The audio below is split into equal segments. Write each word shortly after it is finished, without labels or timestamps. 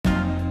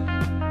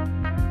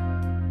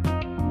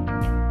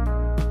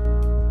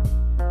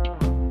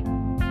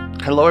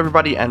Hello,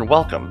 everybody, and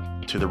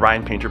welcome to the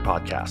Ryan Painter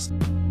Podcast.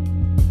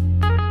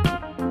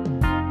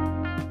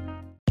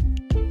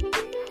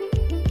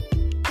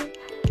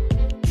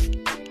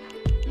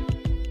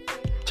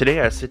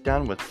 Today, I sit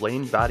down with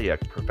Blaine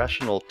Badiuk,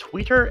 professional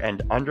tweeter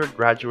and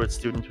undergraduate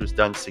student who's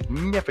done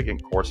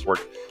significant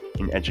coursework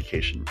in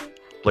education.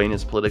 Blaine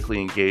is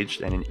politically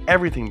engaged, and in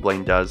everything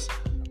Blaine does,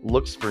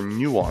 looks for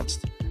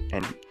nuanced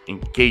and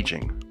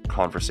engaging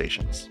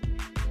conversations.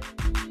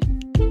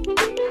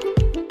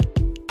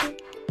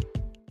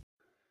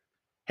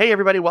 Hey,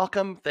 everybody,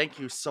 welcome. Thank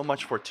you so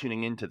much for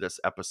tuning in to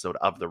this episode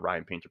of the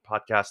Ryan Painter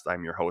Podcast.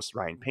 I'm your host,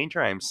 Ryan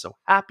Painter. I'm so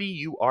happy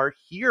you are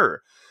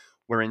here.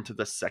 We're into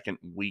the second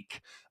week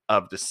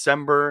of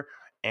December,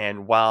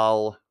 and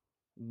while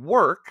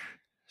work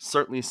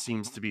certainly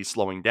seems to be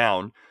slowing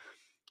down,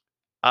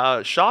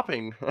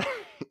 shopping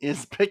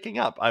is picking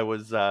up. I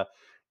was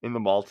in the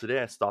mall today.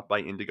 I stopped by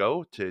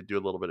Indigo to do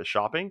a little bit of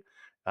shopping,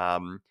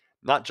 um,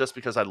 not just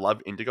because I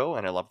love Indigo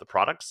and I love the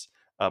products,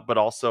 but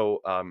also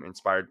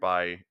inspired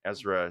by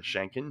Ezra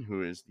Shankin,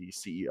 who is the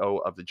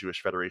CEO of the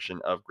Jewish Federation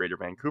of Greater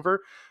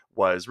Vancouver,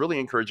 was really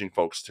encouraging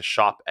folks to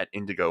shop at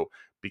Indigo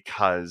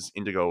because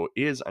Indigo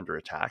is under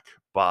attack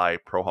by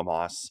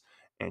pro-Hamas,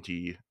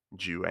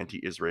 anti-Jew,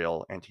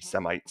 anti-Israel,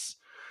 anti-Semites,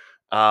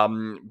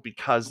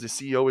 because the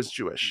CEO is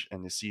Jewish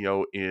and the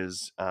CEO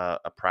is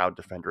a proud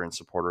defender and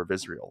supporter of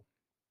Israel.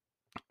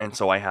 And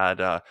so I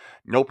had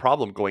no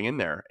problem going in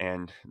there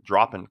and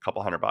dropping a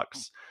couple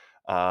 $100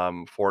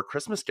 for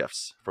Christmas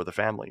gifts for the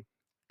family.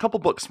 A couple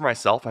books for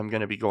myself. I'm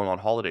going to be going on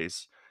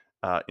holidays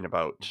in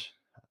about,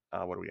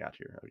 what are we at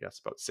here? I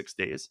guess about 6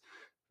 days,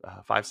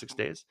 5-6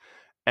 days.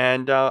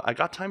 And I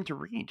got time to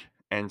read.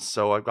 And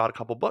so I've got a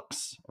couple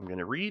books I'm going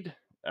to read.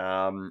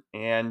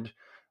 And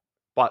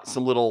bought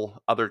some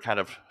little other kind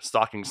of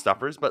stocking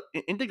stuffers, but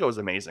Indigo is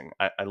amazing.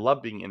 I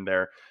love being in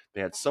there.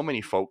 They had so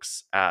many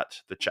folks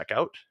at the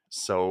checkout.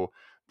 So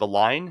the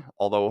line,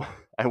 although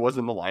I was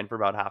in the line for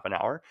about half an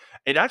hour,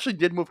 it actually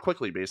did move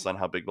quickly based on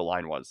how big the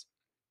line was.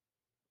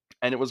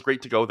 And it was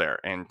great to go there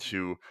and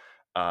to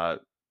uh,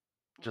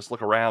 just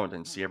look around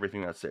and see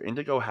everything that's there.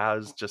 Indigo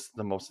has just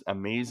the most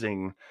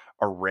amazing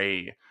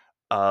array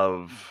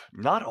of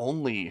not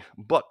only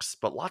books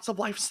but lots of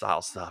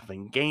lifestyle stuff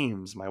and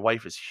games. My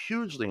wife is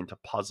hugely into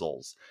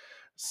puzzles,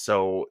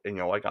 so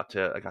I got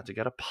to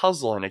get a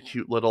puzzle and a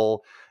cute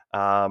little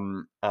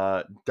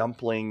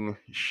dumpling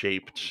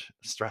shaped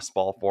stress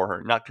ball for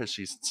her, not because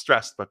she's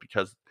stressed but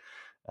because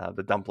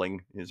the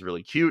dumpling is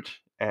really cute,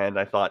 and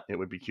I thought it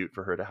would be cute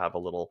for her to have a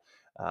little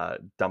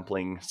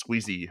dumpling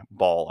squeezy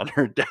ball on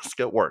her desk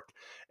at work.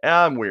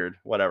 I'm weird,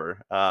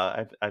 whatever.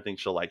 I think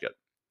she'll like it.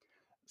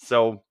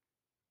 So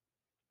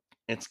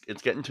it's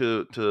getting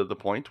to the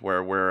point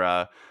where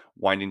we're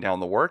winding down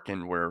the work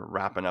and we're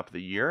wrapping up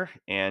the year,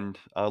 and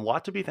a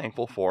lot to be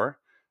thankful for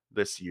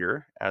this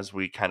year as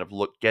we kind of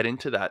get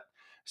into that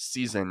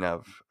season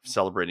of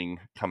celebrating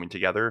coming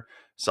together,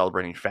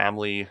 celebrating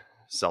family,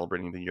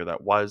 celebrating the year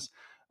that was.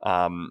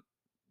 Um,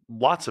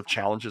 Lots of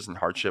challenges and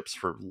hardships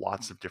for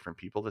lots of different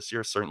people this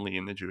year, certainly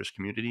in the Jewish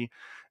community,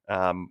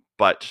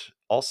 but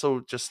also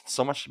just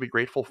so much to be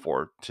grateful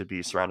for, to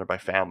be surrounded by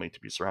family, to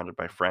be surrounded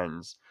by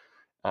friends,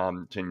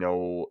 to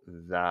know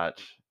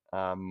that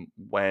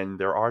when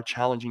there are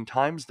challenging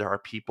times, there are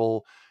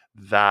people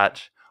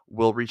that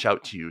will reach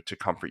out to you to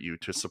comfort you,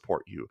 to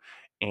support you.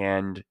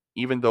 And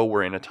even though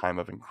we're in a time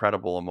of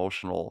incredible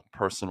emotional,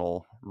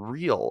 personal,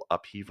 real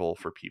upheaval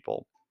for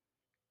people,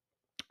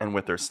 and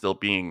with there still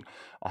being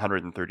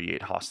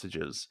 138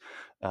 hostages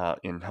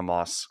in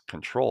Hamas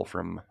control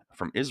from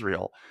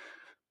Israel,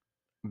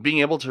 being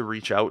able to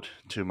reach out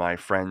to my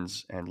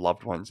friends and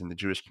loved ones in the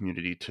Jewish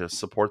community to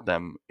support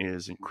them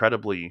is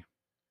incredibly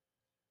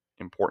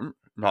important,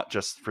 not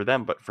just for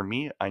them, but for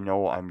me. I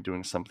know I'm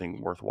doing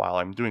something worthwhile.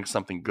 I'm doing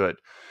something good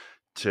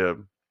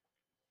to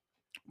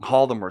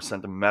call them or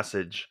send a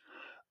message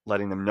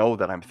letting them know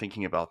that I'm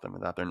thinking about them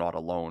and that they're not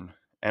alone.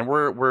 And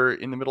we're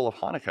in the middle of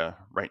Hanukkah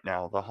right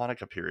now, the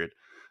Hanukkah period.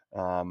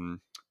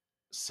 Um,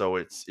 so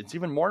it's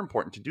even more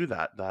important to do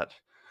that. That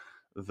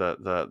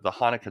the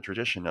Hanukkah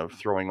tradition of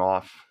throwing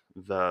off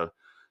the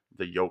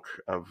yoke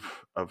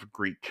of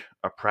Greek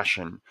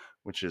oppression,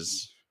 which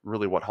is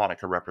really what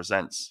Hanukkah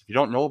represents. If you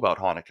don't know about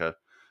Hanukkah,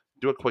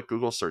 do a quick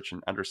Google search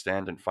and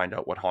understand and find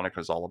out what Hanukkah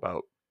is all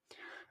about.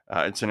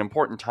 It's an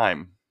important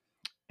time,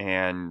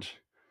 and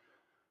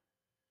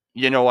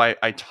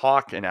I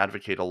talk and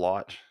advocate a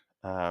lot,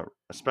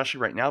 especially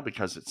right now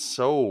because it's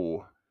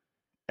so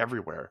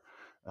everywhere,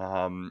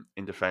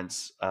 in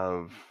defense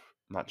of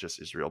not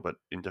just Israel, but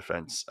in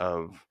defense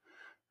of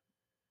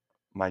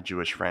my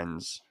Jewish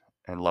friends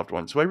and loved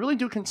ones who I really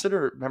do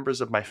consider members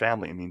of my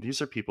family. I mean,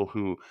 these are people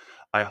who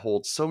I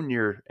hold so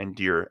near and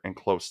dear and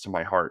close to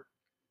my heart.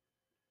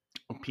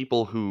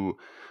 People who,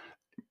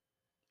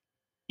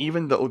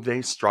 even though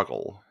they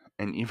struggle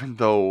and even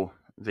though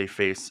they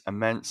face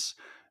immense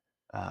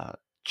uh,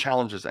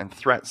 challenges and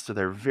threats to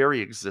their very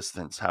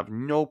existence, have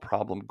no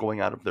problem going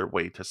out of their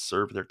way to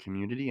serve their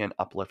community and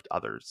uplift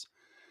others.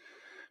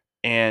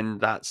 And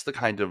that's the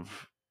kind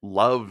of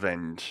love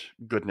and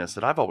goodness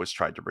that I've always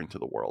tried to bring to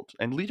the world,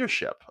 and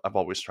leadership I've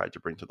always tried to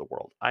bring to the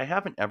world. I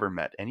haven't ever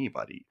met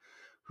anybody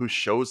who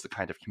shows the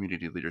kind of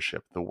community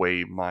leadership the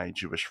way my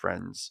Jewish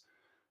friends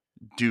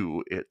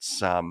do.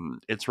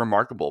 It's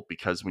remarkable,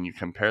 because when you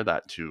compare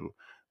that to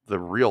the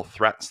real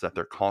threats that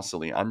they're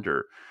constantly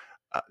under,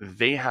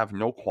 they have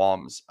no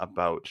qualms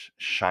about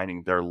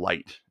shining their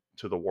light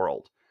to the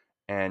world,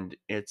 and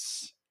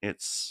it's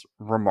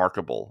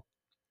remarkable.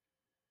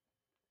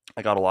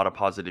 I got a lot of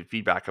positive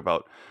feedback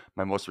about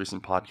my most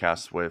recent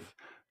podcast with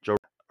Joe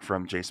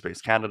from J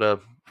Space Canada.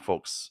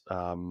 Folks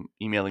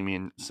emailing me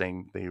and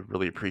saying they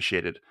really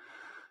appreciated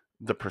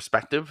the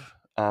perspective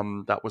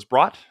that was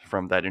brought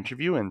from that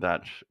interview, and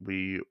that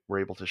we were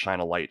able to shine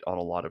a light on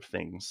a lot of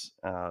things.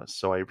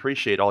 So I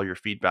appreciate all your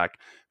feedback.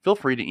 Feel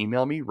free to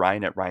email me,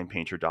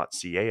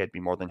 ryan@ryanpainter.ca. I'd be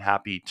more than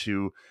happy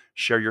to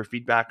share your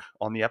feedback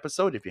on the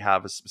episode. If you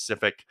have a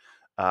specific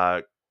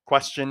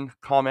question,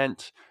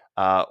 comment,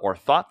 or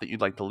thought that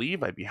you'd like to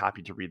leave, I'd be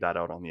happy to read that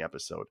out on the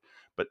episode.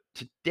 But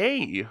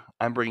today,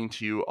 I'm bringing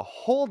to you a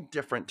whole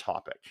different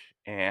topic.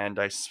 And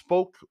I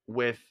spoke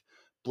with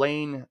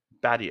Blaine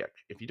Badiuk.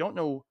 If you don't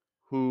know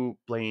who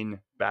Blaine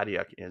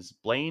Badiuk is,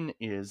 Blaine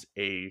is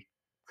a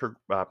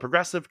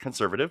progressive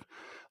conservative,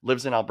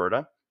 lives in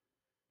Alberta,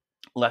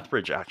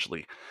 Lethbridge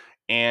actually.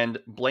 And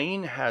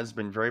Blaine has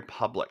been very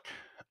public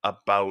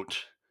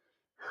about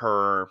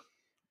her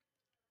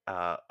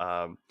uh,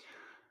 um,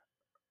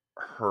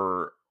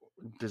 her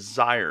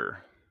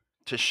desire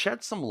to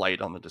shed some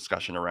light on the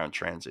discussion around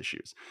trans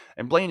issues.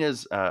 And Blaine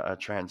is a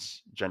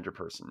transgender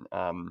person.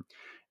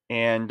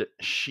 And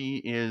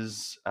she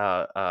is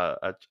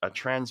a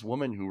trans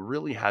woman who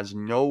really has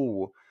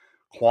no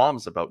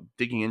qualms about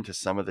digging into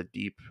some of the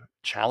deep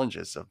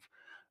challenges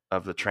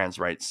of the trans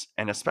rights,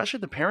 and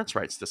especially the parents'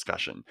 rights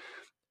discussion.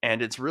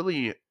 And it's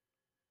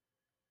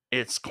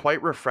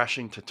quite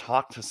refreshing to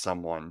talk to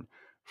someone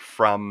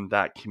from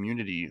that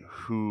community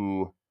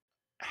who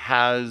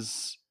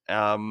has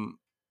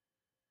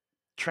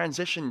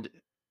transitioned,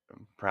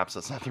 perhaps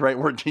that's not the right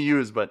word to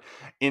use, but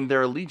in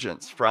their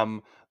allegiance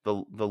from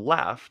the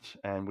left,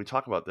 and we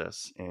talk about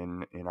this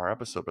in our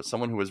episode, but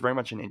someone who was very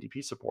much an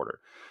NDP supporter,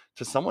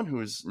 to someone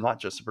who's not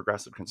just a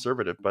progressive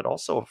conservative, but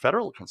also a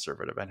federal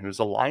conservative, and who's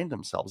aligned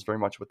themselves very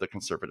much with the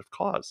conservative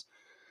cause,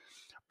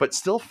 but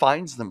still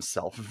finds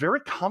themselves very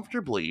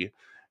comfortably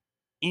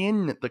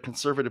in the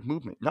conservative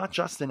movement, not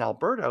just in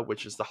Alberta,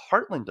 which is the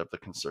heartland of the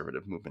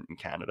conservative movement in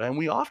Canada. And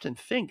we often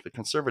think the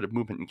conservative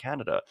movement in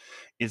Canada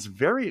is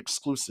very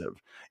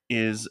exclusive,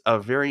 is a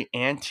very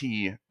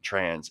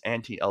anti-trans,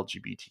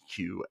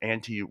 anti-LGBTQ,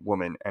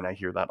 anti-woman, and I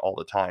hear that all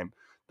the time,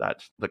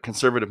 that the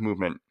conservative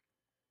movement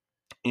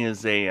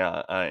is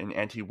an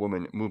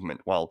anti-woman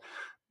movement. Well,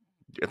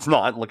 it's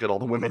not. Look at all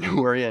the women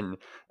who are in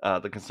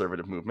the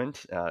conservative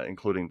movement,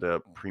 including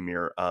the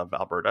Premier of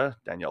Alberta,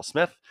 Danielle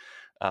Smith,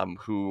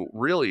 who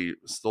really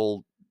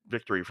stole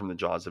victory from the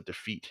jaws of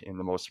defeat in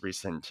the most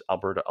recent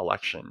Alberta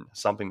election,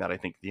 something that I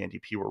think the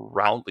NDP were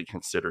roundly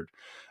considered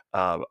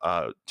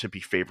to be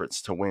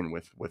favorites to win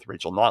with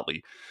Rachel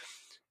Notley.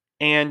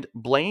 And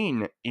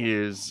Blaine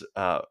is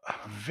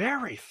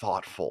very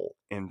thoughtful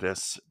in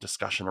this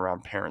discussion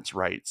around parents'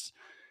 rights.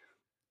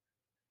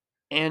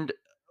 And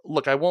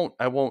look, I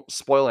won't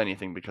spoil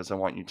anything, because I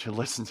want you to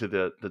listen to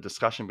the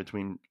discussion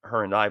between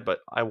her and I, but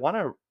I want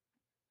to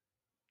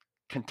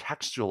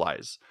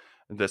contextualize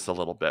this a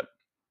little bit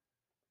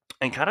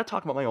and kind of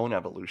talk about my own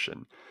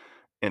evolution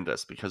in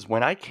this, because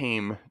when I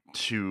came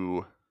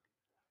to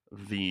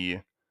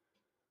the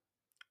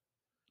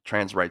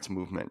trans rights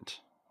movement,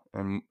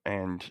 and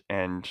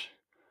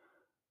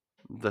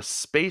the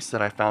space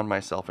that I found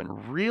myself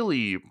in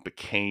really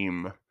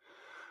became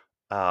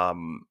I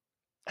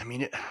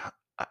mean,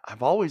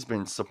 I've always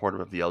been supportive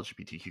of the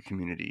LGBTQ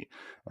community.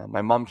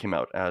 My mom came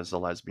out as a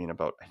lesbian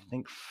about, I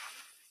think,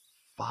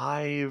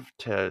 5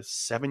 to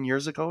 7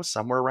 years ago,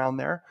 somewhere around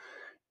there.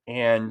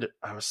 And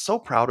I was so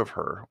proud of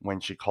her when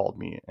she called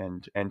me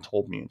and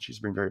told me, and she's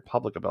been very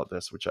public about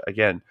this, which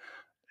again,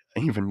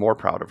 even more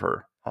proud of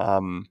her.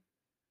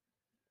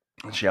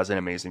 She has an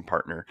amazing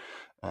partner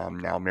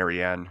now,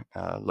 Marianne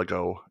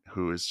Legault,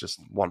 who is just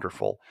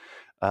wonderful.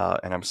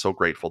 And I'm so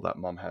grateful that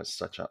mom has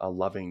such a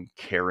loving,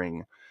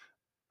 caring,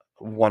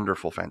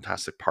 wonderful,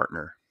 fantastic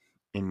partner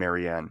in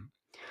Marianne.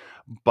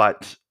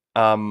 But,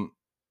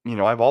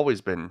 I've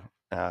always been,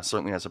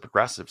 certainly as a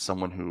progressive,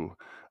 someone who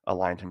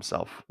aligned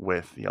himself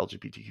with the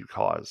LGBTQ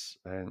cause,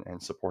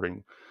 and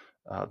supporting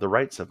the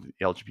rights of the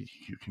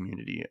LGBTQ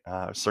community.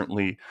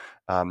 Certainly,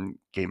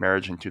 gay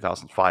marriage in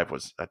 2005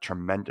 was a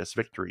tremendous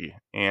victory.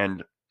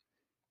 And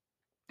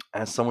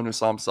as someone who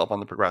saw himself on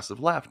the progressive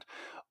left,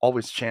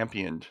 always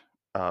championed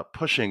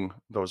pushing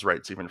those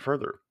rights even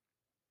further,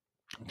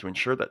 to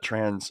ensure that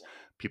trans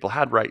people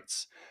had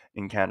rights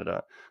in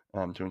Canada,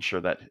 to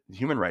ensure that the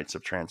human rights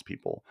of trans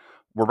people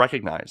were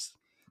recognized.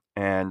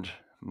 And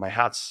my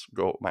hats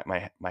go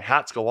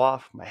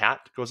off, my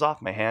hat goes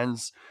off, my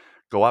hands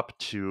go up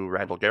to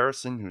Randall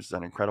Garrison, who's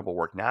done incredible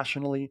work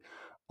nationally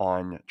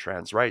on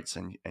trans rights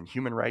and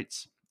human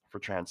rights for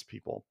trans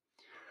people.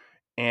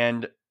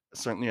 And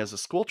certainly as a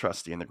school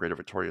trustee in the Greater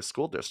Victoria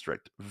School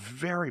District,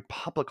 very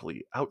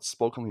publicly,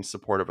 outspokenly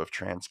supportive of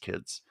trans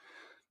kids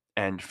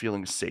and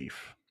feeling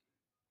safe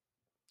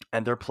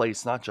and their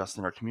place, not just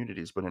in our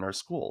communities, but in our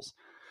schools.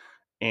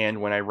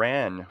 And when I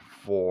ran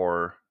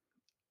for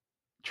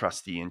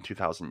trustee in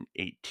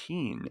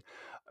 2018,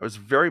 I was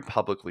very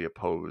publicly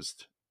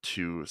opposed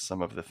to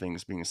some of the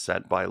things being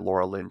said by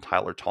Laura Lynn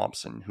Tyler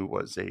Thompson, who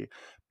was a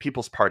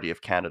People's Party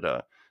of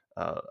Canada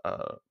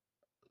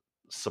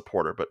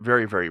supporter, but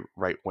very, very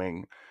right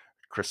wing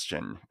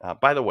Christian.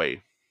 By the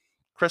way,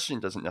 Christian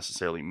doesn't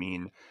necessarily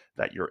mean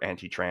that you're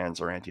anti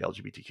trans or anti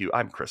LGBTQ.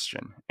 I'm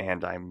Christian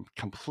and I'm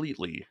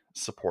completely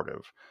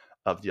supportive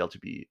of the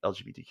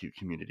LGBTQ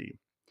community.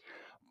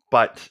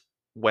 But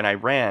when I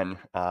ran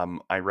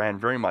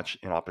very much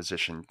in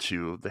opposition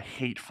to the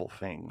hateful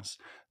things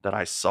that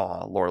I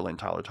saw Laura Lynn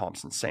Tyler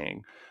Thompson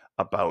saying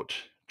about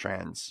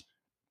trans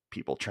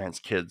people, trans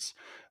kids,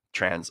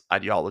 trans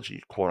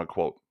ideology, quote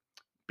unquote.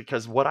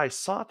 Because what I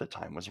saw at the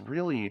time was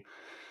really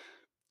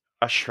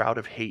a shroud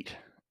of hate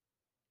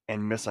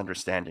and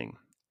misunderstanding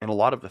in a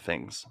lot of the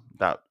things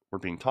that were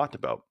being talked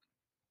about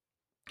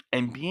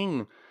and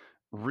being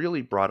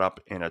really brought up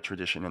in a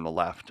tradition in the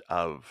left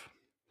of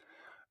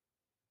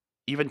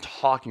even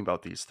talking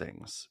about these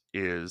things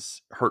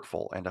is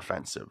hurtful and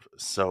offensive.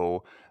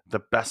 So the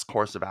best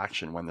course of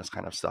action when this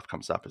kind of stuff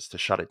comes up is to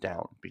shut it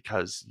down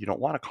because you don't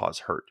want to cause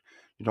hurt.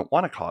 You don't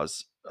want to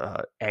cause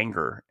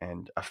anger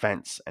and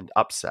offense and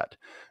upset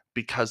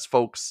because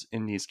folks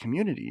in these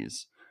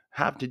communities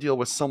have to deal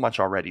with so much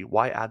already.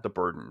 Why add the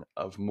burden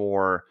of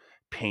more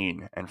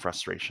pain and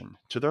frustration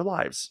to their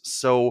lives?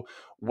 So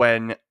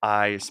when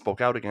I spoke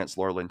out against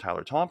Laura Lynn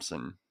Tyler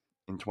Thompson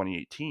in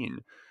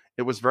 2018,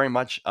 it was very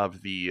much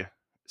of the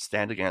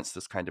stand against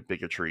this kind of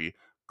bigotry,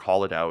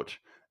 call it out,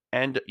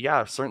 and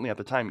yeah, certainly at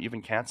the time,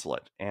 even cancel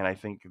it. And I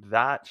think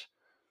that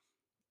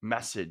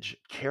message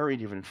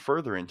carried even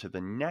further into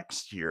the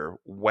next year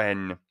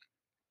when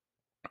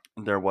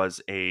there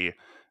was a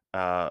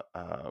uh,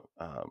 uh,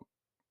 uh,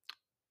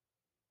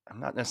 I'm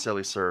not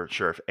necessarily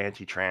sure if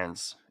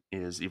anti-trans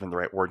is even the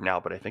right word now,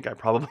 but I think I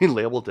probably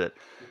labeled it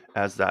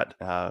as that.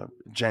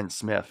 Jenn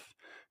Smith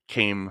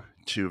came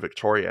to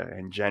Victoria,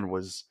 and Jenn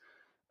was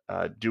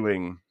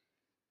doing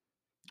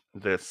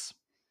this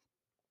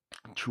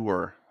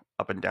tour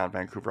up and down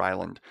Vancouver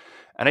Island.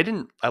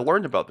 And I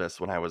learned about this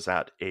when I was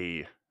at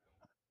a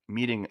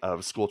meeting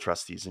of school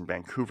trustees in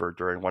Vancouver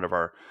during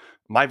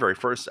my very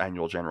first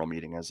annual general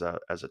meeting as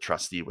a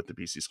trustee with the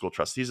BC School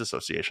Trustees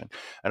Association.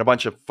 And a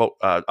bunch of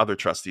other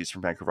trustees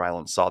from Vancouver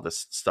Island saw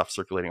this stuff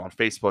circulating on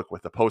Facebook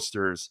with the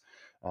posters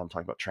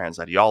talking about trans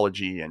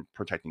ideology and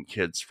protecting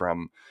kids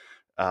from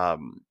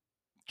um,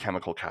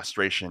 chemical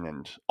castration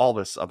and all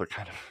this other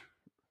kind of,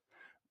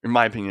 in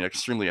my opinion,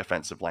 extremely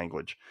offensive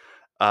language.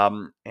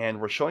 And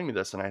were showing me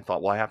this, and I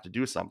thought, well, I have to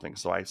do something.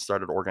 So I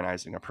started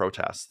organizing a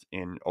protest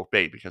in Oak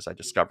Bay because I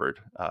discovered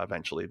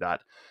eventually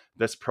that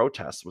this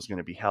protest was going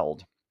to be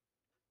held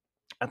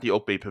at the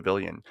Oak Bay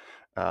Pavilion,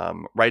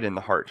 right in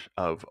the heart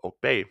of Oak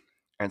Bay.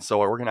 And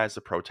so I organized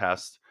a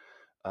protest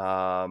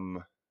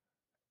um,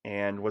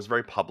 and was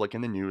very public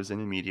in the news and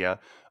in media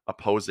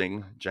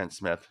opposing Jenn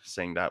Smith,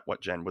 saying that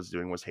what Jenn was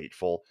doing was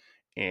hateful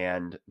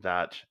and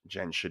that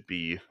Jenn should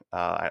be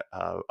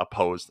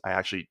opposed. I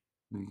actually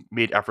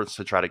made efforts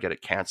to try to get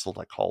it canceled.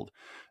 I called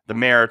the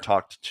mayor,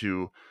 talked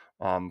to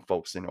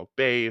folks in Oak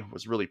Bay,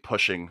 was really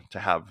pushing to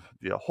have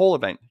the whole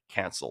event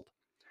canceled.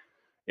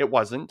 It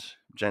wasn't.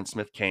 Jenn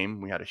Smith came.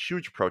 We had a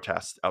huge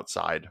protest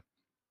outside.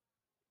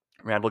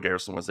 Randall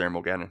Garrison was there.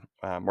 Morgan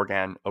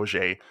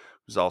Auger,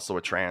 who's also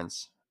a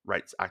trans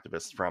rights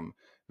activist from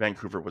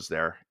Vancouver, was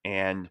there.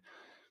 And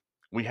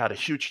we had a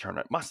huge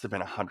turnout. It must have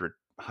been 100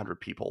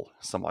 people,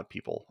 some odd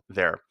people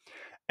there.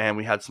 And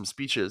we had some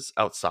speeches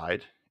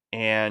outside.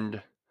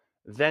 And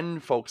then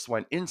folks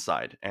went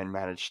inside and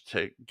managed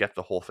to get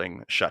the whole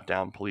thing shut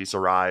down. Police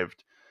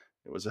arrived.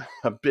 It was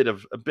a bit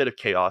of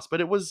chaos,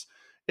 but it was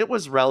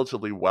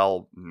relatively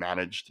well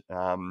managed.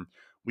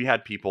 We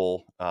had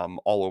people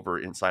all over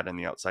inside and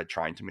the outside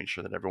trying to make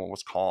sure that everyone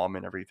was calm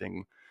and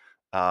everything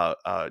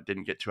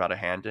didn't get too out of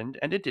hand, and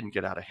it didn't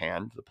get out of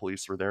hand. The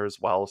police were there as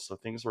well, so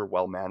things were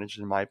well managed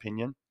in my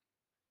opinion.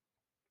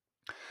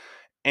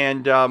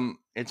 And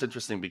it's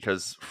interesting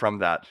because from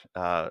that,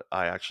 I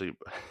actually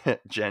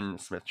Jenn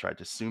Smith tried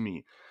to sue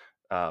me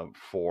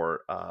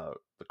for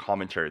the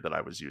commentary that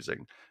I was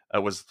using.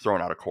 Was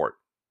thrown out of court,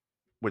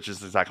 which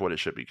is exactly what it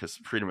should be, because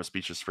freedom of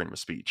speech is freedom of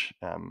speech.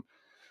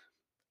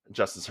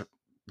 Just as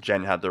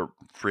Jenn had the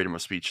freedom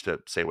of speech to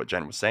say what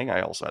Jenn was saying,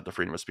 I also had the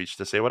freedom of speech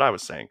to say what I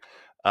was saying.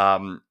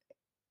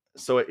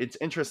 So it's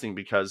interesting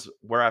because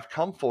where I've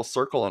come full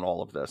circle in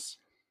all of this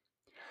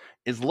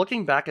is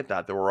looking back at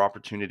that, there were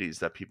opportunities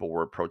that people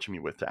were approaching me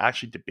with to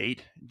actually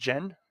debate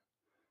Jenn.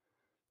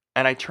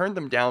 And I turned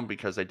them down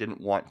because I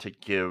didn't want to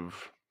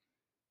give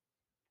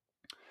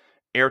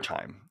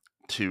airtime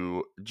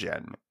to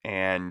Jenn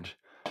and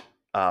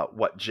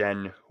what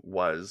Jenn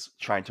was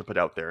trying to put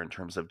out there in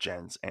terms of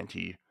Jenn's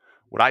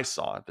what I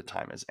saw at the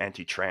time as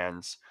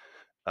anti-trans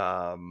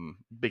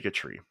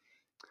bigotry.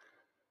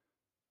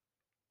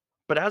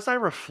 But as I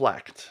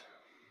reflect,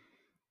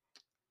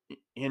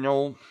 you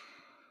know,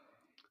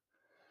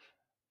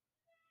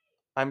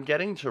 I'm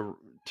getting to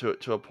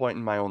a point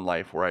in my own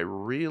life where I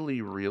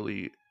really,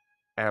 really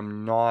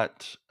am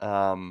not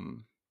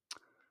I'm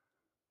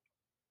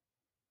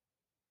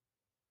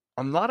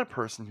not a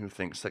person who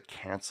thinks that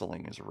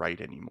canceling is right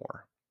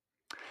anymore.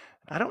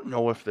 I don't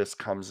know if this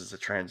comes as a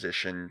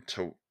transition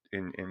to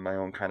in my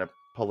own kind of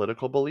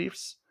political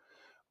beliefs,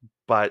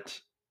 but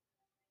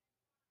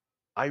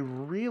I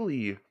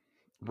really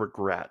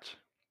regret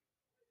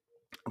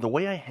the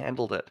way I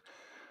handled it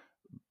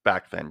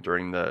back then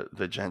during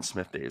the Jenn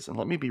Smith days. And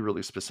let me be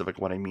really specific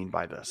what I mean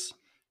by this.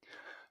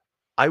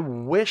 I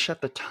wish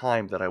at the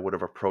time that I would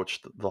have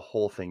approached the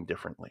whole thing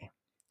differently.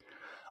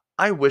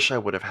 I wish I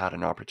would have had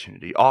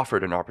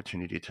offered an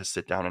opportunity to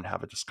sit down and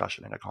have a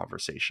discussion and a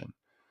conversation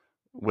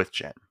with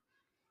Jenn.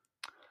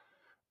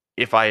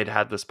 If I had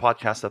had this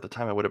podcast at the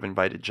time, I would have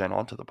invited Jenn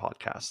onto the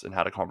podcast and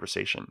had a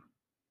conversation.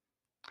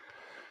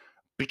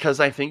 Because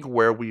I think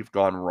where we've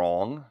gone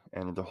wrong,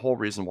 and the whole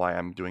reason why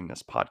I'm doing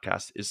this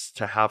podcast, is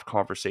to have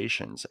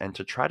conversations, and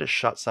to try to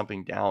shut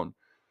something down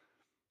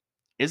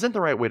isn't the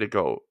right way to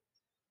go.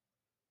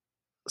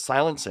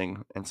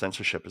 Silencing and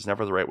censorship is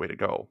never the right way to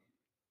go.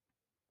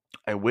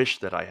 I wish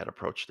that I had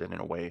approached it in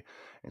a way,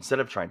 instead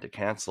of trying to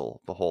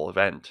cancel the whole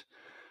event,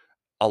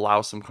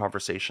 allow some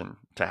conversation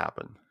to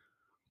happen.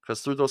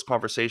 Because through those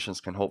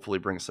conversations can hopefully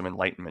bring some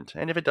enlightenment.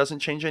 And if it doesn't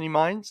change any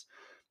minds,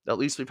 at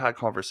least we've had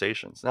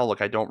conversations. Now,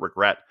 look, I don't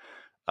regret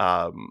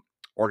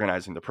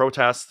organizing the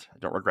protest. I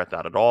don't regret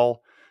that at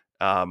all.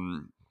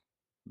 Um,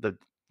 the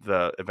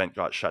the event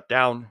got shut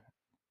down.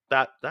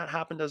 That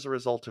happened as a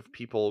result of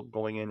people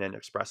going in and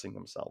expressing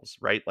themselves,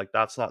 right? Like,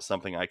 that's not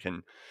something I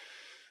can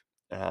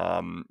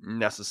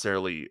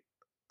necessarily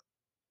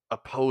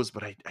oppose,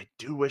 but I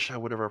do wish I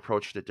would have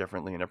approached it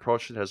differently and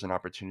approached it as an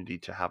opportunity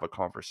to have a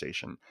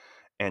conversation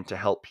and to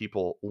help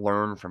people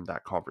learn from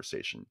that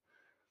conversation.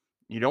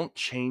 You don't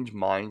change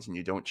minds and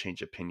you don't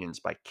change opinions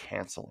by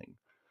canceling.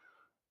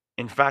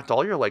 In fact,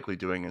 all you're likely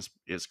doing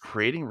is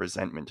creating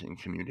resentment in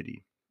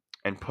community,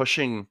 and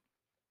pushing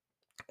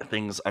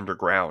things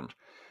underground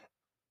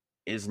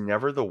is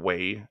never the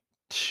way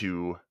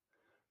to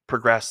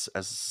progress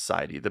as a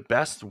society. The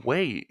best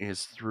way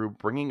is through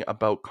bringing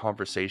about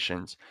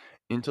conversations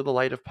into the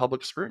light of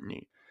public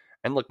scrutiny.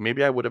 And look,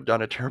 maybe I would have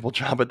done a terrible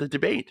job at the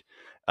debate,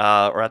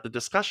 or at the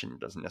discussion. It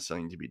doesn't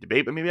necessarily need to be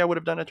debate, but maybe I would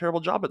have done a terrible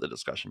job at the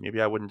discussion. Maybe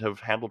I wouldn't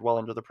have handled well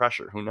under the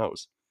pressure. Who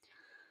knows?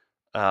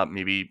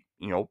 Maybe,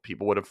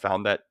 people would have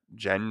found that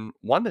Jenn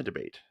won the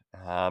debate.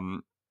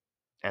 And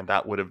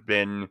that would have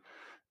been,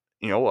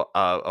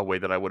 a way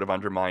that I would have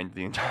undermined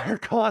the entire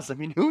cause. I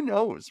mean, who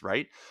knows,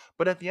 right?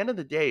 But at the end of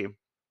the day,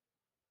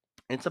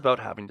 it's about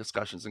having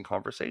discussions and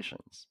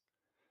conversations,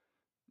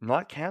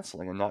 not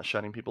canceling and not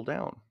shutting people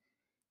down.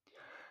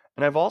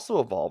 And I've also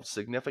evolved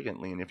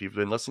significantly. And if you've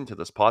been listening to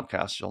this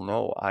podcast, you'll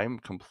know I'm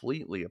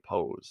completely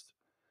opposed,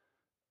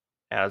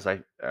 as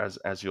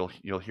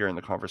you'll hear in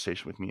the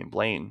conversation with me and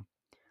Blaine,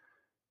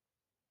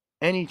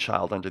 any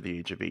child under the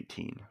age of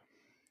 18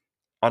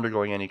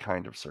 undergoing any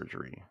kind of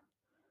surgery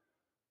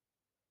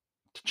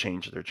to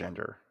change their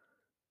gender.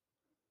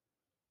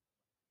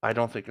 I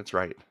don't think it's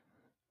right.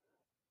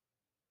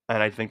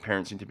 And I think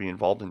parents need to be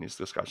involved in these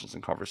discussions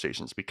and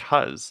conversations,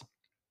 because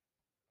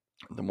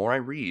the more I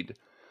read,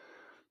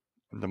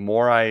 the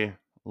more I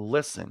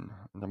listen,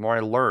 the more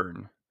I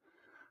learn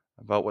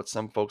about what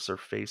some folks are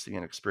facing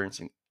and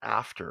experiencing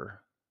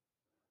after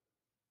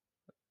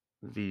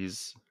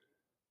these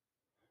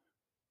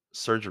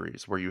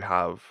surgeries, where you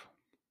have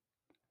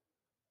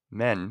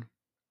men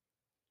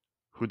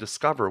who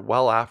discover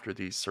well after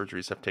these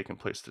surgeries have taken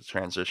place to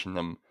transition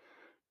them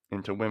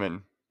into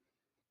women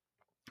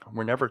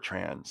were never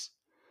trans,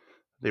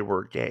 they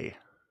were gay.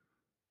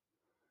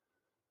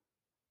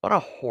 What a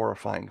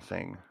horrifying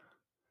thing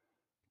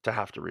to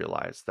have to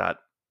realize, that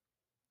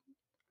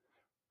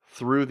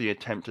through the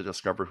attempt to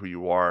discover who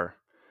you are,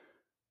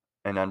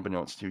 and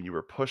unbeknownst to you, you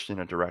were pushed in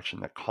a direction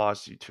that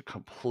caused you to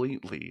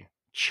completely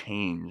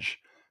change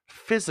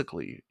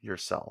physically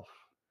yourself.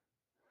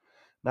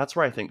 That's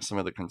where I think some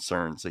of the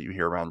concerns that you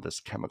hear around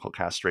this chemical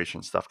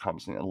castration stuff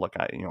comes in. And look,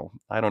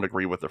 I don't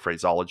agree with the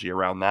phraseology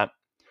around that.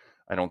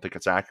 I don't think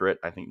it's accurate.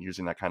 I think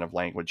using that kind of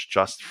language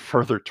just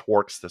further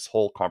torques this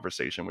whole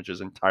conversation, which is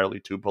entirely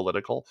too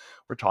political.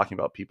 We're talking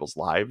about people's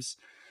lives.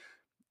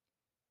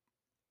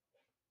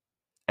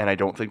 And I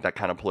don't think that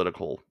kind of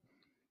political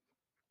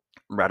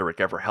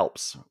rhetoric ever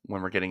helps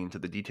when we're getting into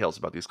the details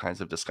about these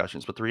kinds of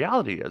discussions. But the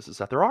reality is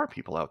that there are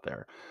people out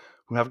there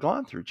who have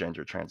gone through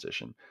gender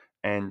transition,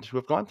 and who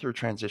have gone through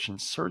transition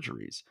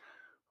surgeries,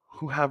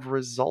 who have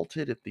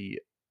resulted at the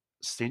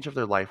stage of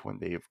their life when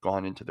they've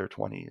gone into their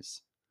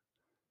 20s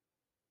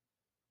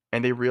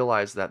and they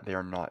realize that they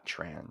are not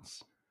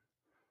trans,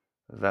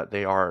 that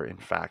they are in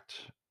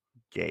fact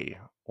gay,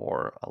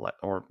 or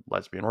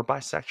lesbian, or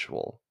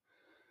bisexual.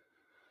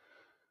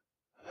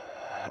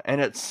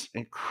 And it's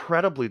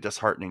incredibly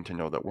disheartening to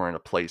know that we're in a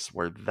place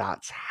where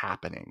that's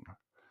happening.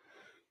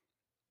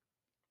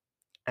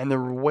 And the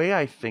way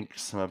I think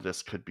some of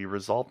this could be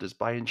resolved is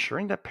by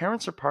ensuring that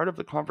parents are part of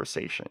the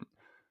conversation.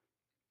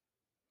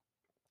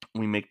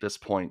 We make this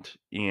point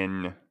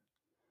in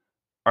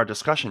our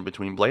discussion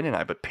between Blaine and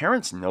I, but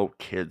parents know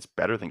kids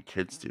better than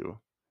kids do.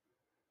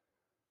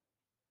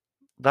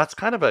 That's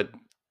kind of a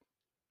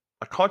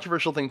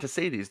controversial thing to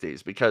say these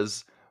days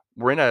because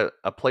we're in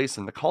a place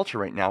in the culture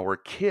right now where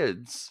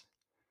kids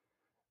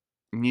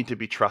need to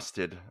be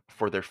trusted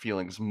for their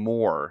feelings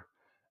more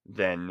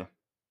than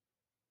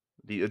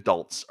the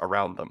adults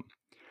around them.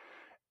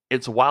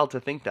 It's wild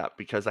to think that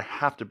because I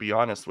have to be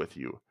honest with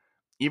you.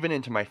 Even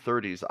into my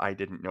 30s, I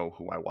didn't know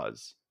who I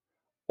was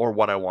or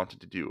what I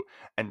wanted to do.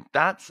 And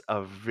that's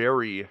a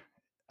very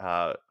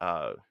uh,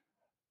 uh,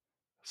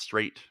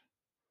 straight,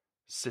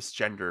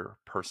 cisgender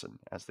person,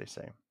 as they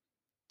say.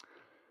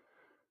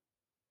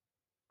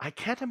 I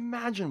can't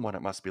imagine what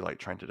it must be like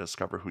trying to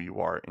discover who you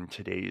are in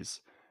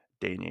today's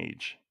day and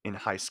age in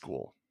high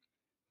school.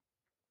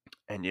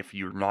 And if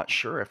you're not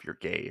sure if you're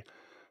gay,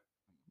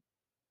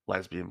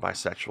 lesbian,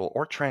 bisexual,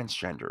 or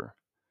transgender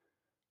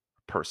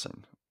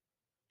person,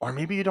 or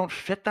maybe you don't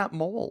fit that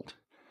mold.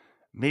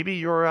 Maybe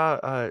you're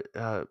a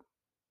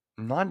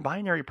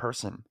non-binary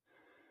person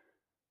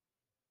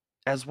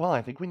as well.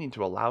 I think we need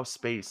to allow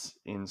space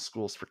in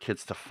schools for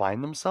kids to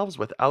find themselves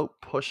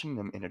without pushing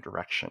them in a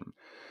direction.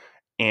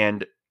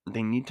 And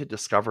they need to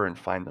discover and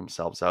find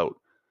themselves out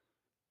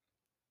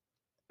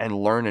and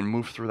learn and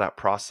move through that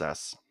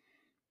process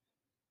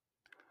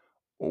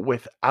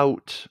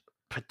without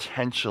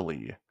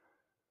potentially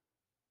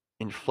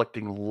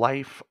inflicting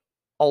life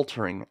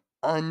altering,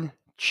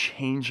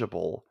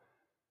 unchangeable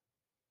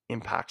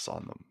impacts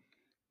on them.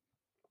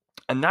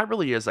 And that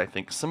really is, I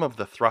think, some of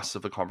the thrusts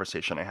of the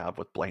conversation I have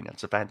with Blaine.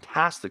 It's a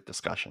fantastic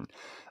discussion,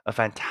 a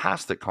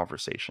fantastic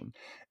conversation.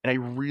 And I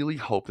really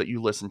hope that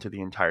you listen to the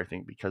entire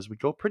thing because we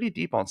go pretty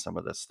deep on some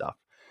of this stuff.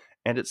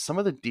 And it's some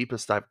of the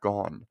deepest I've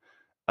gone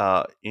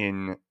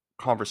in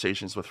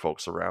conversations with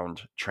folks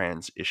around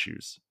trans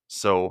issues.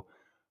 So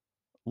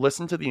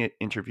listen to the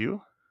interview.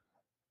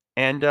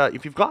 And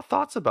if you've got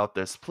thoughts about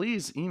this,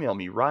 please email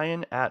me,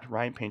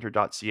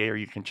 ryan@ryanpainter.ca, or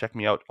you can check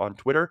me out on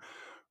Twitter.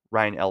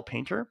 Ryan L.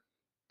 Painter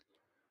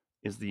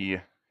is the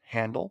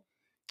handle.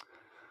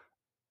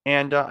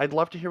 And I'd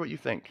love to hear what you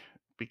think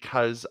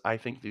because I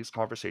think these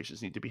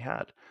conversations need to be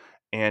had.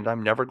 And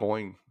I'm never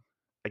going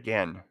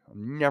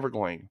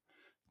to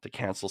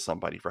cancel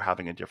somebody for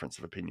having a difference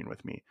of opinion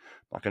with me.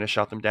 I'm not going to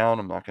shout them down.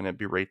 I'm not going to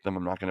berate them.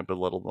 I'm not going to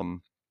belittle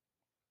them.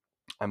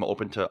 I'm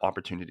open to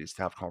opportunities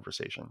to have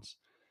conversations.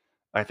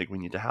 I think we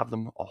need to have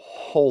them a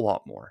whole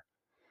lot more.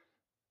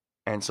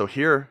 And so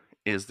here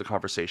is the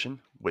conversation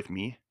with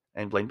me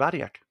and Blaine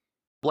Badiuk.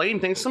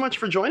 Blaine, thanks so much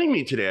for joining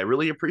me today. I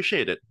really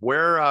appreciate it.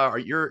 Where are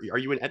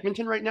you in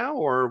Edmonton right now,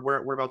 or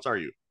whereabouts are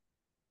you?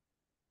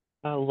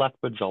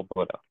 Lethbridge,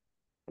 Alberta.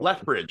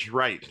 Lethbridge,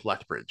 right.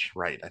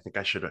 I think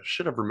I should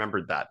have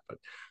remembered that. But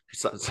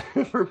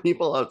for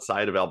people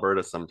outside of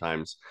Alberta,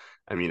 sometimes,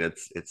 I mean,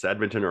 it's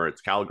Edmonton or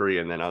it's Calgary,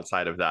 and then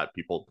outside of that,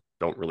 people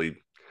don't really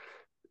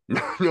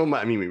know.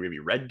 I mean, maybe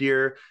Red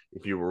Deer.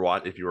 If you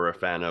were a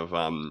fan of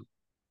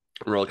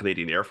Royal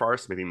Canadian Air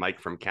Force, maybe Mike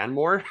from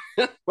Canmore.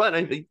 But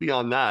I think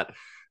beyond that,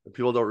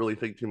 people don't really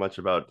think too much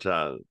about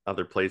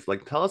other places.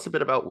 Like, tell us a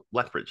bit about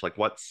Lethbridge. Like,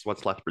 what's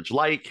Lethbridge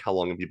like? How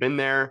long have you been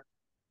there?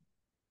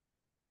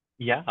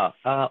 Yeah,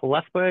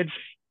 Lethbridge,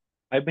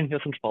 I've been here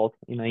since fall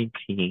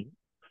 2019.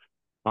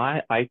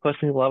 I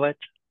personally love it.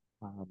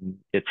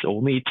 It's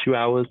only 2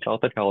 hours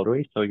south of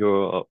Calgary, so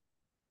you're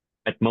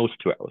at most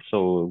 2 hours.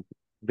 So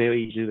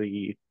very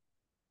easily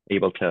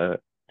able to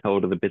go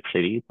to the big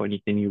city for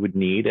anything you would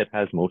need. It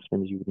has most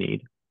things you would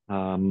need.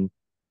 Um,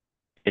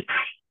 it's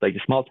like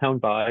a small town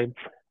vibe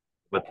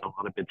with a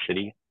lot of big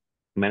city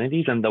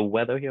amenities, and the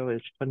weather here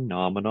is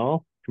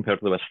phenomenal compared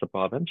to the rest of the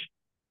province.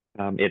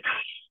 It's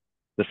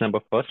December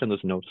 1st and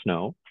there's no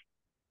snow.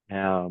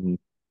 Um,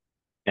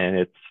 and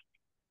it's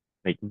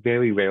like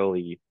very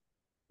rarely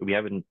we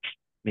haven't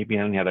maybe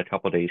only had a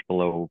couple of days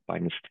below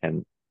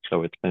 -10.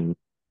 So it's been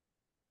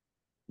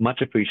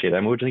much appreciated.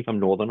 I'm originally from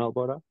northern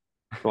Alberta,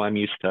 so I'm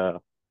used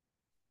to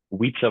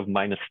weeks of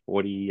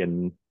 -40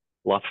 and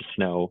lots of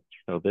snow.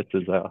 So this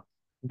is a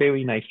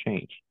very nice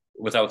change.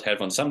 Without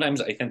headphones.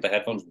 Sometimes I think the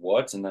headphones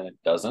works and then it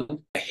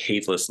doesn't. I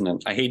hate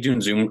listening. I hate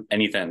doing Zoom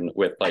anything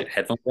with like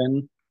headphones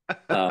in.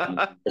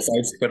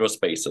 Besides Twitter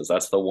Spaces,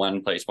 that's the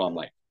one place where I'm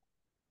like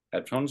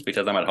headphones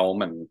because I'm at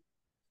home and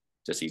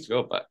just easy to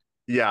go. But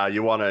Yeah,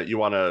 you wanna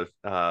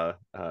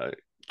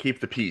keep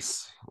the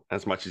peace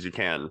as much as you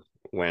can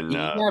when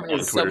yeah, on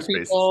because Twitter some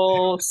Spaces.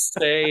 people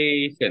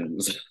say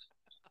things.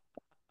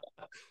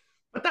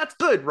 But that's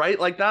good, right?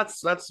 Like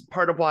that's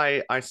part of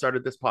why I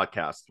started this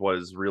podcast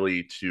was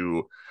really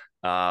to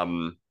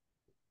um,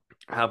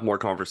 have more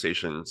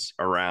conversations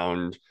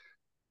around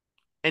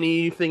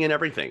anything and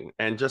everything,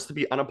 and just to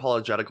be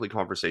unapologetically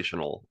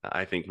conversational.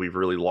 I think we've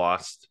really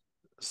lost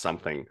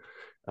something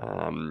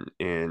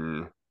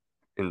in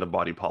the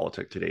body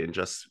politic today, and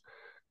just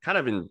kind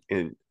of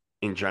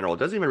in general. It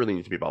doesn't even really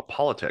need to be about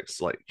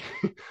politics, like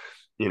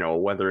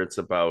whether it's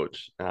about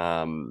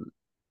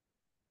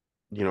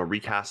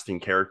recasting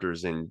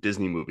characters in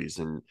Disney movies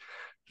and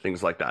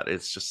things like that.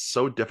 It's just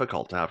so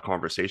difficult to have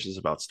conversations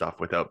about stuff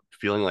without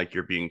feeling like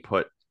you're being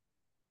put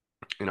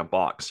in a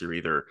box. You're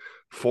either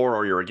for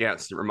or you're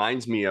against. It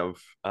reminds me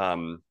of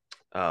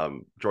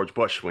George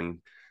Bush when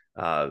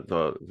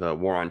the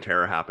war on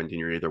terror happened, and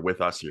you're either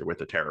with us or you're with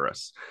the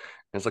terrorists.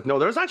 And it's like, no,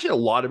 there's actually a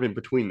lot of in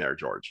between there,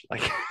 George.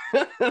 Like,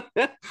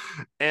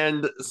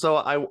 and so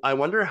I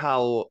wonder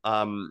how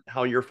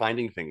you're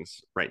finding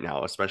things right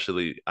now.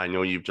 Especially, I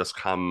know you've just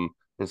come,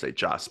 I say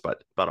just,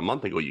 but about a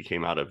month ago you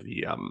came out of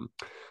the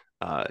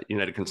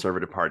United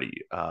Conservative Party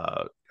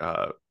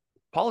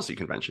policy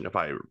convention, if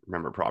I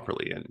remember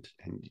properly, and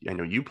I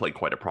know you played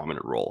quite a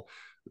prominent role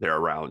there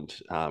around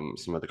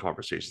some of the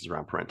conversations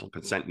around parental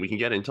consent. We can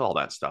get into all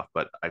that stuff,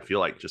 but I feel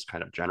like just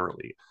kind of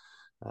generally,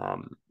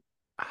 um,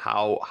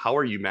 how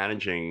are you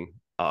managing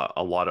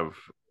a lot of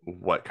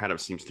what kind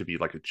of seems to be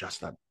like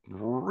just a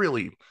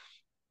really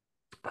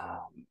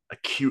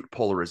acute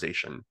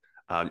polarization,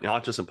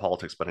 not just in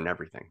politics but in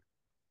everything?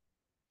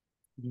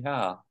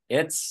 Yeah,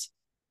 it's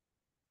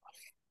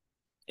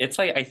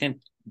like, I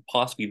think,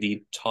 possibly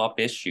the top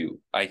issue,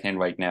 I think,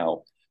 right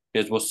now,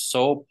 because we're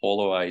so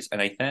polarized.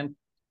 And I think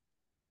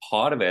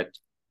part of it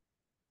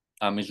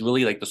is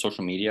really like the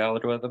social media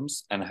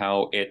algorithms and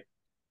how it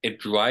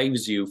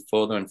drives you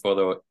further and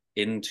further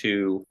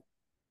into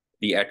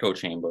the echo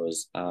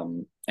chambers.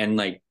 And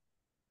like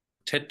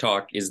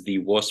TikTok is the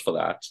worst for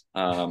that.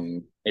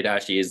 It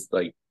actually is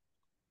like,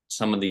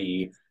 some of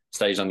the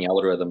studies on the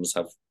algorithms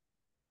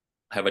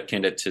have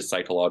akin it to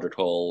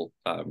psychological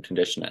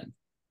conditioning.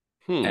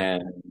 Hmm.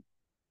 And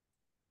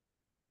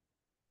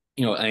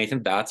and I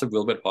think that's a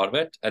real bit part of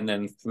it. And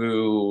then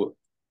through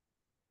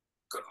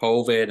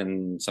COVID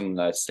and some of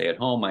that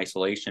stay-at-home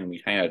isolation,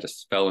 we kind of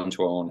just fell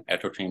into our own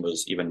echo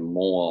chambers even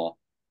more.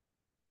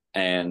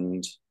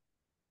 And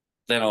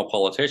then our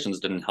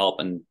politicians didn't help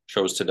and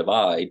chose to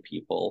divide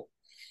people.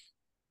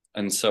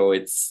 And so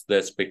it's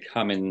this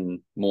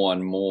becoming more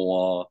and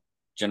more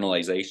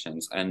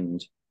generalizations.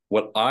 And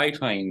what I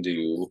try and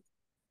do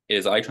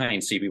is I try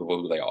and see people for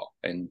who they are.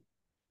 And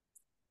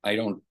I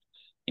don't,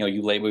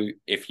 you label,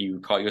 if you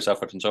call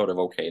yourself a conservative,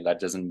 okay,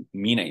 that doesn't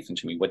mean anything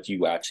to me. What do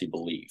you actually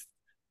believe?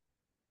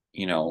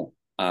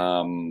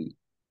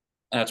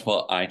 That's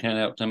what I tend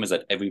to tell them, is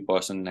that every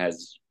person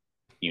has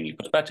unique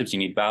perspectives,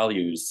 unique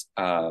values.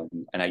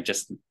 And I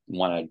just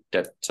want to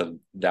get to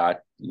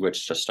that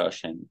rich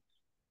discussion.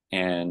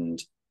 And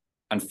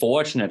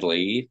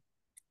unfortunately,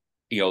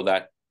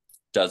 that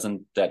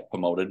doesn't get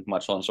promoted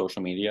much on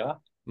social media.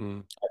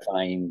 Mm. I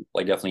find,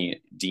 like,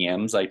 definitely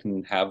DMs, I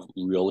can have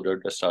real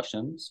good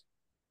discussions,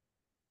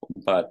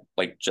 but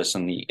like just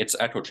it's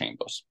echo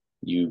chambers.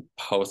 You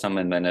post them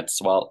and then it's,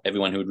 well,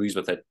 everyone who agrees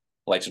with it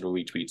likes it or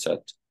retweets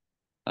it.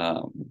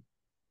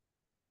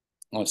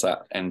 What's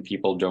that? And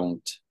people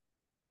don't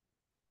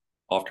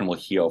often will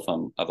hear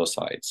from other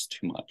sides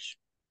too much.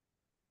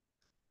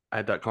 I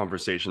had that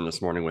conversation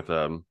this morning with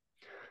a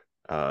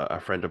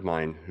friend of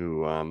mine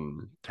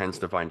who tends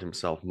to find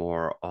himself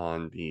more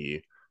on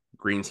the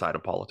green side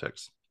of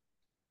politics,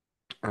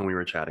 and we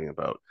were chatting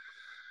about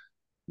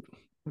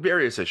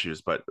various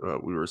issues, but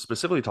we were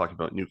specifically talking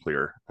about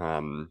nuclear. I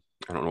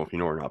don't know if you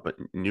know or not, but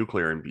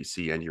nuclear in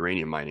BC and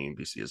uranium mining in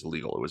BC is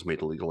illegal. It was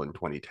made illegal in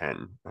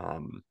 2010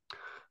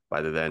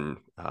 by the then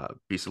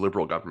BC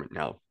Liberal government,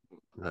 now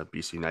the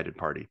BC United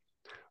Party.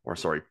 Or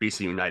sorry,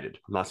 BC United.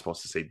 I'm not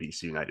supposed to say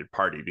BC United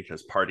Party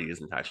because party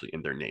isn't actually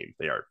in their name.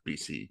 They are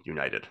BC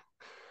United.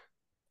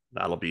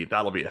 That'll be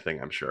a thing,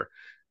 I'm sure,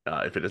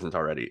 if it isn't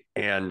already.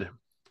 And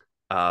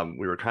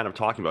we were kind of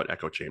talking about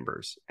echo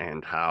chambers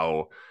and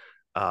how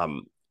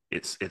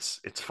it's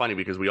funny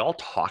because we all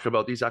talk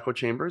about these echo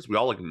chambers. We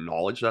all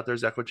acknowledge that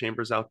there's echo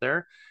chambers out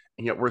there,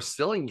 and yet we're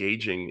still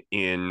engaging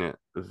in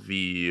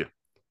the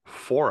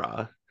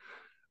fora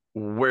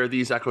where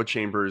these echo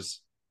chambers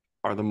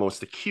are the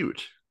most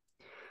acute.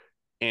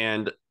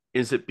 And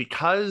is it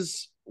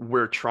because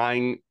we're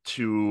trying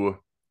to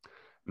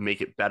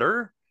make it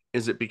better?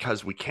 Is it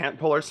because we can't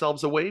pull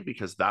ourselves away?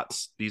 Because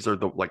these are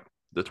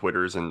the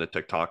Twitters and the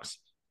TikToks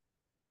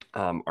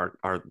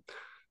are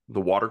the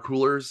water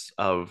coolers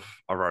of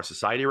our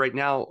society right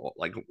now.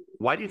 Like,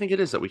 why do you think it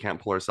is that we can't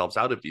pull ourselves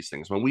out of these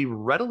things when we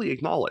readily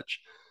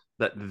acknowledge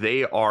that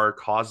they are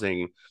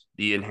causing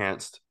the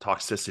enhanced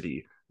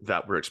toxicity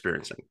that we're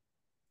experiencing?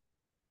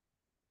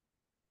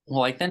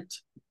 Well, I think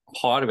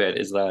part of it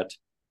is that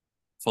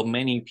for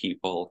many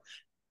people,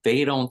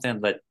 they don't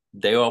think that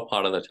they are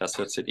part of the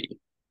toxicity.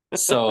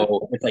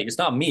 So it's like, it's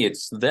not me,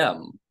 it's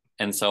them.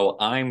 And so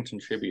I'm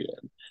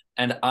contributing.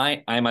 And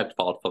I'm at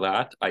fault for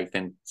that. I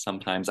think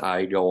sometimes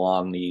I go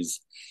on these,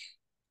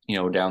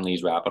 down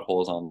these rabbit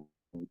holes on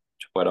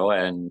Twitter,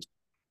 and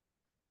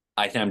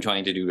I think I'm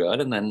trying to do good.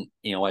 And then,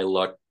 I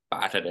look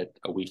back at it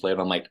a week later,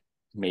 I'm like,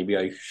 maybe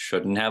I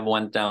shouldn't have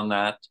went down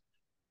that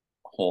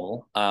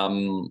hole.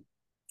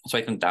 So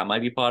I think that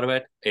might be part of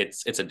it.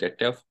 It's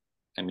addictive.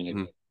 I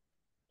mean,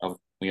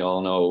 we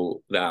all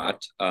know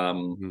that.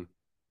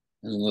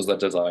 There's that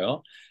desire.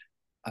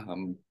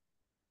 And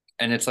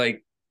it's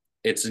like,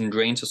 it's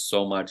ingrained to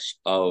so much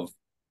of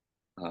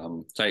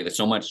sorry, that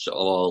so much of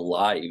our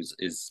lives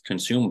is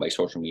consumed by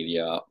social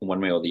media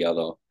one way or the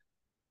other.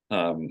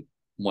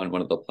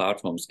 One of the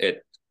platforms,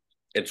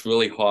 it's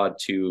really hard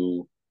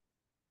to,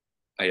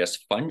 I guess,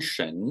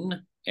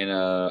 function in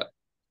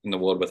the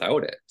world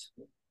without it.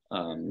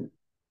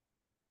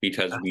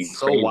 Because we That's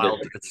so crave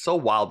wild. it. It's so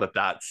wild that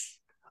that's.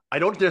 I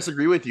don't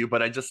disagree with you,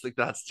 but I just think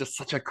that's just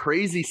such a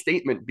crazy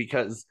statement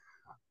because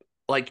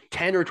like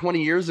 10 or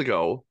 20 years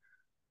ago,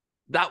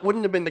 that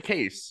wouldn't have been the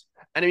case.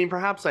 And I mean,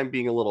 perhaps I'm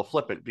being a little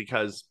flippant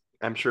because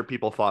I'm sure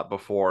people thought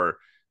before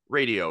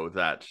radio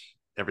that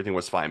everything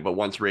was fine. But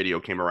once radio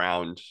came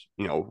around,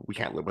 we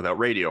can't live without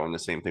radio. And the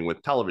same thing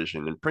with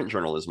television and print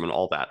journalism and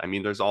all that. I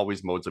mean, there's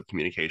always modes of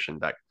communication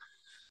that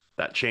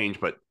change,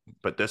 but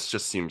this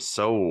just seems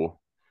so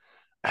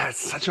it's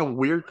such a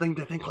weird thing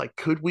to think like,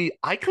 could we?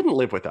 I couldn't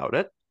live without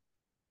it.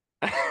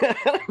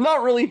 I've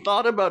not really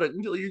thought about it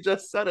until you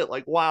just said it.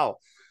 Like, wow,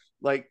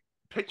 like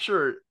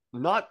picture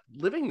not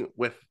living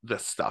with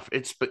this stuff.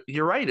 But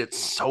you're right. It's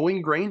so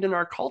ingrained in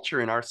our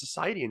culture, in our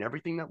society, and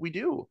everything that we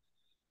do.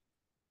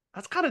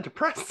 That's kind of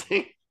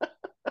depressing.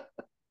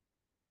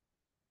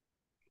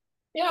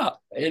 Yeah,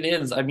 it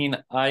is. I mean,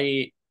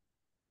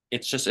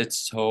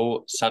 it's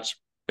so such a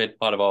big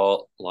part of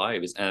our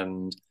lives.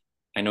 And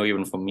I know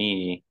even for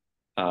me,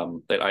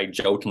 that I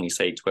jokingly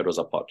say Twitter's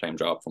a part-time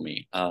job for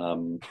me.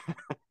 And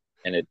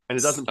And it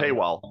it's doesn't pay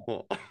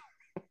well.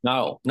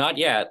 no, not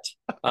yet.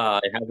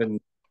 I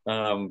haven't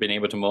been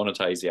able to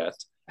monetize yet,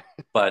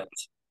 but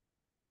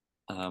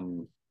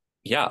um,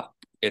 yeah,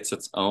 it's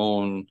its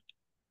own.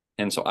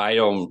 And so I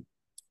don't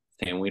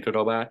think we should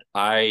go back.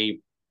 I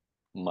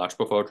much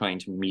prefer trying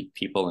to meet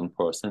people in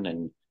person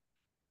and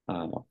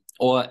uh,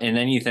 or in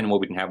anything where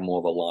we can have more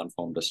of a long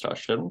form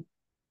discussion.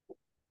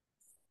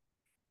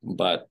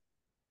 But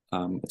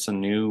it's a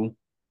new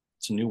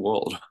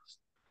world.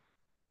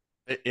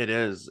 It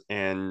is,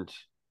 and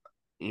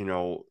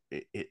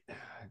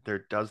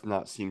there does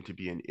not seem to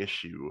be an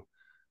issue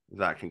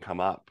that can come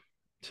up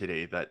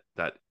today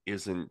that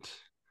isn't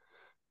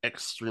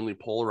extremely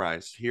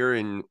polarized. Here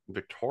in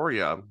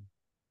Victoria,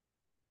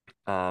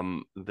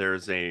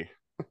 there's a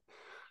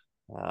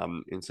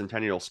in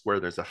Centennial Square,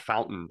 there's a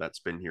fountain that's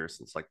been here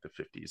since like the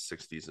 50s,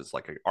 60s. It's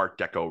like an Art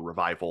Deco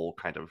revival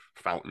kind of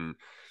fountain.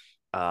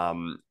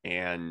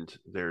 And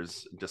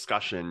there's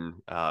discussion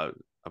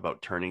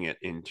about turning it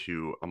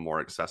into a more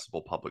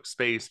accessible public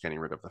space, getting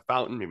rid of the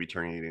fountain, maybe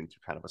turning it into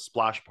kind of a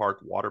splash park,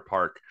 water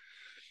park.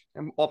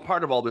 And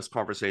part of all this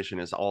conversation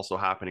is also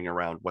happening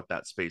around what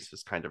that space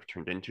has kind of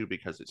turned into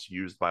because it's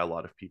used by a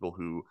lot of people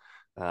who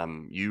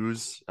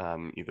use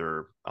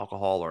either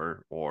alcohol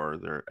or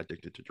they're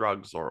addicted to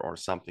drugs or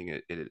something.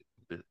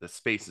 The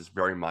space is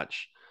very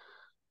much.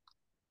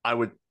 I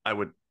would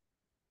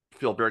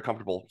feel very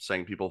comfortable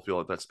saying people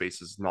feel that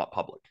space is not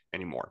public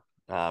anymore.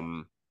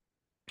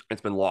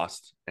 It's been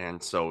lost,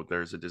 and so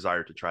there's a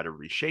desire to try to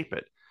reshape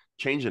it,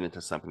 change it into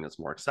something that's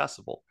more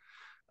accessible.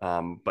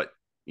 But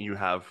you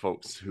have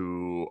folks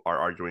who are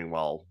arguing,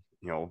 well,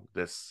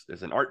 this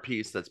is an art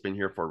piece that's been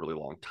here for a really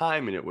long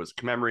time, and it was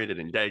commemorated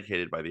and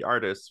dedicated by the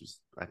artist, who's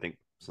I think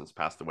since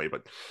passed away,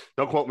 but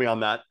don't quote me on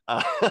that.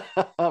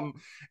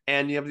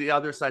 And you have the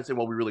other side saying,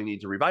 well, we really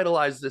need to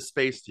revitalize this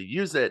space to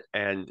use it,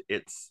 and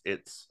it's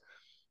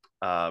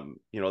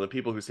the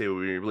people who say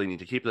we really need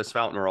to keep this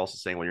fountain are also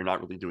saying, well, you're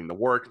not really doing the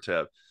work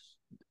to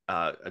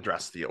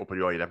address the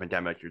opioid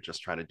epidemic. You're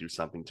just trying to do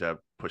something to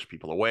push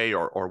people away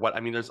or what. I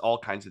mean, there's all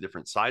kinds of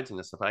different sides in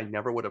this stuff. I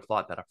never would have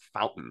thought that a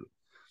fountain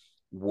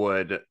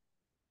would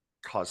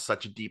cause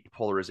such a deep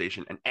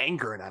polarization and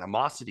anger and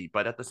animosity.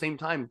 But at the same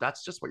time,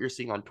 that's just what you're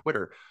seeing on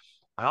Twitter.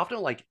 I often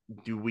like,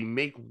 do we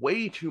make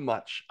way too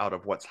much out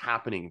of what's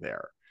happening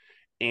there?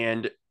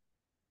 And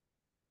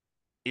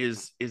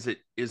is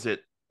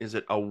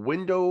it a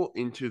window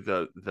into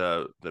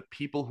the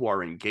people who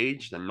are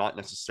engaged and not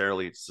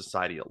necessarily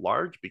society at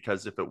large?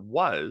 Because if it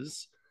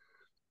was,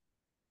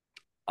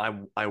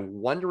 I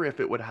wonder if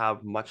it would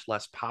have much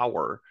less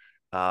power.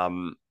 I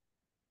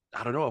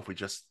don't know if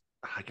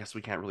I guess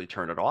we can't really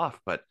turn it off,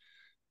 but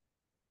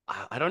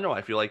I don't know.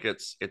 I feel like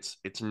it's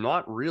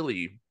not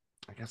really.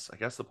 I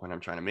guess the point I'm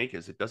trying to make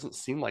is it doesn't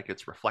seem like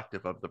it's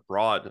reflective of the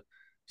broad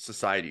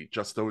society,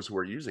 just those who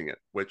are using it,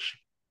 which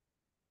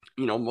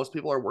most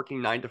people are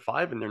working 9 to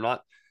 5 and they're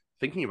not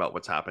thinking about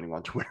what's happening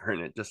on Twitter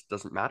and it just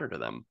doesn't matter to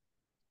them.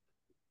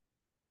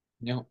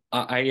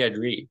 I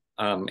agree.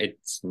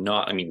 It's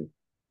not. I mean,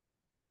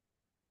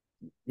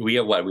 we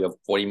have what? We have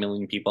 40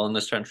 million people in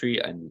this country,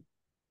 and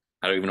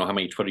I don't even know how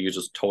many Twitter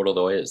users total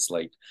there is.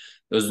 Like,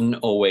 there's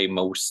no way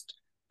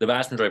the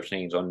vast majority of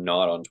Canadians are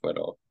not on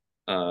Twitter.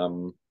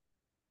 I'll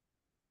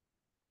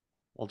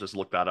just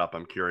look that up.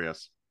 I'm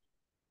curious.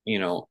 You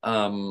know,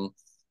 um,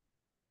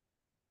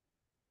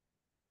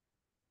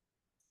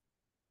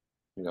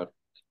 you know,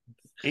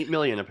 8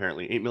 million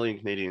apparently. 8 million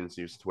Canadians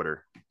use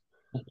Twitter.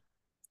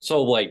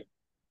 so like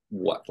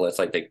what? Let's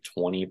like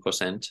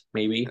 20%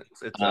 maybe.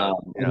 It's And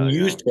yeah.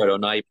 use Twitter,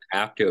 not even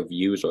active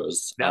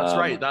users. That's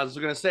right. I was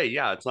gonna say,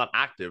 yeah, it's not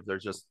active.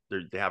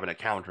 They have an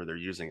account or they're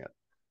using it.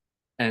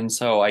 And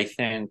so I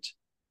think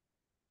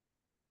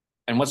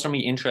And what's going to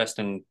be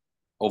interesting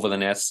over the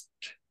next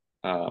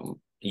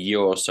year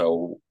or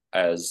so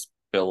as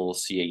Bill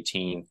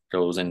C-18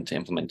 goes into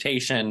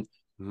implementation,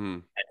 Mm-hmm.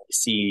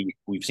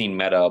 we've seen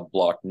Meta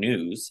block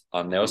news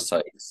on their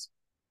Mm-hmm. sites,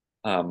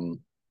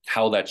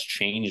 how that's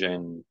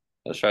changing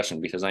the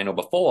discussion. Because I know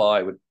before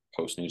I would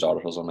post news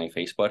articles on my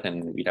Facebook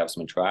and we'd have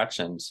some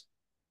interactions,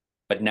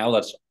 but now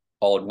that's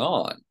all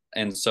gone.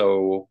 And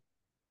so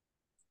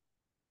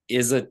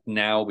is it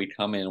now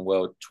becoming,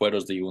 well,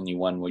 Twitter's the only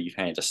one where you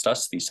kind of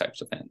discuss these types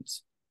of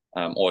things,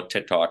 or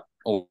TikTok,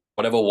 or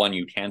whatever one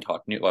you can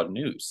talk about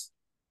news?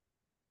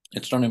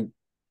 It's going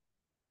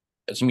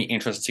to be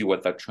interesting to see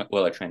what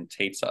where that trend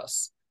takes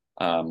us.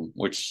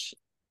 Which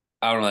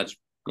I don't know, that's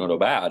good or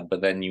bad,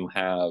 but then you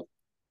have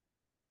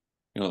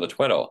the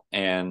Twitter,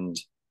 and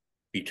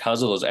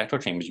because of those echo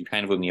chambers, you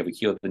kind of only ever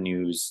hear the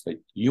news that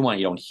you want.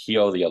 You don't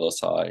hear the other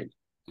side,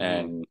 Mm-hmm.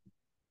 and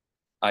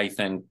I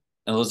think,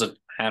 and there's a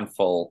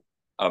handful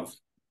of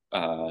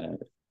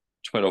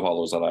Twitter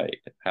followers that I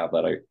have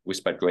that I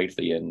respect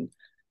greatly, and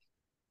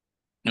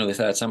they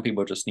said some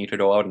people just need to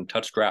go out and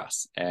touch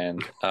grass,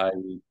 and I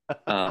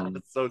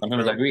So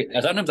sometimes I true. agree.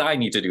 Sometimes I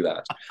need to do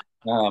that,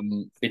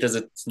 because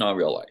it's not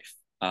real life.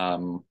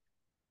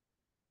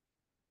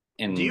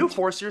 Do you And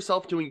force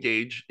yourself to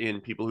engage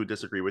in people who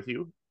disagree with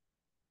you?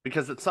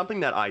 Because it's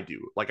something that I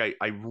do. Like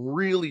I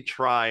really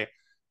try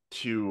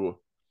to,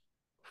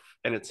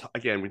 and it's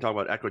again, we talk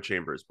about echo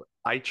chambers, but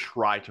I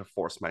try to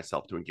force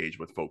myself to engage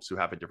with folks who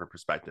have a different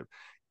perspective.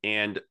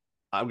 And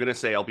I'm going to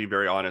say, I'll be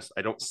very honest,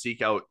 I don't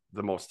seek out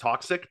the most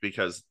toxic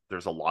because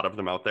there's a lot of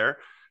them out there.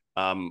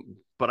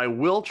 But I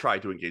will try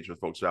to engage with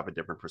folks who have a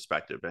different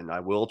perspective, and I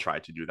will try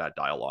to do that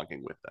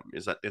dialoguing with them.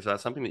 Is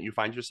that something that you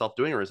find yourself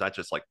doing, or is that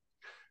just like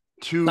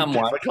too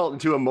somewhat, difficult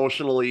and too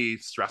emotionally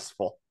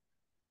stressful?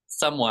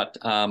 somewhat,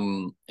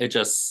 it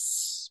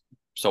just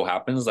so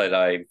happens that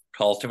I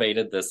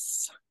cultivated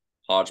this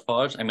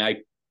hodgepodge. I mean,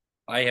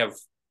 I have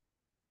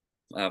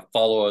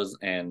followers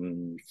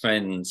and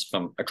friends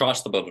from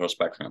across the political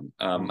spectrum,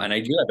 Mm, and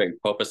I do that very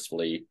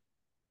purposefully.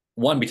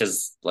 One,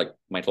 because like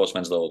my close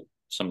friends, though,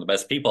 some of the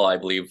best people I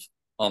believe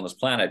on this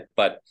planet,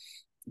 but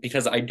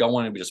because I don't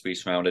want to just be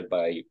surrounded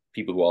by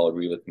people who all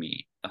agree with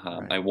me.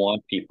 right. I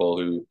want people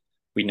who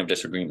we can have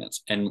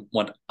disagreements. And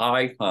what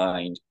I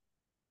find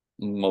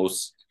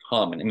most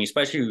common, I mean,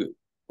 especially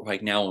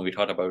right now when we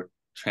talk about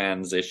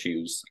trans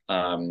issues,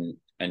 and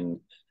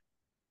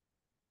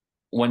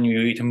when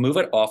we can move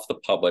it off the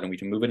public and we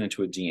can move it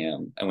into a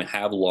DM and we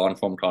have long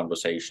form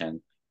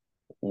conversation,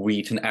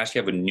 we can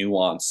actually have a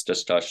nuanced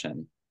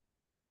discussion,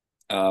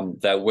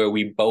 that where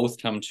we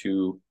both come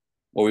to,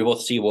 where we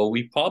both see, well,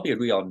 we probably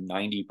agree on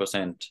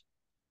 90%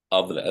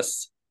 of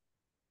this,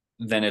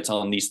 then it's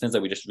on these things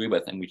that we disagree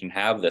with, and we can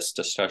have this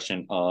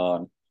discussion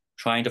on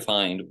trying to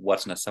find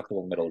what's an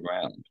acceptable middle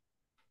ground.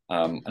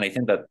 And I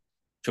think that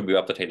should be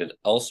replicated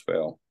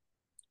elsewhere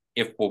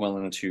if we're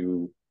willing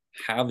to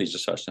have these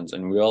discussions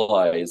and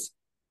realize,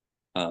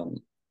 um,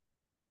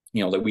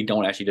 that we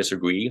don't actually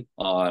disagree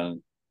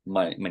on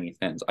many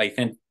things. I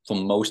think for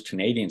most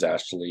Canadians,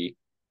 actually,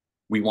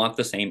 we want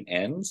the same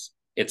ends.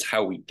 It's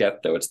how we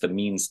get there. It's the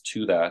means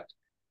to that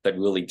that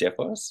really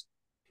differs.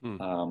 Hmm.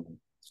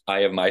 I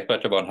have my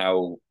perspective on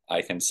how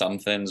I think some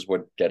things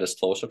would get us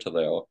closer to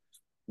there,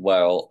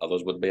 while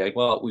others would be like,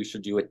 well, we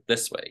should do it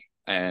this way.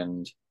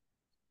 And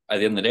at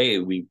the end of the day,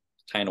 we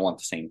kind of want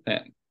the same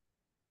thing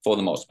for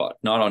the most part.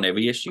 Not on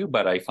every issue,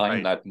 but I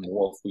find Right. that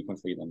more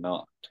frequently than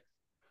not.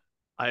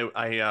 I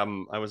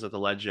was at the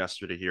Ledge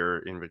yesterday here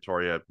in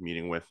Victoria,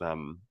 meeting with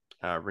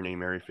Renee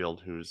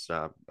Merrifield, who's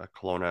a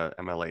Kelowna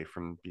MLA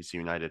from BC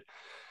United.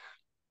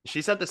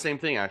 She said the same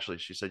thing actually.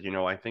 She said,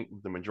 I think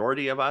the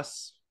majority of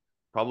us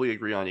probably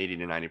agree on 80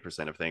 to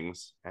 90% of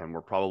things, and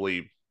we're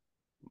probably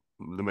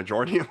the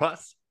majority of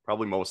us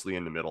probably mostly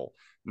in the middle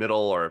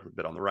or a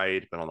bit on the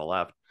right, a bit on the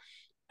left.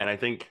 And I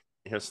think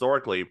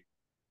historically,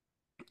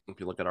 if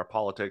you look at our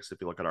politics, if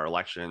you look at our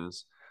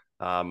elections,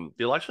 the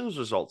elections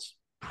results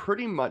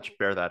pretty much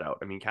bear that out.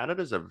 I mean,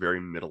 Canada is a very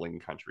middling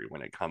country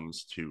when it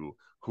comes to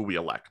who we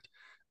elect.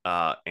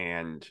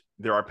 And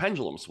there are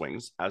pendulum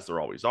swings, as there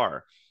always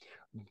are.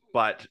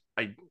 But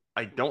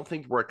I don't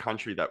think we're a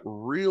country that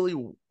really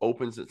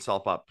opens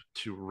itself up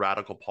to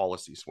radical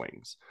policy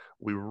swings.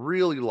 We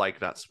really like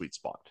that sweet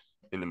spot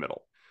in the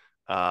middle.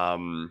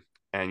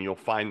 And you'll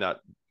find that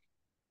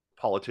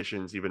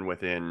politicians, even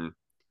within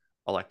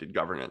elected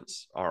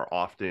governance, are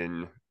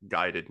often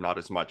guided not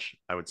as much,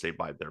 I would say,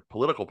 by their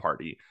political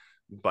party,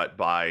 but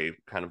by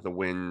kind of the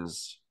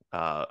whims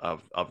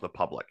of the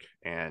public,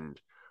 and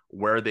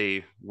where's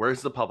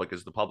the public?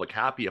 Is the public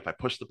happy? If I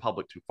push the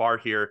public too far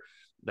here,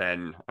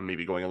 then I'm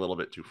maybe going a little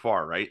bit too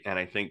far, right? And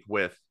I think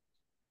with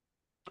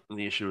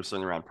the issue of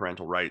something around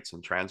parental rights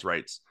and trans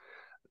rights,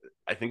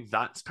 I think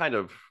that's kind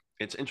of,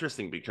 it's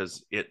interesting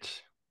because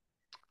it's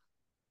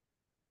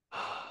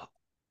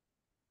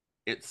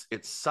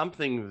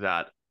something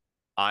that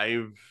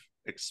I've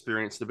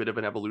experienced a bit of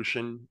an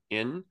evolution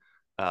in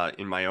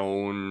my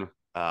own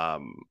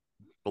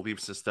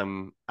belief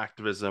system,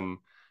 activism,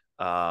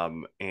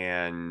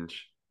 and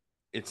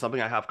it's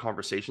something I have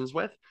conversations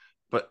with,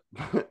 but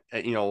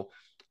you know,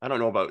 I don't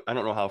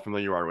know how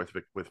familiar you are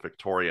with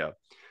Victoria,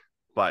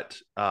 but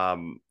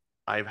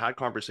I've had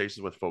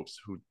conversations with folks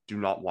who do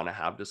not want to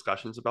have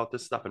discussions about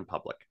this stuff in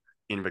public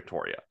in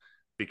Victoria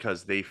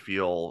because they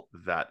feel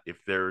that if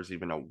there's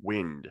even a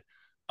wind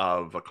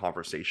of a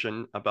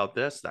conversation about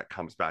this that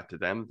comes back to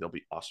them, they'll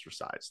be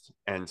ostracized.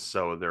 And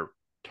so they're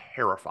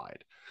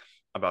terrified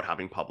about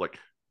having public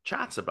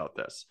chats about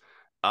this.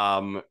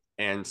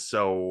 And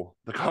so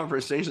the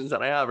conversations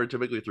that I have are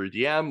typically through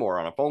DM or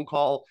on a phone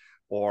call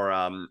or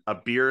a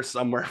beer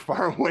somewhere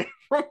far away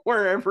from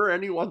wherever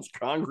anyone's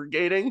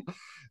congregating.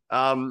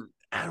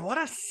 And what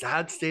a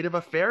sad state of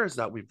affairs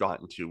that we've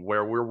gotten to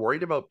where we're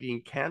worried about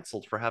being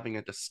canceled for having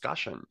a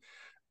discussion.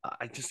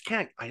 I just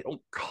can't, I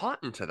don't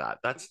cotton to that.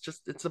 That's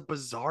just, it's a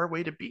bizarre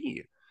way to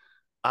be.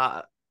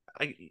 Uh,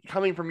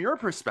 Coming from your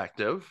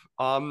perspective,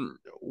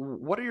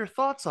 what are your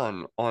thoughts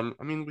on,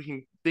 I mean, we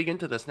can dig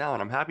into this now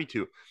and I'm happy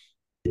to,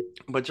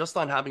 but just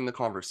on having the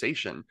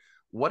conversation,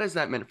 what has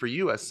that meant for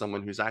you as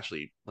someone who's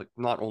actually like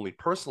not only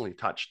personally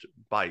touched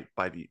by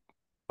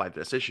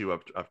this issue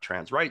of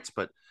trans rights,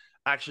 but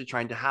actually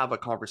trying to have a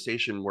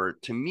conversation where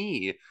to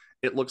me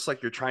it looks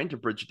like you're trying to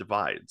bridge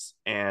divides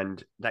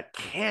and that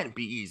can't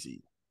be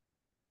easy.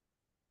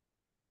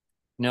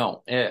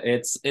 No,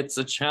 it's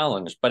a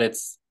challenge, but it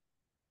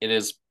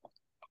is,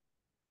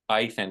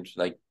 I think,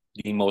 like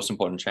the most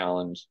important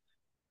challenge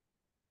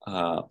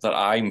that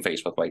I'm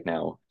faced with right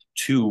now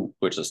to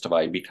bridge this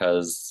divide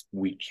because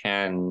we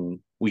can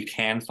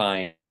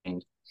find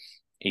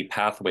a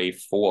pathway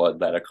forward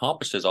that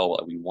accomplishes all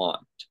what we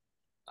want.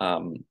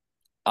 Um,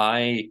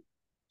 I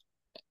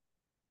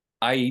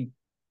I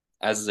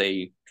as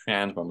a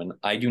trans woman,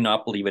 I do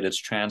not believe it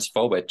is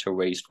transphobic to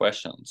raise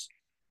questions.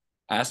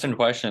 Asking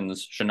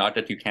questions should not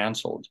get you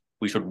canceled.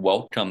 We should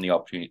welcome the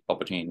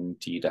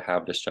opportunity to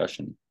have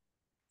discussion.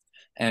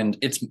 And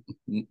it's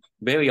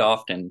very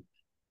often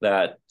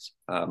that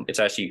it's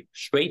actually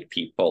straight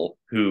people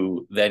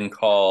who then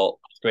call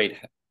straight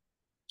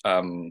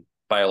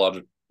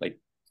biological, like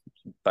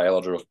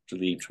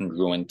biologically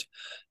congruent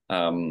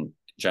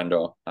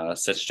gender,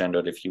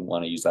 cisgendered, if you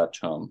want to use that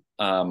term,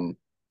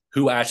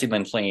 who actually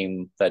then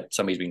claim that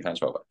somebody's being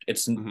transphobic.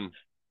 It's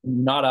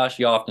not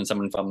actually often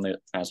someone from the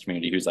trans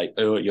community who's like,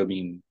 oh, you're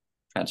being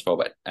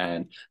transphobic.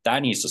 And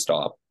that needs to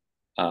stop.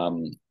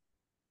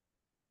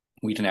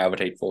 We can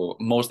advocate for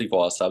mostly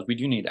for ourselves. We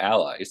do need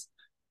allies,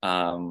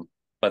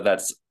 but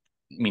that's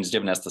means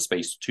giving us the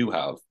space to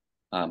have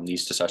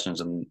these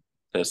discussions and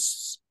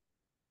this,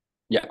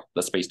 yeah,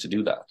 the space to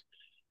do that.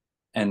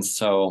 And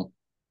so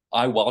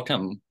I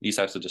welcome these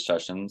types of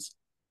discussions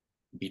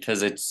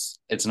because it's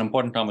an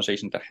important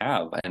conversation to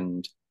have,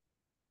 and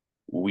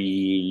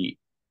we,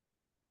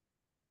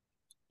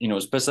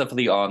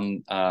 specifically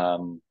on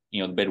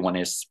the big one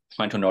is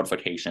parental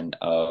notification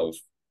of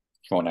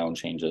pronoun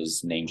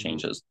changes, name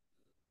changes,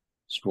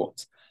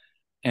 schools.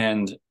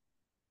 And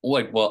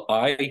like what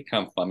I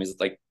come from is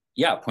like,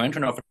 yeah,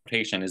 parental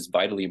notification is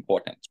vitally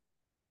important.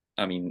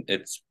 I mean,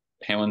 it's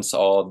parents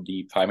are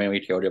the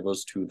primary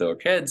caregivers to their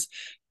kids.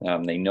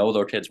 They know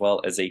their kids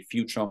well. As a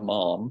future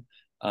mom,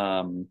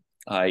 I'll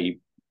be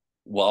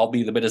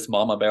the biggest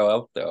mama bear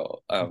out there.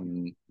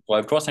 Well,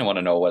 of course, I want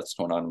to know what's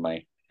going on in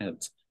my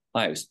kids'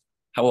 lives.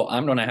 How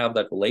I'm going to have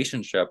that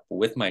relationship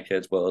with my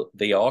kids where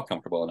they are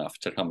comfortable enough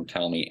to come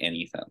tell me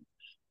anything.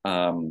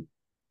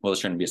 Well, it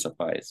shouldn't be a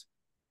surprise.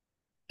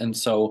 And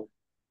so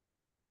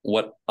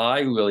what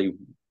I really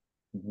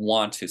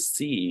want to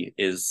see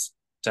is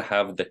to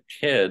have the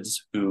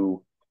kids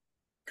who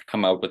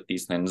come out with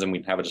these things, and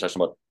we have a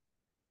discussion about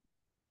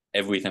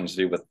everything to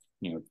do with,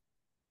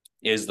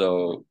 is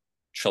the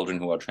children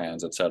who are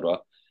trans, etc.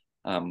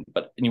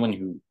 But anyone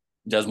who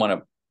does want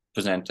to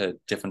present a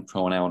different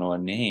pronoun or a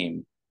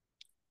name,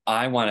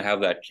 I want to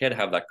have that kid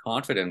have that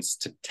confidence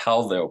to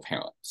tell their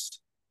parents.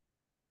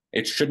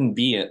 It shouldn't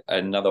be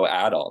another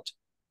adult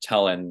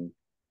telling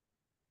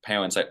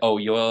parents like, oh,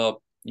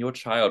 your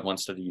child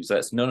wants to use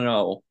this.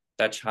 No.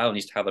 That child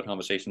needs to have a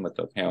conversation with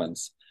their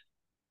parents.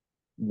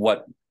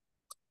 What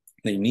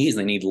they need is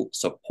they need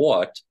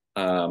support.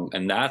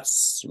 And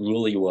that's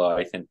really where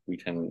I think we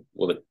can,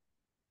 well,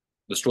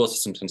 the school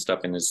systems can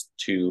step in, is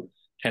to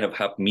kind of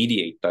help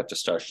mediate that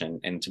discussion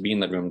and to be in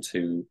the room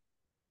to,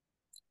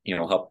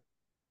 help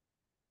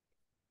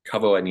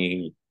cover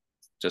any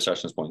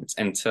discussion points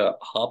and to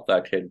help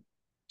that kid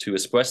to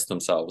express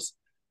themselves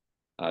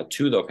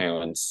to their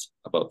parents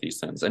about these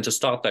things and to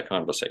start that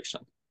conversation.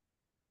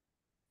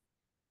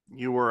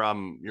 You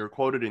were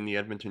quoted in the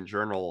Edmonton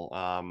Journal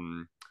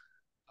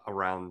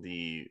around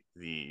the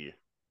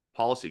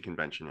policy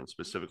convention and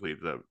specifically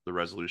the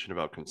resolution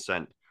about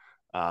consent,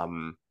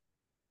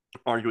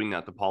 arguing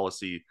that the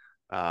policy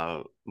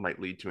might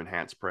lead to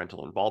enhanced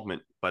parental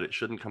involvement, but it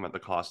shouldn't come at the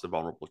cost of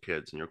vulnerable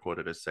kids. And you're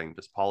quoted as saying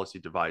this policy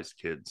divides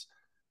kids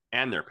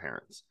and their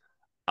parents.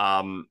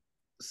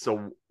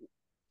 So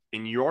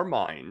in your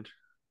mind,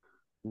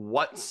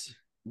 what's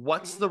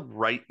the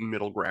right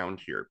middle ground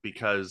here?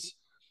 Because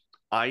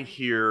I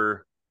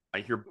hear I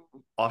hear,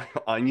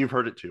 and you've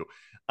heard it too.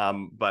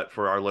 But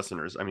for our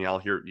listeners, I mean,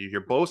 you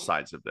hear both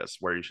sides of this,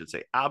 where you should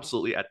say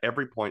absolutely at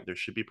every point there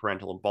should be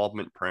parental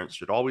involvement. Parents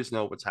should always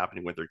know what's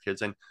happening with their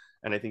kids, and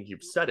I think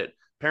you've said it.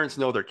 Parents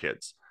know their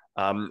kids,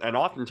 and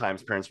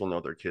oftentimes parents will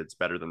know their kids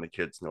better than the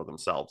kids know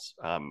themselves.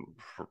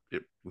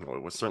 It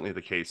was certainly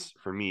the case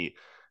for me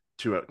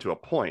to a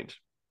point.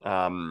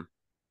 And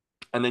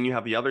then you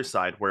have the other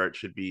side where it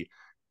should be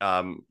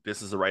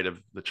this is the right of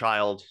the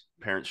child.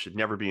 Parents should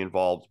never be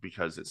involved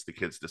because it's the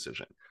kid's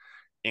decision.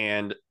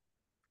 And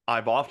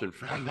I've often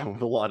found that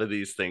with a lot of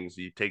these things,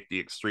 you take the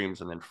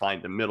extremes and then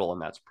find the middle,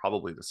 and that's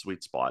probably the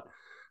sweet spot.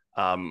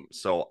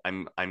 So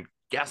I'm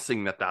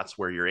guessing that that's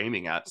where you're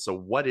aiming at. So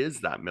what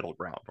is that middle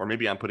ground? Or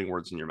maybe I'm putting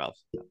words in your mouth.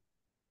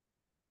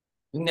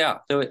 Yeah,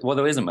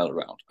 there is a middle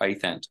ground. I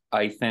think,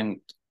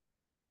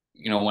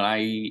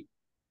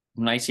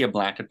 when I see a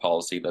blanket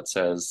policy that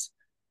says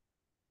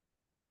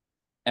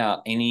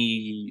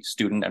any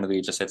student under the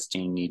age of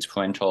 16 needs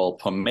parental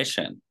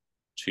permission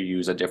to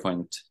use a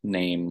different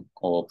name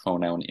or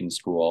pronoun in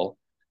school,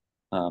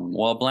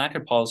 well, a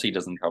blanket policy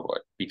doesn't cover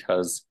it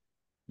because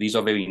these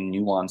are very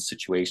nuanced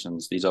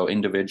situations. These are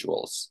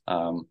individuals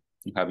who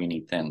have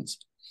unique things.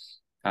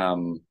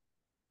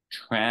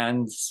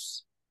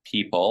 Trans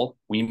people,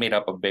 we made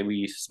up a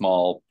very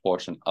small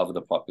portion of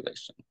the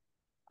population.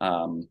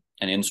 And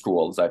in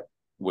schools, that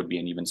would be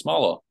an even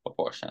smaller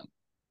proportion.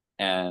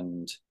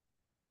 And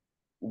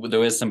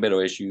there is some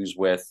bitter issues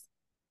with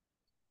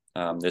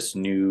this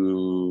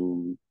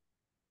new,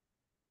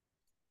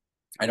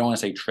 I don't want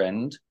to say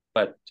trend,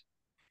 but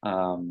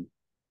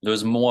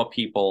there's more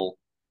people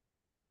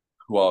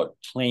who are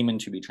claiming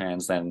to be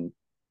trans than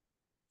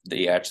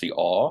they actually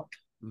are.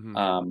 Mm-hmm.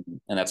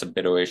 And that's a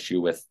bitter issue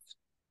with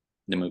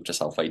the move to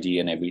self-ID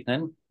and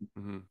everything.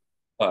 Mm-hmm.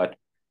 But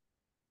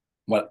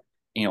what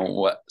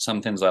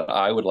some things that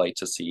I would like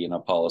to see in a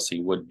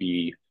policy would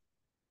be,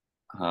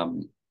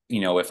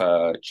 if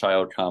a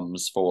child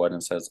comes forward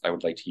and says, I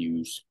would like to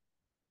use,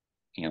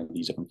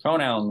 these different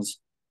pronouns,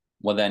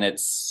 well, then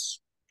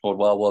it's told,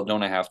 well,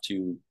 don't I have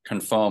to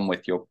confirm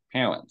with your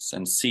parents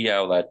and see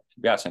how that,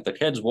 yes, if the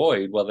kid's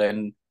worried, well,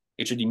 then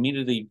it should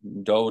immediately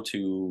go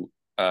to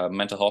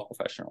mental health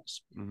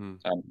professionals, mm-hmm.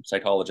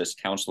 Psychologists,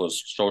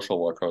 counselors, social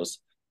workers,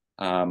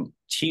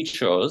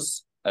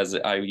 teachers, as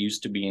I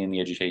used to be in the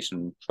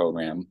education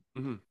program,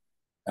 mm-hmm.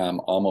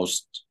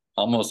 Almost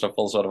a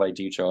full certified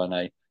teacher, and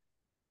I,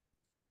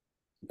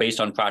 based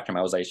on practicum,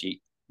 I was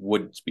actually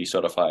would be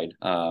certified,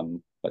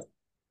 but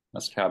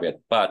that's a caveat.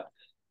 But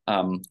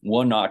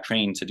we're not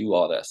trained to do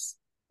all this.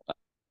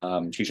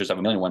 Teachers have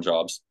 1,000,001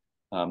 jobs.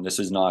 This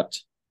is not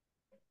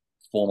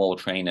formal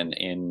training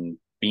in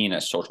being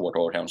a social worker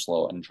or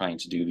counselor and trying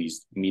to do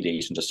these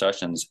mediation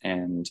discussions.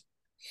 And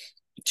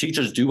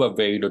teachers do a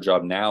very good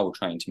job now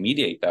trying to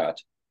mediate that.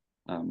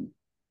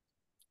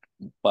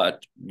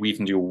 But we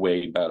can do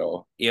way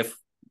better if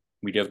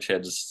we give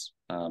kids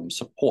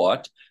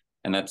support.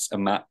 And that's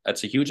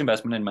a huge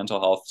investment in mental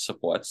health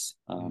supports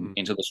mm-hmm.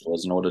 into the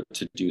schools in order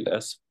to do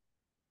this.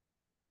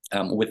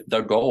 With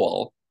the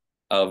goal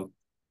of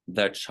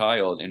the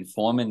child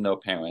informing their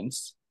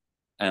parents,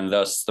 and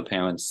thus the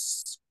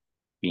parents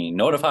being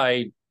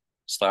notified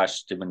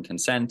 / given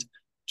consent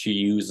to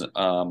use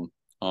an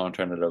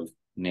alternative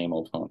name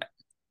or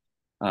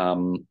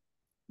pronoun.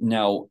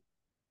 Now,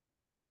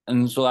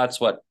 and so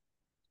that's what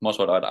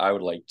I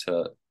would like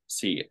to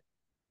see.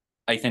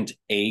 I think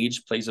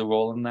age plays a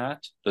role in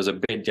that. There's a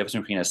big difference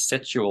between a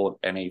 6-year-old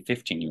and a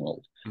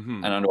 15-year-old.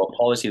 Mm-hmm. And under a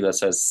policy that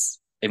says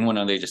everyone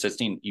under the age of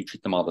 16, you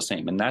treat them all the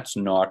same. And that's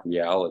not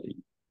reality.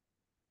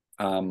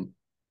 A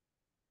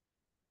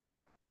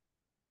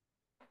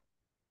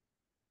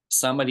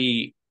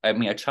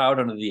child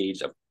under the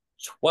age of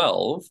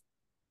 12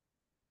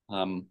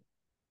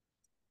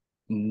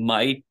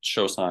 might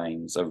show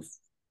signs of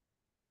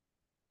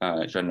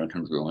gender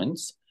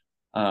incongruence,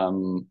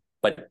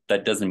 but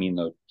that doesn't mean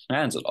they're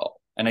trans at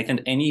all. And I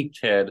think any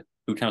kid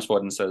who comes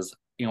forward and says,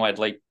 I'd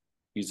like to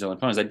use the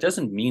pronouns, that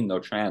doesn't mean they're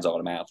trans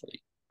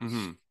automatically.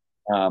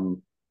 Mm-hmm.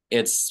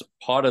 It's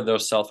part of their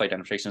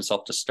self-identification,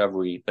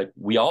 self-discovery that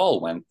we all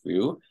went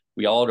through.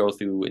 We all go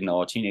through in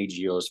our teenage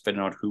years,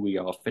 figuring out who we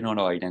are, figuring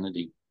out our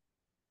identity.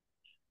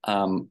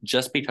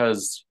 Just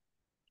because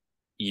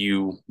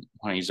you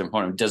want to use a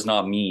pronoun does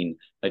not mean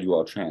that you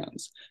are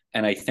trans.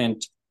 And I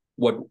think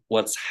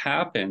what's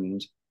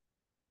happened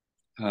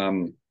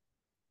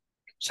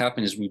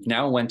is we've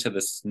now went to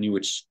this new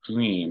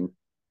extreme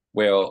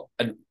where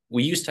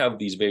we used to have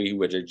these very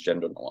rigid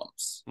gender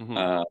norms.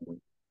 Mm-hmm.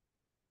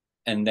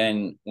 And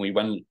then we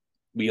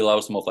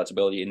allowed some more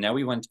flexibility. And now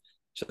we went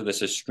to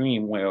this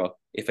extreme where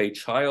if a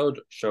child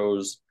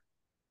shows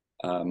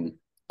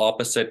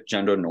opposite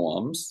gender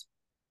norms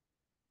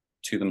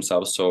to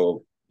themselves,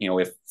 so,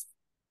 if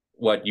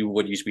what you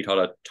would used to be called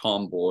a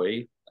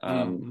tomboy,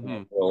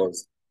 mm-hmm.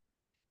 was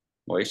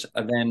voice,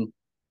 and then,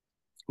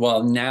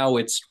 well, now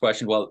it's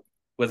questioned, well,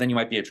 then you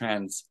might be a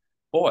trans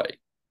boy.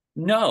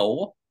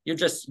 No, you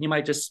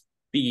might just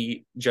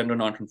be gender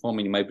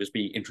non-conforming. You might just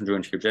be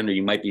incongruent to your gender.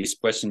 You might be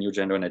expressing your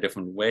gender in a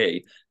different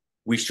way.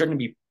 We shouldn't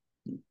be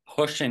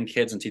pushing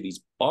kids into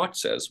these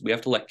boxes. We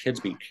have to let kids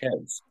be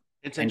kids.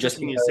 It's And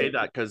just interesting you say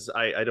that, because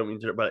I don't mean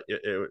to, but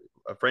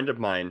a friend of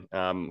mine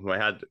who I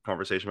had a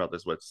conversation about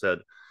this with said,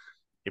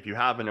 if you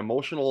have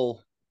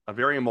a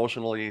very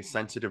emotionally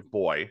sensitive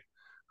boy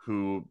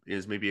who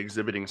is maybe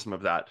exhibiting some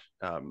of that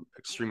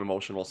extreme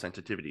emotional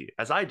sensitivity,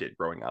 as I did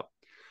growing up,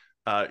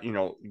 you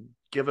know,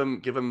 give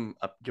him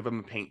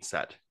a paint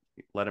set,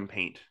 let him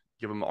paint,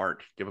 give him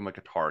art, give him a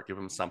guitar, give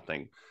him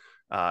something.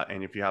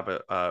 And if you have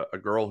a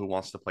girl who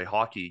wants to play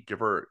hockey, give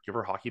her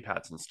hockey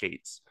pads and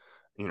skates.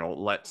 You know,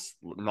 let's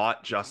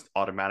not just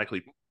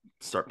automatically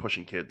start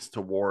pushing kids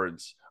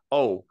towards,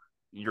 oh,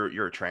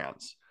 you're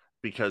trans,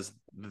 because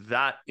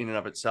that in and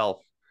of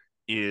itself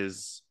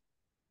is,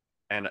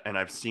 and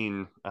I've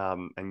seen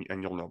and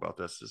you'll know about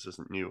this. This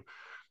isn't new,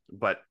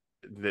 but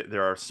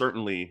there are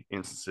certainly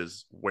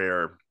instances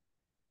where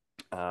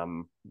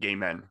gay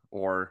men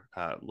or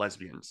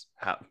lesbians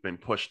have been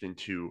pushed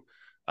into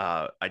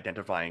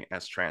identifying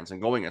as trans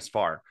and going as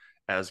far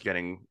as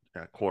getting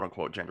quote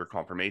unquote gender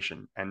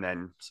confirmation, and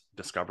then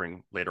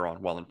discovering later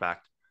on, well, in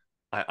fact,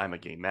 I'm a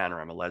gay man,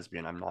 or I'm a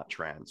lesbian, I'm not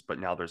trans, but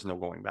now there's no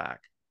going back.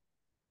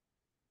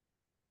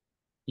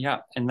 yeah,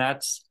 and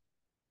that's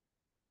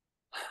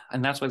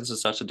why this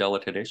is such a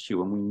delicate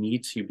issue, and we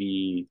need to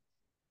be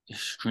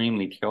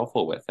extremely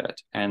careful with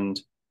it. And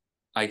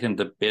I think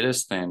the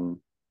biggest thing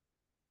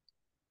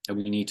that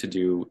we need to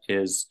do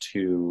is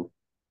to,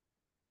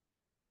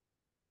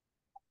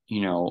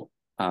 you know,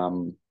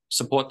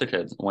 support the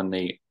kids when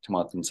they come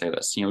out and say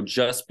this. You know,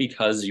 just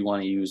because you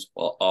want to use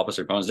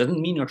opposite pronouns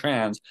doesn't mean you're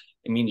trans.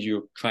 It means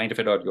you're trying to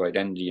fit out your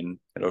identity and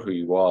fit out who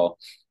you are.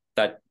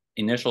 That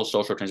initial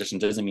social transition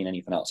doesn't mean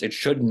anything else. It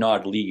should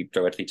not lead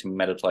directly to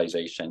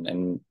medicalization,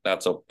 and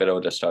that's a bit of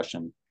a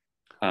discussion.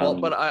 Well,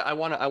 but I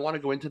want to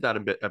go into that a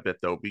bit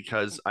though,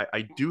 because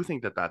I do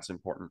think that that's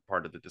important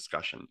part of the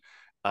discussion,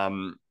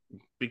 um,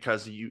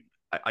 because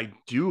I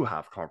do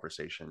have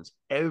conversations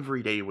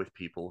every day with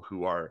people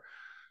who are,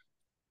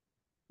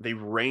 they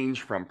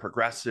range from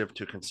progressive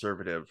to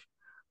conservative,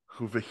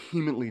 who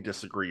vehemently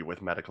disagree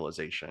with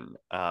medicalization,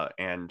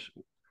 and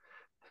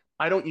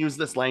I don't use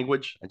this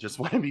language. I just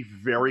want to be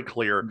very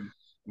clear.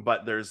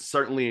 But there's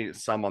certainly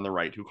some on the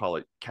right who call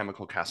it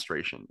chemical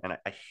castration. And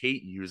I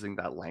hate using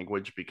that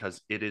language because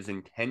it is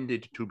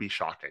intended to be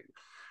shocking.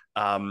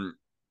 Um,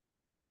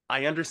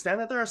 I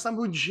understand that there are some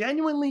who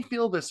genuinely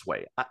feel this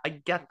way. I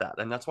get that.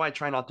 And that's why I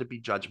try not to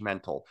be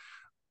judgmental.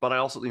 But I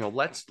also, you know,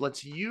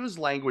 let's use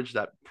language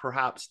that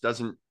perhaps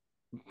doesn't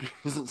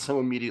isn't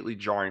so immediately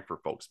jarring for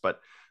folks. But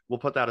we'll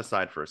put that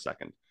aside for a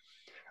second.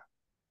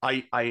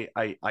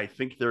 I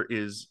think there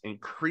is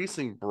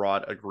increasing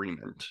broad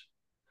agreement,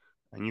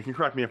 and you can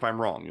correct me if I'm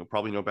wrong, you'll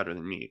probably know better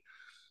than me,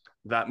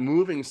 that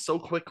moving so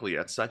quickly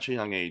at such a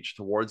young age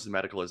towards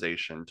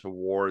medicalization,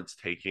 towards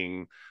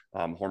taking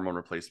hormone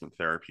replacement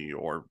therapy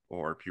or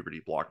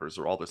puberty blockers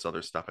or all this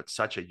other stuff at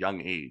such a young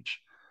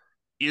age,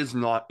 is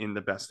not in the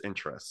best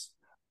interest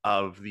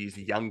of these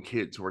young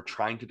kids who are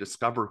trying to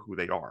discover who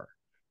they are.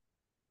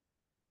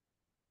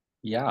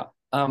 Yeah.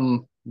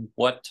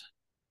 What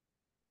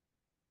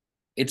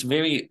it's a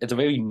very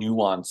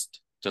nuanced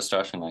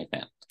discussion, I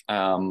think.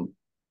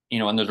 You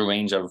know, and there's a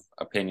range of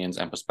opinions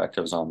and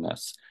perspectives on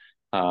this.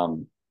 I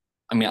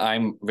mean,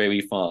 I'm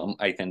very firm.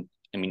 I think,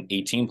 I mean,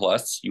 18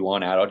 plus, you are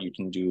an adult, you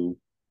can do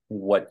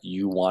what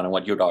you want and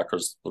what your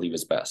doctors believe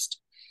is best.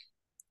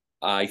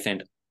 I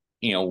think,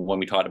 you know, when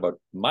we talk about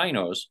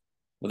minors,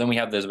 well, then we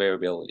have this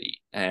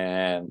variability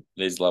and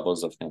these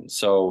levels of things.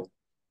 So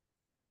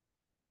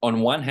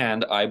on one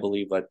hand, I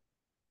believe that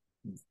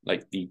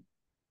like the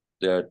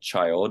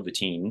child, the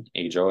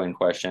teenager in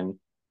question,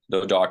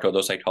 the doctor,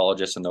 those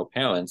psychologists, and their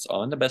parents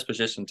are in the best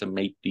position to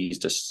make these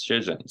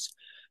decisions.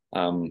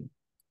 But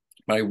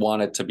I would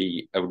want it to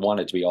be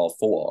all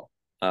four,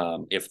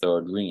 if they're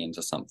agreeing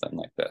to something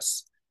like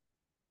this.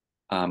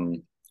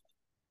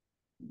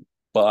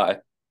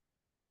 But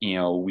you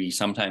know, we've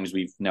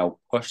now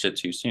pushed it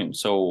too soon.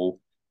 So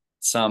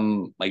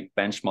some like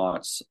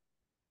benchmarks,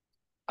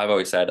 I've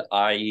always said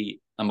I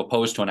am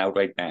opposed to an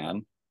outright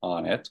ban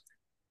on it.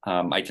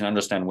 I can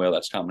understand where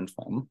that's coming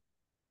from.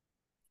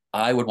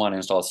 I would want to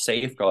install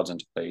safeguards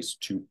into place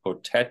to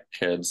protect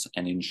kids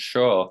and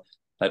ensure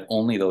that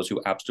only those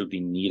who absolutely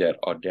need it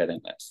are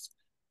getting this.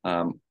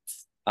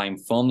 I'm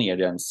firmly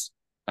against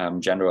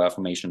gender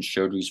affirmation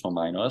surgeries for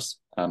minors.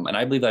 And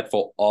I believe that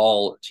for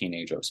all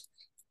teenagers.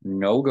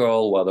 No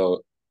girl, whether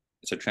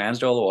it's a trans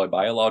girl or a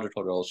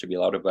biological girl, should be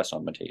allowed a breast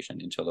augmentation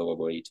until they're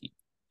over 18.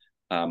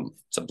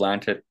 It's a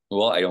blanket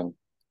rule.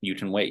 You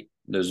can wait.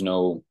 There's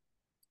no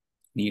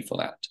need for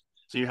that.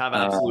 So you have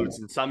absolutes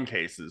in some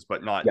cases,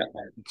 but not. Yeah.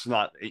 It's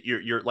not.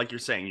 You're like you're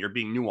saying. You're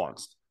being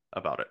nuanced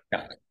about it.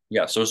 Yeah.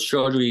 Yeah. So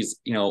surgeries,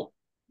 you know,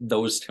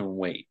 those can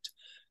wait.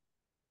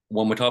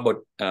 When we talk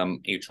about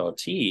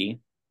HRT,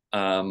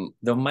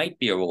 there might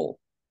be a role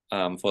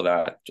for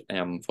that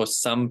for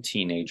some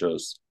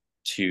teenagers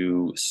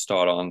to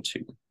start on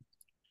to.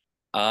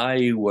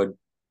 I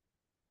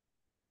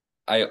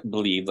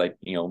believe, like,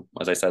 you know,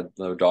 as I said,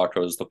 the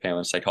doctors, the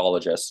parents,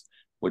 psychologists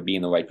would be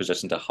in the right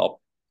position to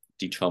help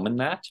determine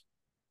that.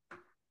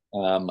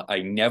 I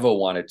never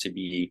wanted to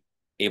be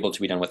able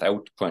to be done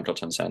without parental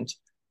consent.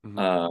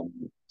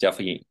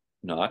 Definitely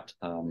not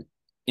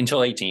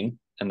until 18,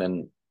 and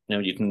then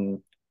you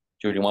can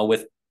do what you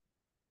want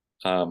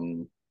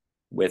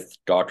with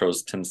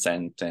doctors'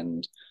 consent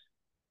and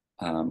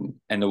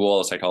the role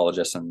of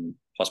psychologists and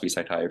possibly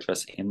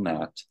psychiatrists in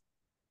that,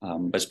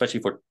 but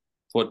especially for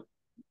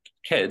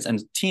kids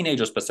and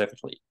teenagers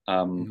specifically.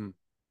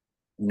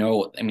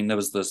 No, I mean, there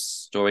was this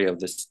story of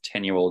this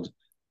 10-year-old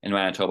in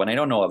Manitoba, and I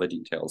don't know all the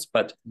details,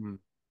 but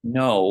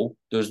no,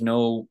 there's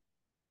no,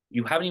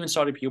 you haven't even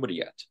started puberty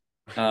yet.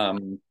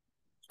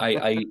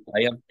 I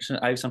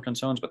have some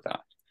concerns with that.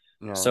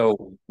 Yeah.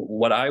 So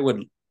what I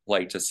would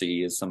like to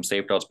see is some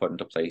safeguards put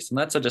into place, and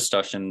that's a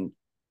discussion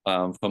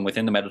from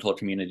within the medical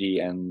community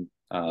and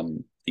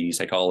the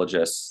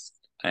psychologists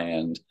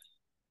and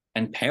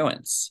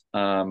parents.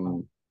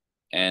 And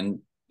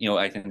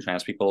I think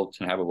trans people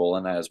can have a role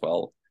in that as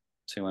well,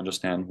 to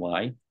understand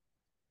why.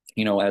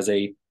 As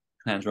a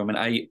trans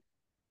woman,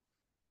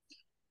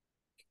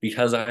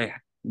 because I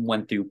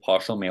went through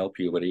partial male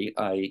puberty,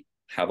 I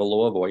have a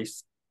lower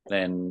voice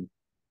than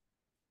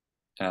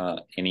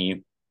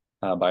any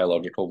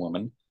biological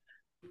woman,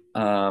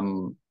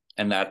 and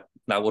that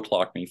will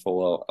clock me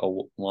for a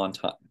long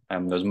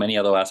time. There's many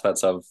other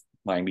aspects of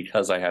mine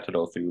because I had to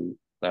go through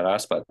that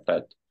aspect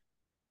that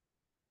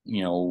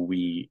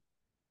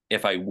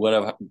if I would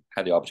have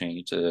had the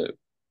opportunity to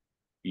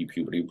be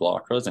puberty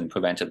blockers and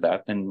prevented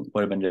that, then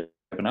would have been a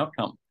different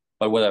outcome.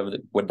 But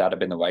would that have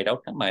been the right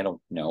outcome? I don't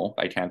know.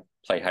 I can't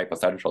play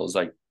hypotheticals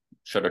like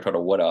shoulda, coulda,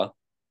 woulda.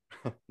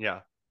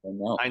 Yeah.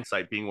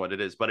 Hindsight being what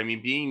it is. But I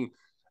mean,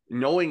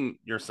 knowing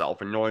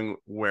yourself and knowing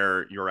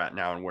where you're at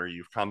now and where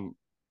you've come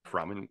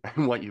from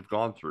and what you've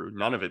gone through,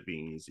 none of it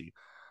being easy.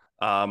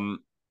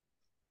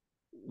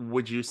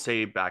 Would you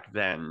say back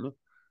then,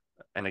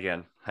 and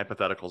again,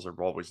 hypotheticals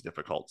are always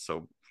difficult,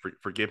 so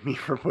forgive me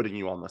for putting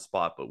you on the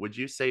spot, but would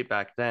you say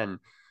back then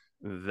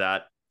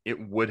that it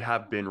would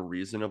have been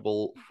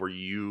reasonable for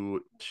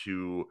you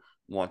to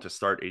want to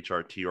start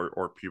HRT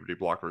or puberty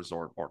blockers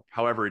or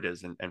however it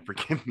is, and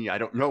forgive me, I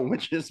don't know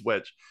which is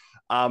which,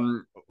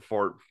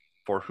 for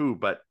who,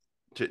 but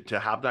to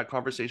have that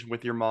conversation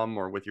with your mom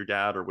or with your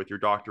dad or with your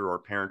doctor or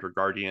parent or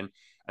guardian,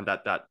 and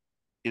that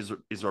is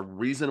a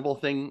reasonable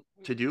thing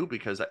to do,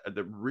 because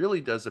there really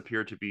does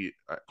appear to be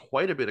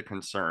quite a bit of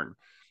concern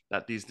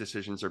that these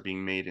decisions are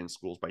being made in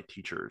schools by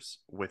teachers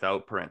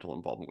without parental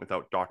involvement,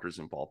 without doctors'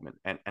 involvement.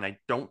 And I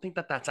don't think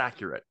that that's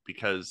accurate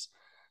because,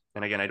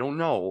 and again, I don't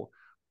know,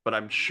 but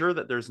I'm sure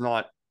that there's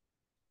not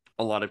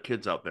a lot of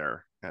kids out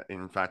there.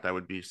 In fact, I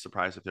would be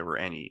surprised if there were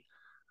any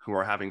who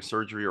are having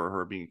surgery or who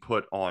are being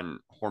put on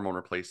hormone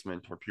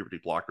replacement or puberty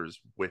blockers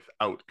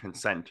without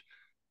consent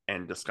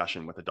and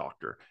discussion with a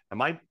doctor.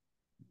 Am I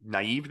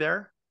naive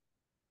there?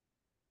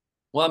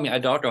 Well, I mean, a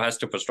doctor has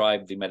to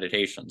prescribe the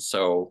medication,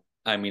 so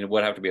I mean, it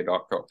would have to be a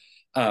doctor.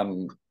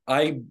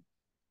 I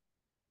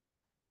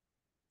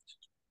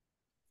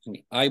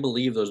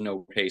believe there's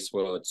no case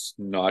where it's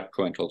not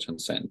parental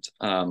consent.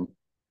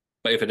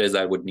 But if it is,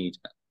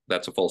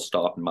 that's a full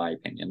stop in my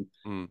opinion.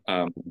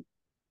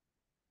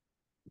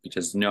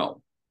 Because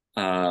no,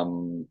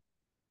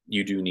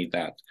 you do need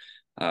that.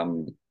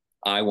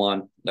 I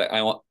want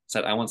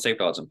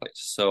safeguards in place.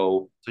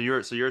 So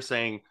you're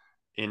saying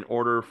in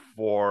order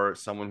for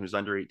someone who's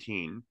under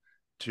 18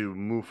 to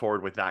move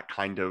forward with that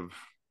kind of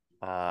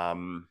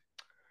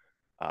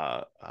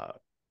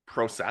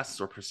process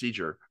or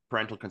procedure,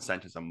 parental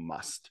consent is a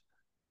must.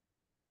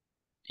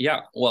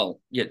 Yeah,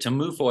 well, yeah, to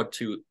move forward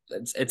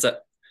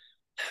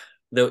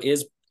there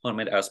is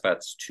permanent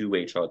aspects to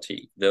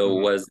HRT. There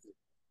was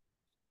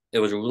a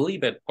really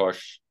big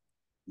push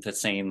to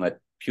saying that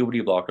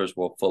puberty blockers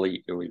were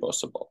fully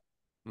irreversible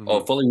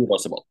or fully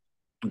reversible.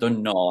 They're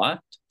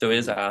not. There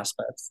is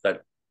aspects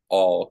that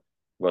are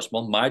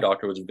reversible. My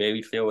doctor was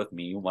very clear with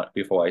me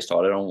before I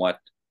started on what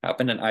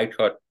happened, and I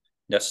took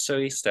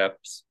necessary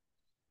steps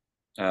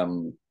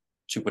to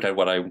protect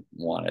what I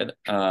wanted,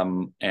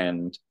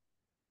 and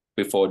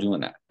before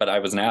doing that. But I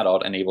was an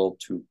adult and able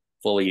to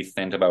fully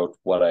think about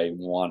what I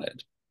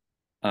wanted.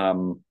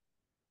 And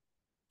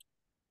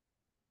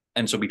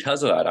so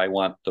because of that, I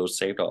want those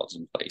safeguards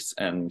in place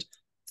and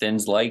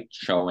things like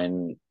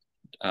showing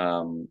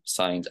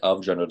signs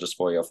of gender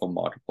dysphoria for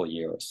multiple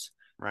years.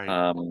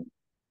 Right.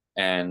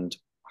 And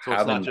so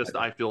it's not just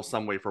I feel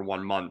some way for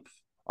 1 month.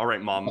 All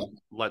right, mom,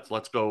 let's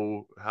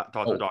go talk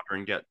to the doctor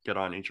and get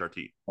on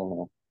HRT.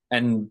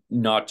 And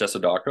not just a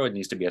doctor; it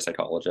needs to be a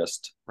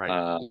psychologist,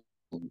 right?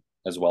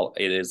 As well.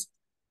 It is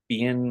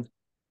being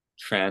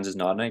trans is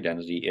not an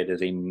identity; it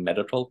is a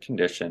medical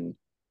condition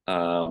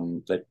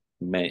that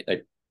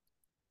the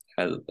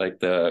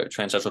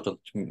transsexual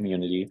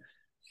community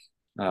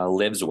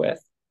lives with,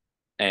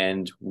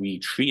 and we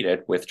treat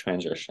it with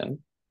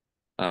transition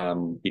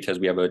because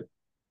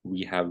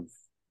we have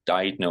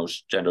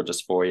diagnosed gender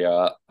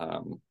dysphoria.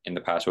 In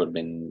the past, would have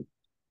been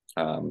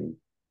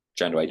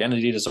gender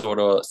identity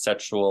disorder,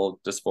 sexual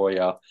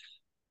dysphoria,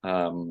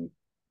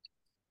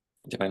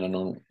 depending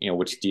on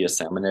which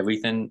DSM and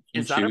everything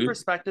you Is that a choose.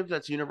 perspective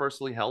that's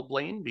universally held,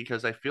 Blaine?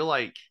 Because I feel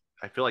like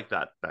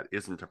that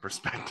isn't a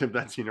perspective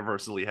that's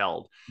universally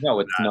held. No,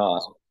 it's That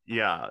not.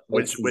 yeah,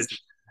 It's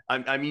which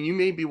I mean, you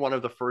may be one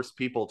of the first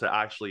people to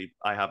actually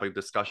I have a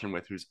discussion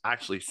with who's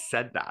actually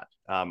said that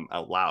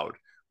out loud,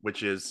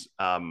 which is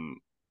I'm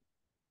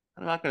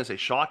not going to say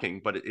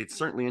shocking, but it's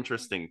certainly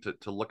interesting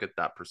to look at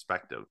that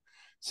perspective.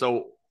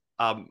 So,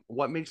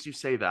 what makes you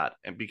say that?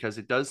 And because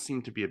it does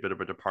seem to be a bit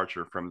of a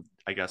departure from,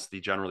 I guess, the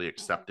generally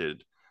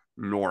accepted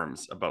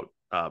norms about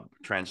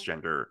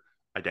transgender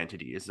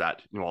identity. Is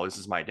that, well, this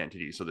is my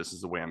identity, so this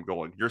is the way I'm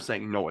going. You're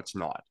saying no, it's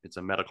not. It's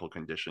a medical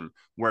condition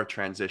where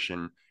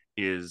transition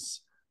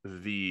is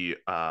the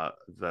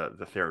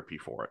therapy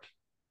for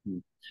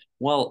it.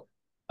 well,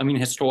 I mean,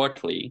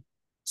 historically,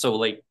 so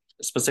like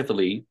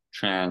specifically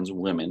trans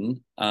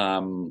women,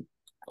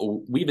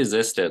 we've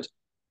existed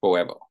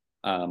forever.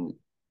 Um,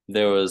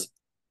 there was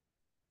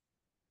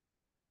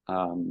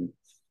um,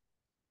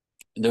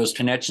 those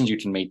connections you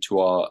can make to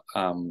our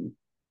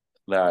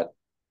that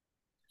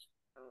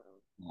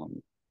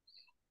um,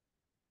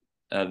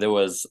 there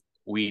was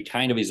we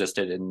kind of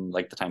existed in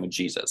like the time of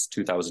Jesus,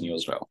 2,000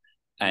 years ago,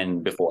 Mm,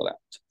 and before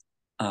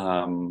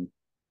that,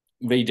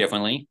 very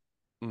differently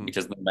mm,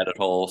 because the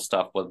medical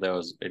stuff was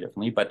very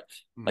differently. But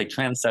mm, like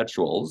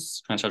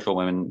transsexual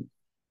women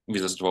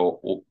existed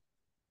for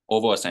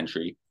over a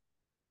century,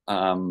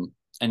 and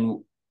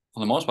for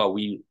the most part,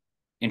 we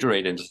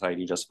integrated into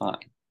society just fine.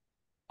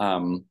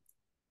 Um,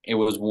 it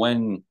was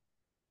when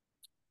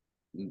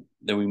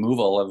the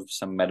removal of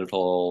some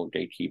medical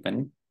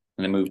gatekeeping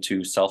and the move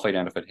to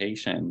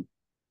self-identification,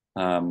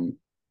 um,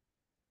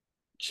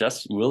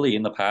 just really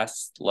in the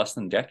past less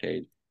than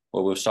decade,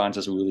 where we're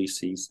starting to really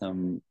see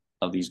some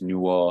of these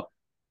newer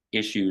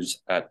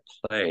issues at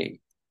play.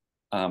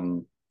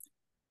 Um,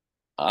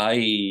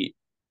 I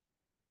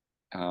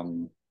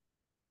um,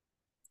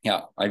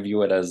 yeah, I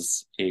view it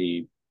as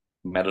a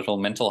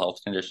mental health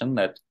condition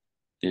that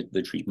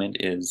the treatment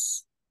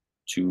is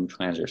to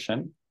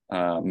transition,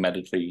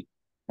 medically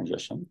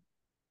transition.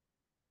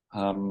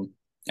 Um,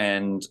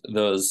 and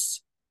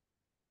there's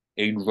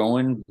a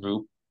growing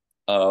group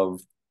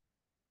of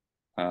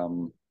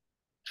um,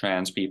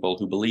 trans people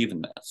who believe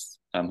in this,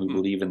 who mm.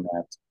 believe in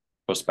that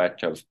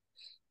perspective,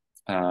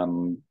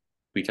 um,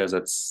 because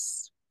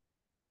it's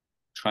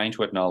trying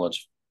to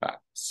acknowledge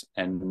facts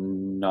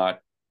and not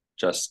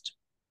just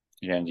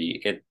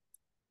identity.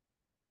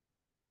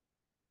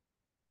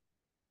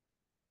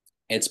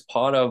 It's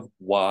part of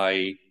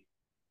why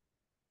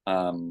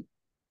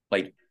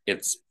like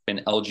it's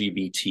been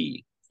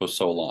LGBT for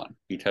so long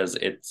because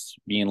it's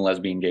being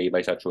lesbian, gay,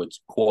 bisexual.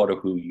 It's core to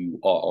who you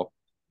are.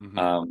 Mm-hmm.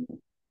 Um,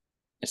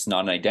 it's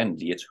not an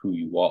identity; it's who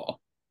you are.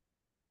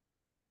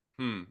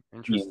 Being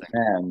Interesting.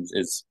 trans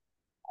is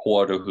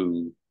core to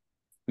who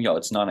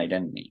it's not an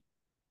identity.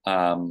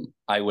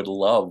 I would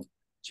love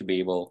to be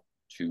able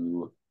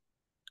to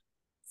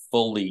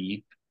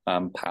fully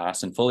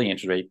pass and fully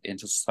integrate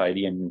into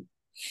society and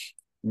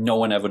no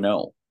one ever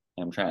know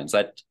I'm trans.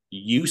 That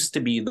used to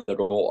be the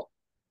goal,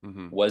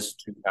 Mm-hmm. was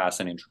to pass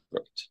and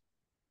integrate.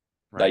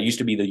 That Right. used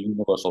to be the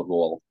universal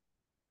goal.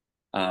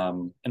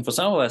 And for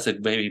some of us,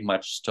 it very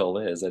much still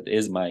is. It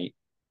is my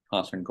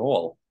constant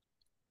goal.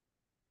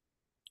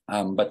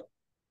 But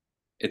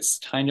it's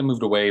kind of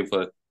moved away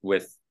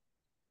with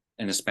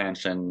an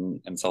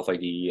expansion and self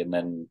ID, and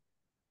then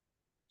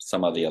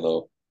some of the other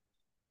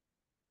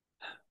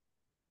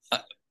uh,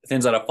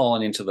 things that have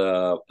fallen into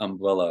the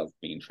umbrella of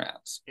being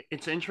trans.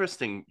 It's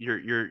interesting.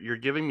 You're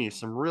giving me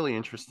some really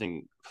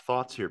interesting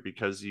thoughts here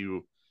because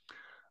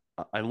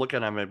I look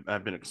at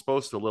I've been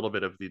exposed to a little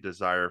bit of the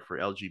desire for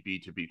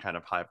LGB to be kind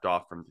of hived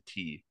off from the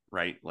T,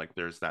 right? Like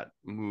there's that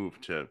move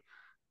to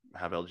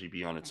have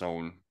LGB on its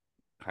own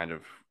kind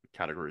of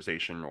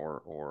categorization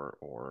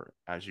or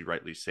as you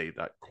rightly say,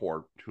 that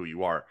core who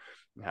you are,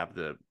 have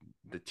the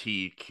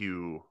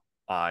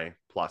TQI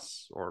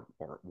plus or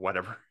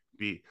whatever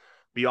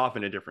be off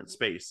in a different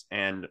space.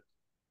 And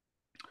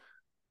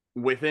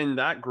within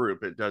that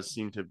group, it does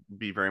seem to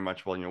be very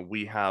much, well,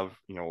 we have,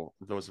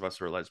 those of us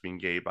who are lesbian,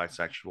 gay,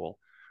 bisexual,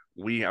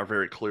 we are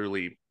very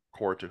clearly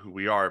core to who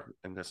we are.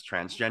 And this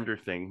transgender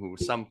thing, who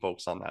some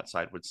folks on that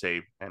side would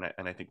say, and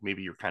I think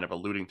maybe you're kind of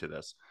alluding to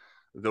this,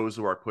 those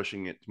who are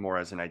pushing it more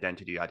as an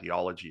identity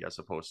ideology as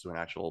opposed to an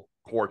actual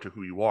core to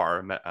who you are,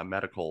 a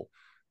medical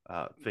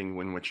thing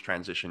in which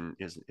transition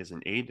is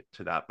an aid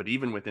to that. But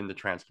even within the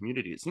trans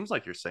community, it seems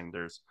like you're saying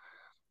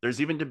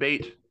there's even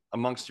debate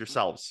amongst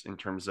yourselves in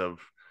terms of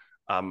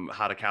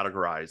how to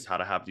categorize, how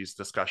to have these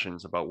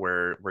discussions about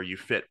where you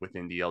fit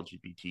within the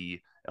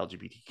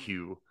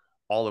LGBTQ,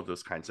 all of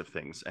those kinds of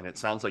things. And it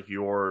sounds like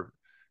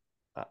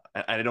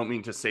and I don't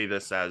mean to say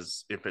this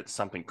as if it's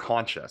something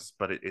conscious,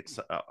 but it's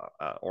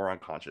or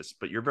unconscious,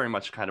 but you're very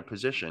much kind of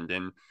positioned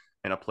in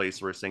a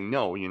place where you're saying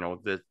no,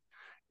 that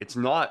it's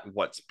not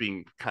what's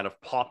being kind of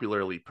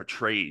popularly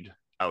portrayed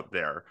out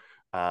there.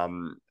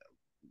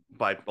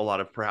 By a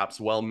lot of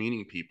perhaps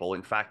well-meaning people.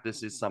 In fact,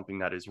 this is something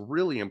that is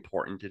really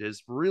important. It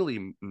is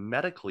really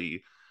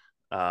medically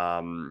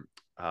um,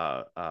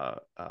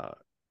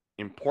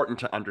 important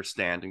to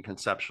understand and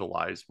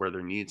conceptualize, where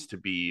there needs to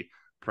be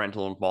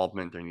parental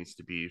involvement, there needs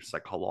to be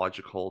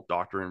psychological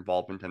doctor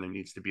involvement, and there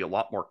needs to be a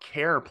lot more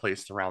care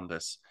placed around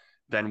this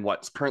than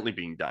what's currently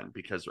being done,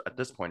 because at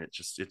this point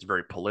it's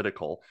very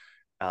political.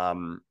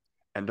 And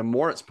the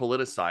more it's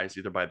politicized,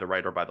 either by the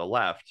right or by the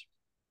left,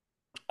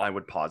 I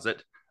would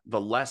posit, the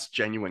less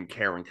genuine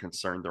care and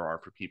concern there are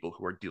for people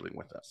who are dealing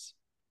with this.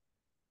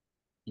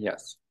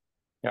 Yes.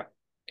 Yeah.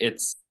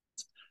 It's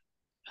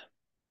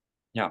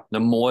the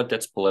more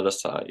that's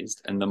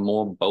politicized and the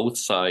more both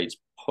sides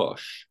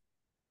push,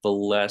 the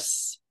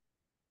less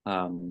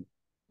the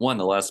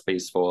less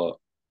space for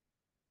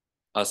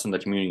us in the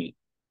community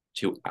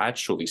to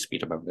actually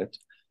speak about it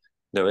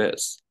there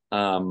is.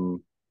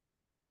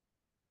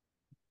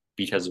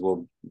 Because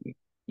we're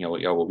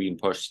being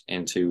pushed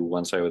into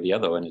one side or the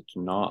other, and it's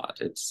not.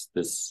 It's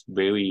this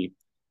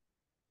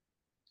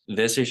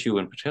issue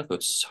in particular,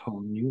 it's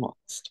so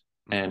nuanced,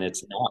 and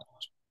it's not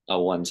a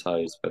one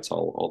size fits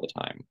all the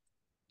time.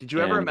 Did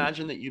you ever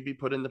imagine that you'd be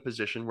put in the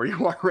position where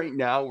you are right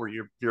now, where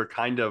you're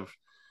kind of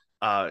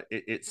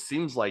it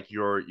seems like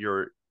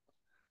you're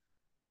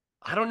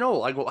I don't know,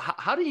 like,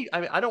 how do you,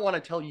 I don't want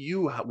to tell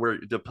you where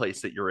the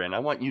place that you're in, I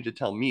want you to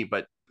tell me,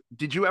 but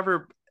did you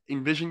ever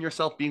envision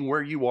yourself being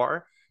where you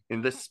are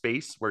in this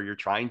space, where you're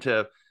trying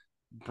to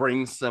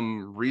bring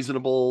some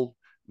reasonable,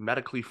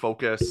 medically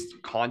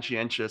focused,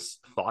 conscientious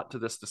thought to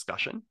this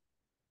discussion?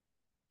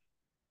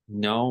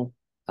 No,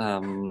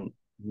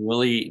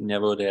 really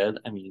never did.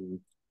 I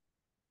mean,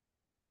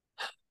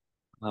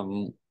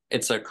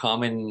 it's a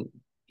common,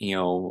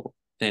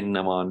 thing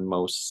among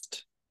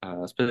most,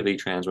 specifically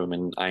trans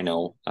women I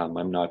know.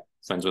 I'm not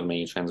friends with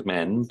many trans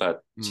men,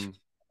 but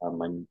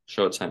I'm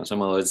sure it's kind of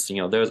similar. Is,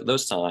 there's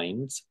those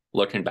signs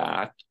looking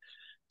back.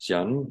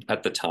 Young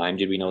at the time,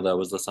 did we know that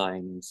was the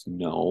signs?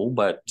 No,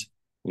 but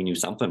we knew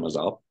something was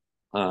up.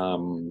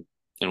 And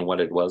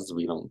what it was,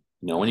 we don't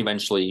know. And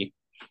eventually,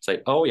 it's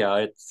like, oh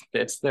yeah,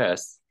 it's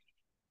this.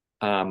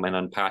 And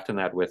unpacking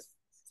that with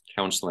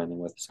counseling and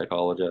with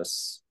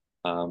psychologists,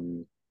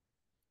 and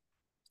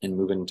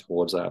moving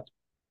towards that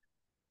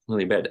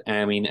really bit.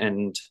 I mean,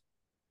 and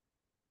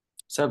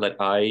said that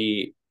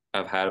I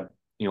have had,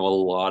 a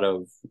lot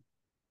of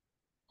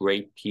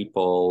great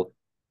people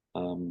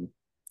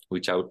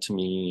reach out to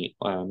me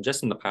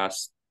just in the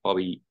past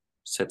probably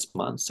 6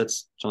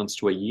 months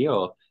to a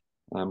year,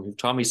 who've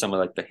taught me some of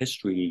like the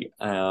history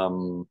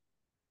and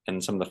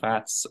some of the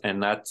facts,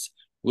 and that's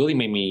really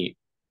made me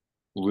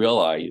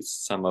realize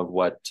some of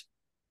what's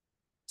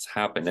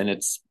happened. And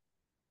it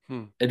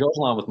goes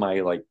along with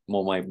my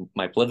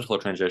my political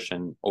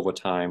transition over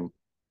time,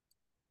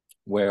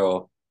 where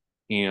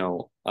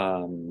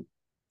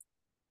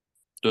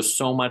there's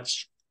so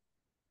much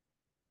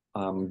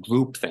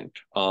groupthink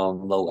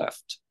on the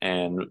left,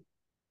 and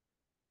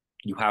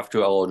you have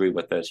to all agree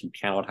with this. You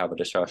cannot have a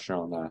discussion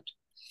on that.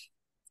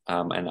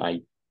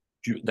 And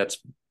that's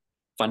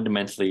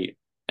fundamentally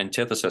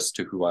antithesis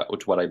to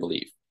what I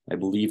believe. I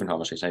believe in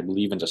conversation. I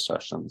believe in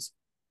discussions.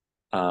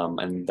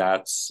 And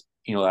that's,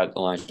 that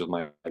aligns with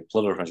my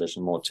political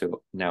transition more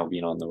to now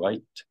being on the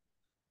right.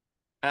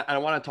 And I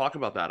want to talk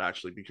about that,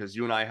 actually, because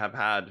you and I have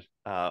had,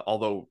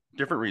 although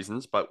different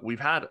reasons, but we've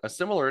had a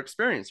similar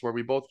experience where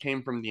we both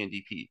came from the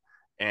NDP,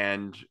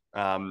 and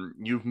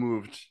you've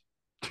moved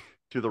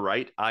to the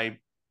right. I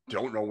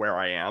don't know where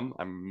I am.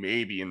 I'm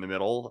maybe in the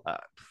middle.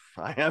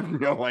 I have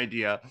no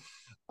idea.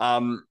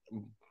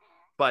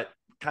 But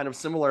kind of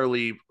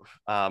similarly,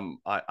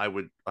 I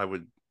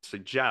would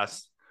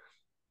suggest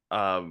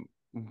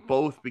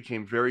both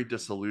became very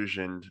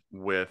disillusioned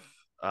with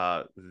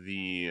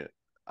the,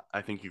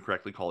 I think you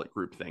correctly call it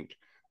groupthink,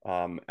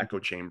 echo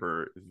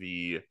chamber,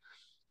 the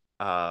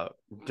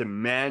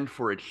demand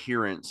for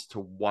adherence to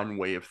one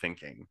way of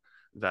thinking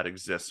that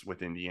exists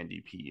within the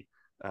NDP.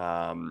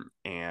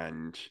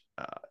 And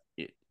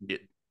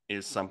it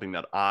is something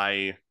that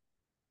I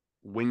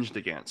whinged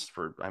against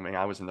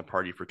I was in the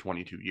party for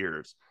 22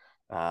 years.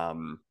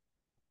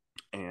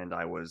 And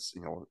I was,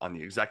 on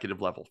the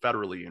executive level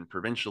federally and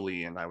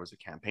provincially, and I was a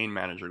campaign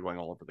manager going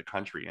all over the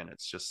country. And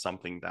it's just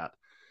something that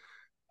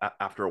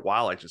after a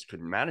while, I just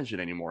couldn't manage it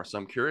anymore. So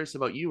I'm curious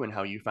about you and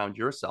how you found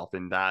yourself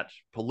in that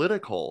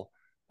political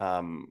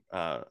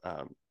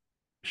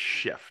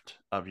shift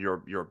of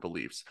your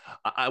beliefs.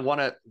 I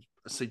want to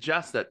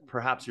suggest that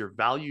perhaps your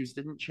values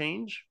didn't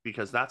change,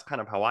 because that's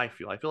kind of how I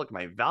feel. I feel like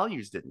my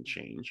values didn't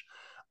change.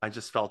 I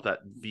just felt that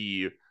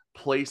the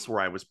place where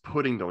I was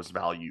putting those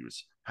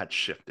values had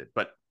shifted.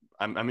 But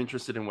I'm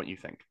interested in what you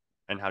think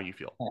and how you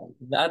feel.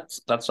 That's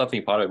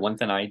definitely part of it. One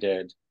thing I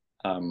did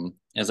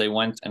as I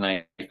went and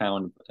I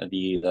found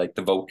the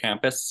vote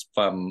campus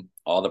from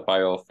all the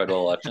prior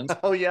federal elections.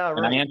 Oh yeah, right.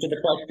 And I answered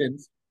the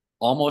questions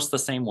almost the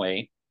same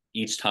way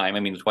each time. I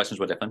mean, the questions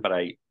were different, but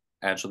I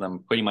answered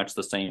them pretty much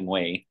the same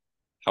way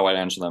how I'd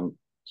answer them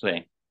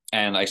today.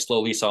 And I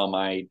slowly saw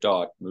my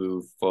dot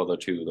move further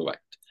to the right.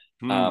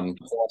 And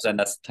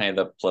that's kind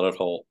of the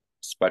political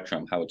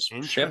spectrum, how it's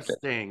shifted.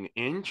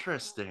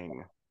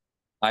 Interesting.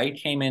 I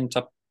came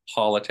into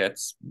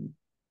politics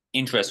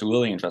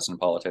really interested in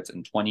politics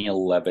in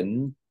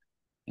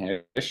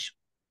 2011-ish.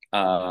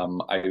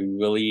 I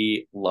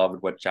really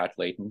loved what Jack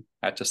Layton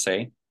had to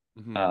say.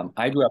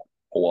 I grew up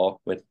poor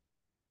with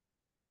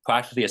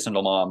practically a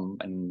single mom,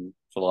 and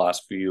for the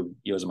last few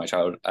years of my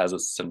childhood as a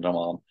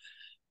single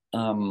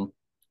mom.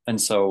 And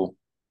so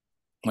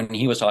when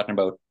he was talking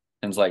about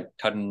things like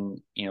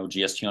cutting,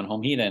 GST on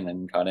home heating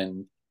and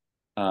cutting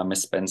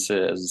Miss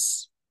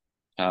Spencer's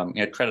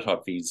credit card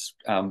fees,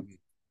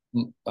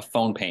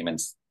 phone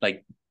payments,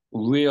 like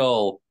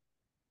real,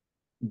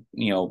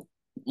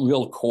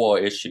 real core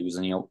issues,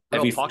 and real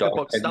every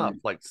pocketbook stuff,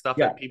 like stuff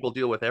yeah, that people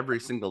deal with every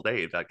single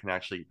day that can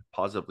actually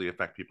positively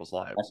affect people's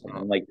lives.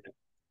 and like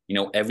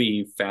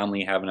every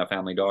family having a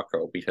family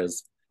doctor,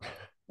 because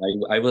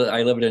I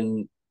lived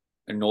in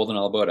northern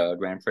Alberta,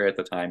 Grand Prairie at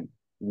the time.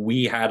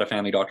 We had a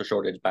family doctor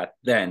shortage back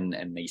then,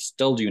 and they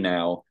still do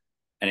now,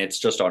 and it's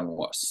just on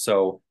worse.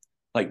 So,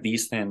 like,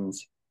 these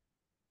things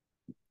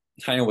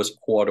kind of was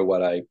core to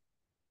what I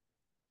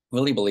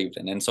really believed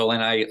in. And so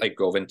then I like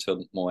drove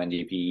into more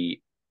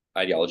NDP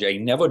ideology. I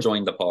never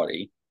joined the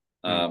party,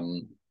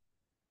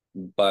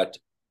 but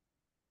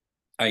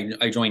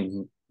I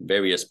joined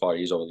various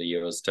parties over the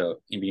years to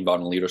be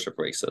involved in leadership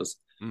races.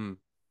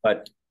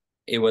 But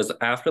it was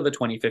after the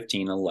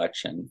 2015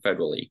 election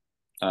federally.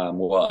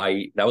 Well,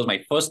 that was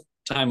my first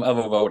time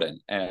ever voting,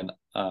 and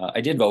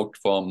I did vote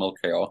for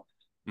Mulcair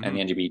and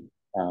the NDP.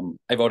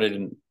 I voted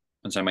in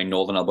my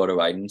Northern Alberta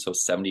riding, so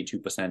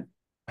 72%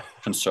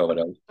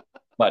 conservative.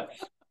 But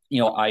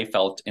I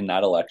felt in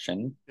that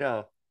election,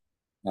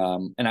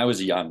 and I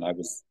was young. I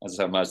was, as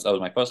I said, that was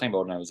my first time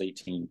voting. I was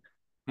 18.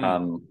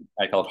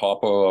 I felt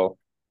Harper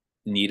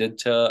needed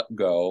to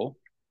go.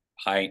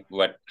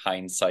 What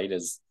hindsight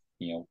is,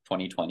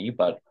 2020,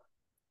 but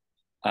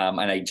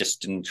and I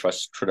just didn't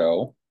trust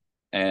Trudeau,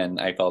 and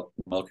I felt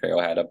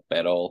Mulcair had a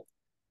better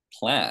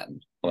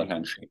plan for the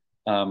country.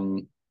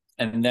 And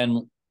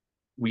then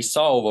we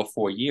saw over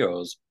 4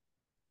 years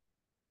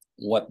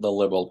what the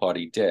Liberal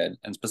Party did,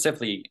 and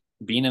specifically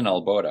being in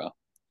Alberta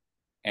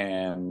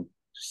and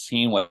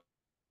seeing what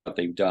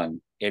they've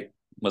done, it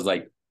was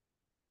like,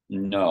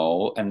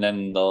 no. And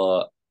then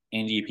the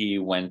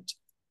NDP went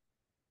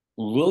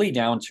really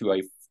down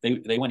to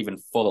they went even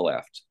further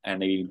left,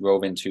 and they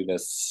drove into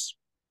this,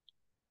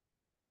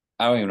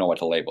 I don't even know what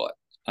to label it,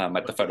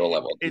 at the federal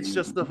level. It's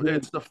just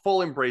the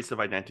full embrace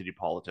of identity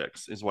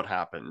politics is what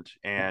happened,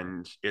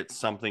 and it's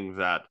something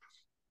that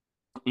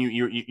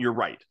you're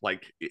right.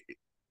 Like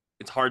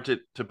it's hard to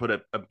put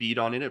a beat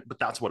on it, but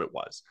that's what it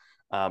was.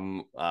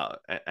 And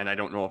I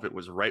don't know if it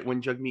was right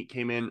when Jagmeet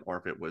came in or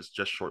if it was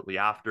just shortly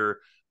after,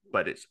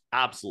 but it's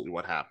absolutely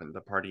what happened.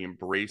 The party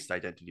embraced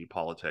identity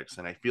politics,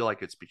 and I feel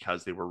like it's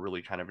because they were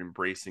really kind of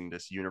embracing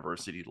this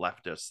university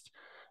leftist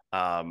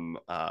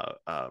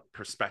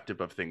perspective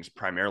of things,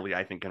 primarily,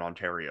 I think, in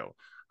Ontario,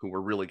 who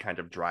were really kind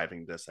of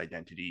driving this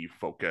identity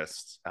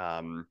focused,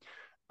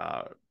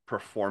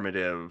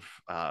 performative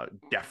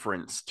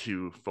deference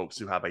to folks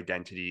who have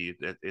identity.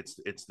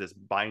 It's this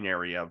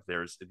binary of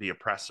there's the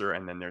oppressor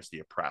and then there's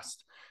the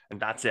oppressed, and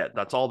that's it.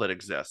 That's all that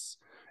exists,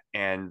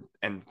 and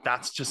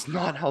that's just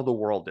not how the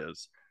world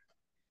is.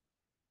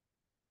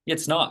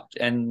 It's not,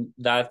 and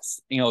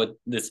that's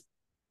this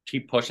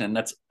keep pushing,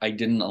 and I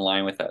didn't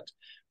align with it.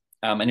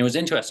 And it was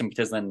interesting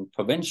because then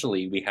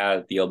provincially we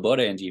had the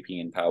Alberta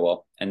NDP in power,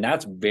 and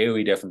that's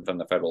very different from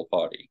the federal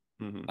party.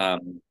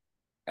 And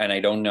I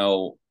don't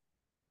know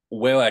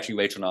where actually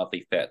Rachel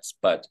Notley fits,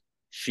 but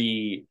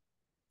she,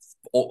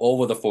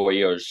 over the 4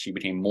 years, she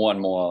became more and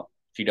more,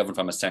 she different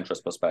from a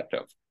centrist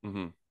perspective.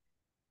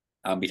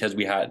 Because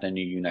we had a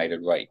new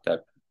united right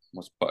that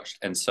was pushed.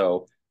 And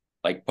so,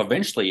 like,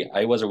 provincially,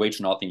 I was a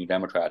Rachel Notley New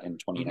Democrat in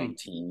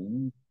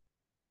 2019.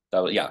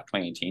 That was,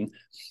 2018.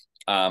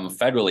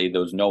 Federally,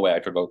 there was no way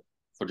I could vote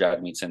for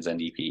Jagmeet Singh's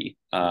NDP.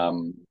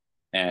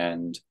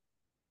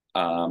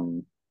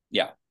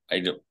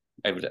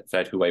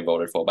 That's who I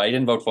voted for. But I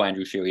didn't vote for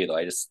Andrew Scheer either.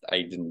 I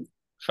didn't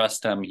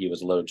trust him. He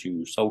was a little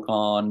too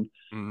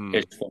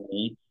SoCon-ish for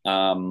me.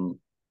 But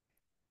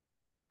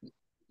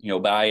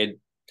I had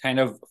kind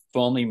of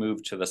firmly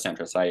moved to the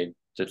centrist. I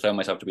declared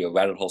myself to be a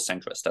radical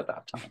centrist at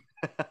that time.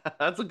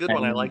 That's a good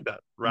one. I like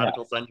that.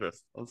 Radical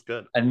centrist. That's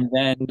good. And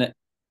then,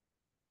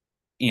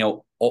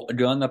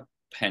 during the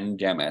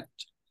pandemic,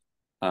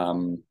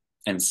 and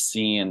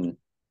seeing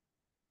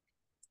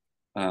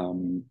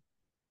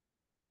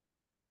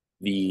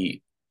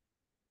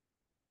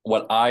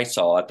what I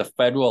saw at the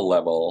federal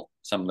level,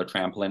 some of the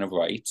trampling of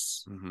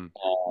rights,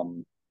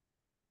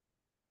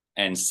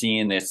 and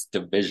seeing this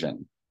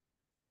division,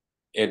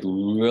 it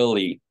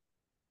really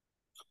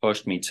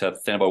pushed me to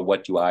think about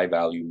what do I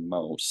value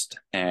most.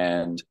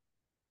 And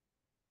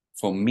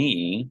for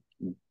me,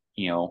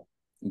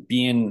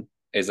 being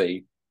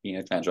a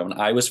trans woman,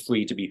 I was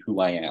free to be who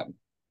I am.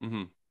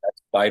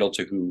 That's vital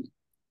to who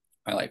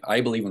I like.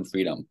 I believe in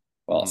freedom.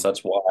 Well, so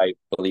that's why I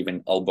believe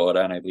in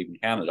Alberta and I believe in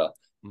Canada,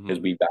 because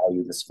we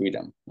value this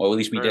freedom. Well, at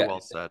least we did. Very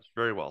well said.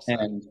 Very well said.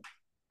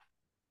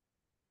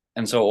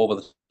 And so over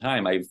the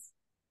time, I've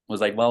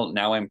was like, well,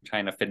 now I'm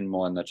trying to fit in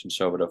more in the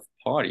conservative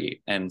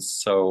party. And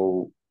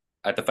so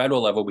at the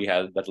federal level, we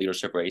had that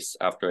leadership race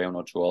after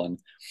Eamon O'Toole. And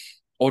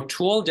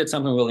O'Toole did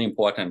something really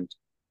important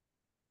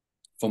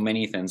for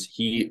many things.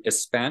 He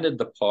expanded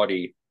the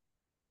party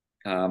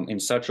in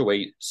such a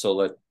way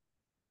so that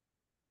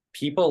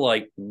people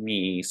like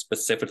me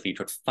specifically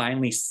could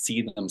finally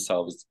see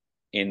themselves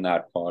in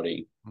that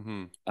party.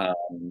 Mm-hmm.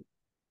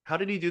 How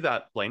did he do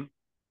that, Blaine?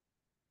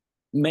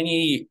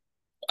 Many,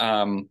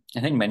 I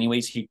think, many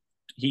ways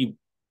he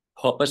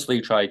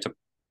purposely tried to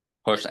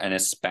push an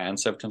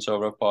expansive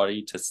conservative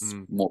party to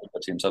more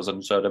put themselves as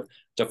conservative,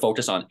 to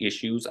focus on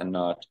issues and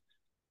not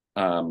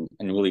and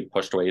really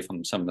pushed away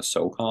from some of the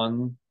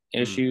SoCon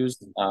issues.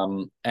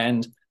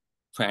 And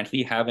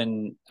frankly,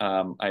 having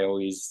I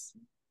always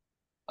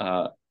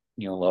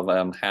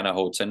love Hannah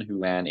Hodson, who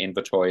ran in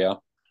Victoria.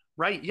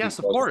 Right. Yes,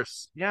 of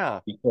course. Yeah.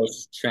 The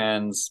first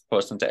trans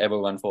person to ever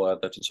run for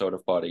the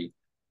Conservative Party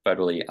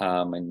federally.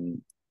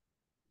 And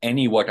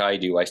any work I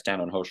do, I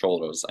stand on her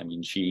shoulders. I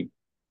mean, she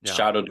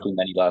shadowed too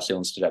many glass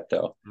ceilings to death,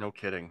 though. No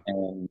kidding.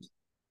 And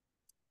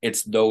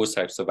it's those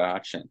types of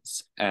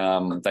actions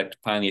that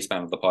finally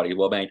expanded the party.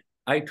 Well,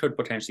 I could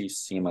potentially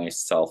see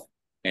myself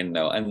in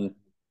though. And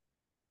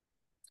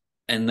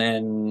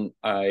then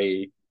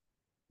I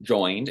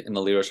joined in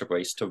the leadership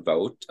race to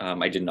vote.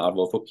 I did not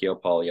vote for Pierre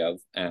Poilievre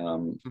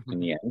in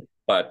the end,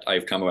 but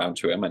I've come around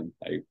to him and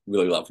I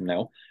really love him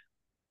now.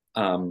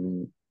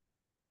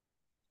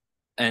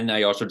 And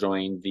I also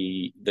joined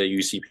the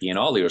UCP in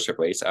our leadership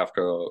race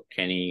after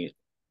Kenny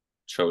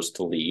chose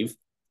to leave.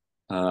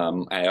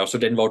 I also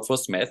didn't vote for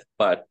Smith,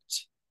 but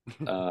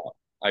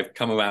I've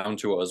come around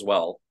to it as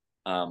well.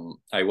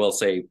 I will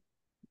say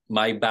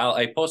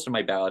I posted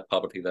my ballot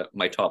publicly,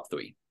 my top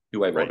three,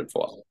 who I voted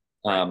for.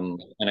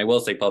 And I will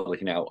say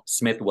publicly now,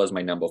 Smith was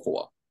my number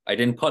 4. I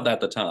didn't put that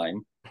at the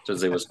time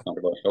because it was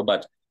controversial,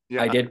 but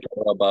I did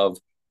put her above.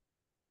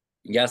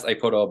 Yes, I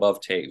put her above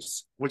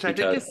Taves. Which I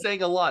think is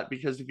saying a lot,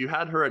 because if you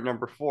had her at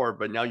number 4,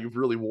 but now you've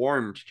really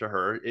warmed to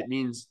her, it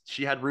means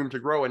she had room to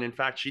grow. And in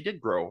fact, she did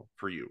grow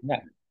for you.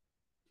 Yeah.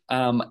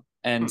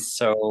 And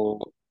so,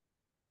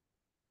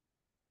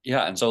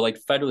 yeah. And so like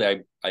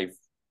federally, I've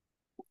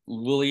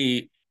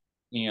really,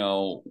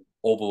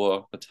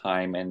 over the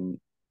time, and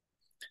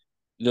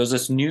there's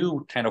this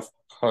new kind of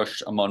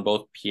push among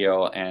both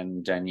Pierre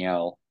and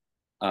Danielle,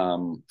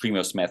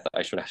 Premier Smith,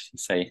 I should actually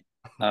say,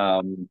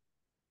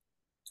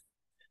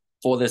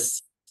 for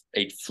this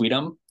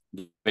freedom,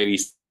 very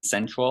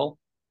central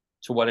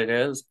to what it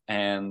is,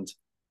 and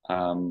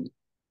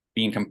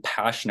being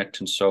compassionate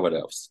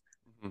conservatives.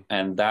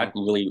 And that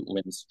really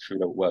rings true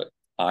to what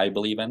I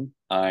believe in.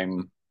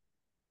 And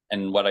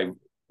what I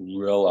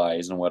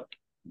realize and what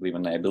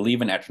I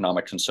believe in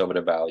economic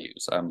conservative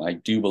values. I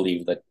do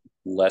believe that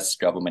less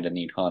government in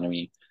the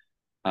economy,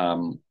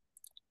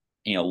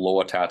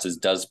 lower taxes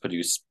does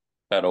produce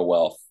better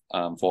wealth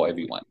for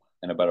everyone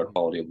and a better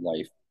quality of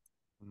life.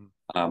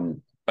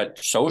 But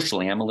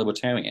socially, I'm a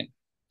libertarian.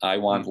 I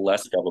want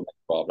less government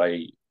involved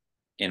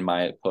in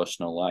my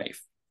personal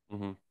life.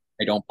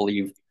 I don't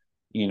believe,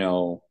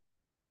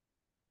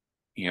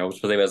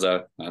 especially as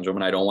a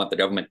woman, I don't want the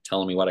government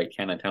telling me what I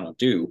can and cannot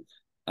do,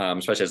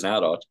 especially as an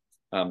adult.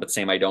 But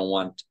same, I don't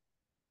want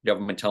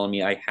government telling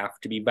me I have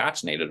to be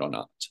vaccinated or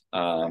not,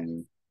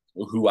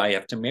 who I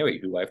have to marry,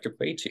 who I have to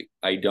pray to.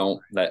 I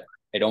don't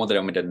want the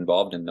government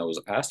involved in those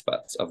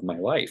aspects of my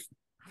life.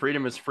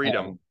 Freedom is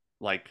freedom,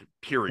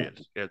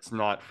 period. It's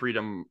not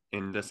freedom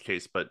in this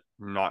case, but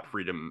not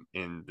freedom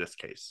in this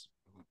case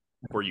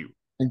for you.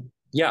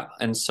 Yeah,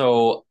 and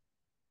so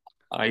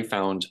I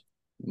found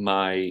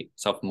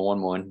myself more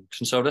and more in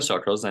conservative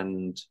circles,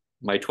 and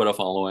my Twitter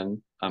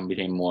following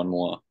became more and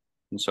more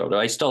conservative.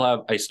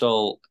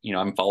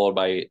 I'm followed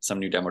by some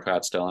New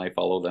Democrats still, and I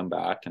follow them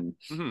back, and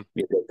we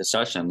have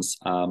discussions.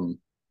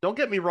 Don't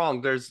get me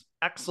wrong, there's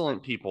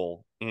excellent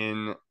people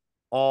in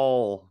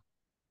all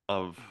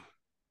of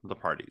the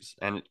parties.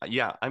 And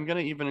yeah, I'm going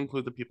to even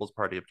include the People's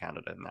Party of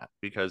Canada in that,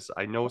 because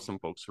I know some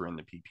folks who are in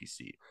the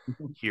PPC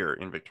here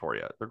in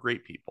Victoria. They're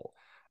great people.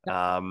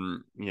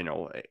 And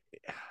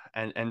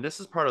this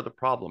is part of the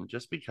problem.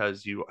 Just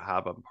because you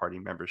have a party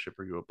membership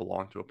or you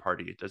belong to a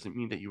party, it doesn't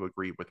mean that you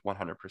agree with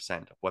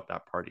 100% of what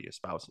that party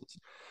espouses.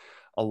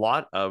 A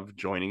lot of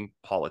joining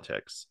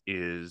politics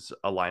is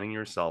aligning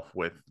yourself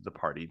with the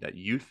party that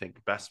you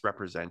think best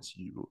represents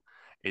you.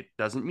 It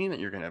doesn't mean that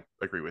you're going to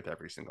agree with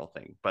every single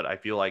thing, but I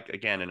feel like,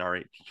 again, in our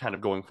kind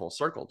of going full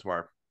circle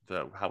to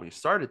how we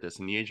started this,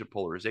 in the age of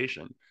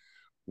polarization,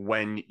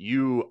 when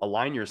you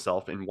align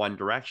yourself in one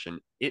direction,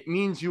 it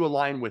means you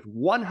align with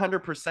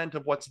 100%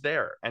 of what's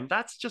there. And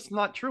that's just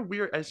not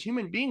true. As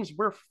human beings,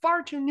 we're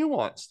far too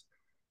nuanced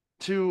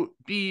to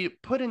be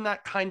put in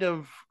that kind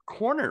of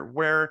corner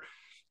where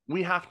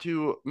we have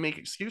to make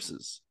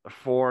excuses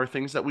for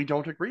things that we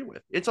don't agree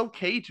with. It's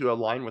okay to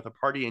align with a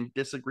party and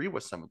disagree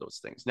with some of those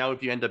things. Now,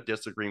 if you end up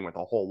disagreeing with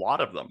a whole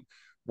lot of them,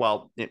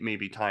 well, it may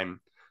be time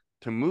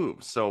to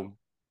move. So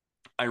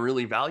I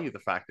really value the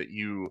fact that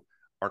you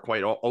are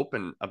quite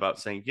open about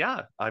saying,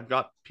 yeah, I've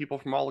got people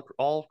from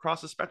all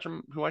across the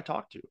spectrum who I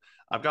talk to.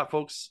 I've got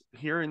folks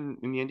here in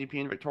the NDP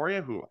in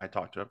Victoria who I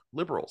talk to,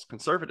 liberals,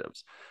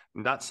 conservatives.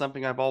 And that's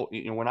something I've all,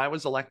 when I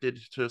was elected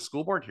to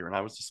school board here and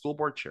I was the school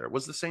board chair, it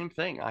was the same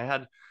thing. I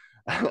had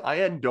I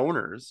had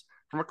donors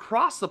from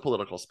across the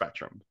political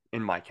spectrum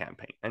in my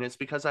campaign. And it's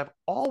because I've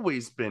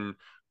always been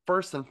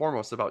first and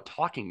foremost about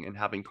talking and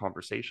having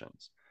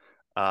conversations.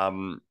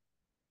 Um,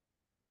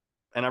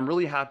 and I'm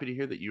really happy to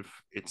hear that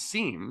it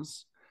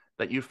seems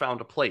that you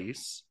found a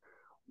place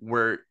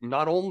where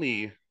not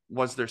only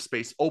was there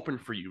space open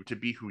for you to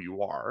be who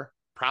you are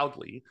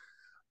proudly,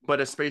 but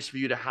a space for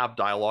you to have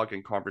dialogue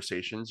and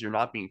conversations. You're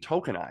not being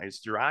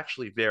tokenized. You're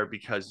actually there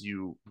because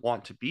you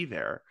want to be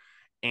there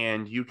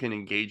and you can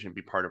engage and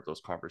be part of those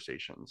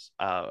conversations.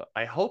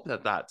 I hope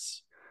that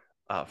that's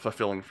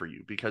fulfilling for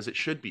you because it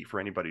should be for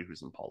anybody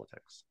who's in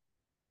politics.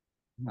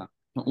 Yeah.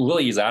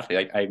 Really,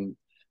 exactly.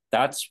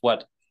 That's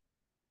what,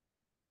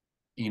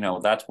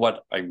 that's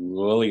what I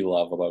really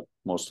love about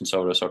most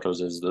conservative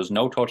circles is there's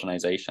no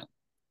tokenization.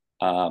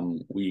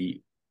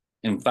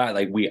 In fact,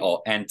 like we are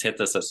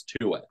antithesis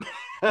to it.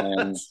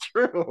 And that's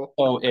true.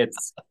 So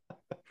it's,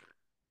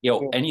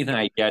 anything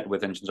I get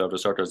within conservative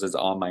circles is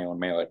on my own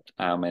merit,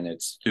 and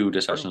it's through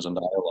discussions and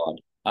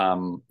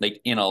dialogue.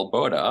 Like in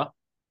Alberta,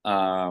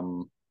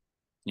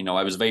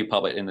 I was very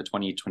public in the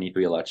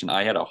 2023 election.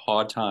 I had a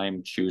hard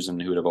time choosing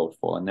who to vote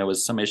for, and there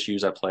was some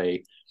issues at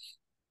play.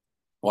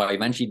 Well, I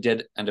eventually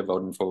did end up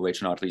voting for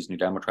Rachel Notley's New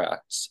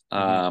Democrats.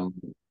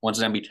 Once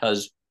again,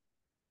 because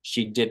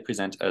she did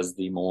present as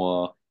the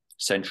more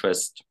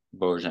centrist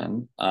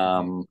version.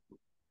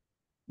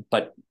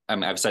 But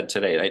I've said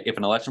today, if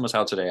an election was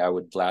held today, I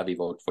would gladly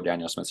vote for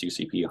Danielle Smith's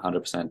UCP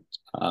 100%.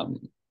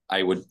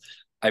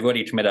 I've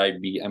already committed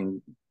I'd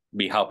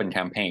be helping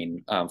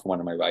campaign for one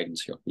of my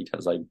ridings here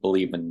because I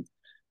believe in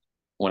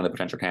one of the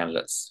potential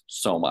candidates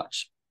so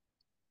much.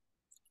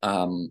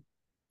 And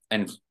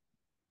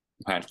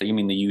apparently,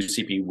 the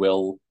UCP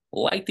will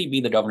likely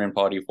be the governing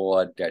party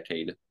for a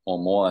decade or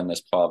more in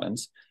this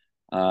province.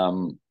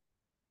 And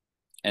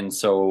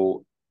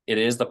so it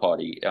is the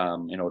party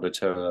in order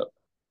to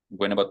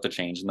win about the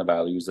change and the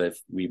values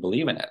if we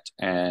believe in it.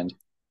 And,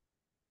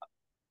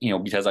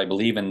 because I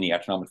believe in the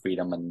economic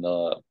freedom and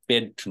the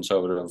big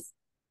conservative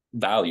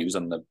values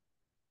and the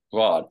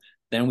broad,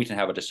 then we can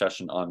have a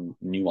discussion on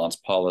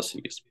nuanced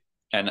policies.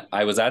 And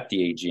I was at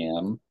the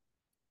AGM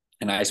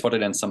and I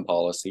spotted in some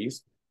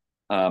policies.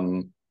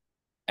 And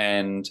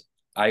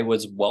I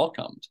was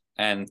welcomed.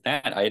 And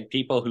that I had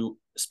people who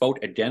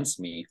spoke against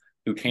me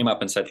who came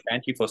up and said,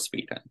 thank you for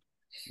speaking.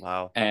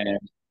 Wow. And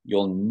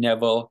you'll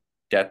never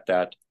get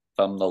that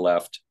from the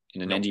left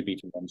in an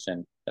NDP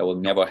convention. That will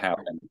never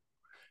happen.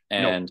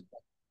 And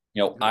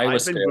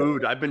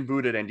I've been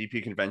booed at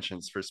NDP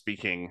conventions for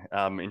speaking.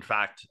 In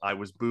fact, I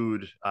was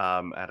booed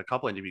at a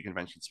couple NDP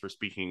conventions for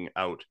speaking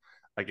out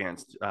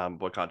against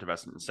boycott,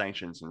 divestment, and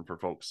sanctions, and for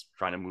folks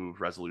trying to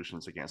move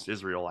resolutions against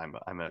Israel.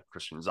 I'm a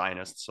Christian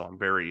Zionist, so I'm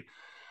very,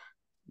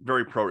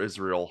 very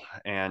pro-Israel,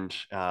 and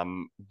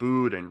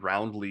booed and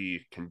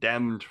roundly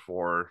condemned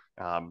for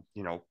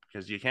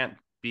because you can't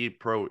be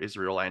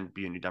pro-Israel and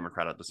be a New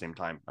Democrat at the same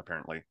time,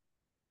 apparently.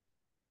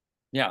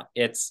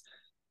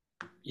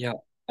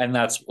 And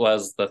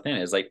was the thing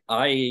is like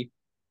I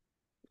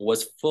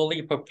was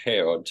fully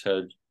prepared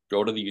to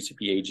go to the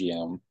UCP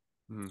AGM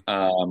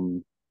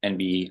and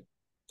be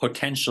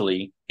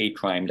potentially hate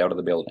crimed out of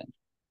the building.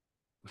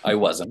 I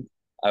wasn't.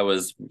 I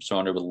was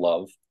surrounded with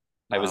love.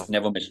 Wow. I was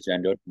never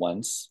misgendered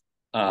once,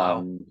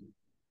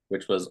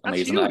 which was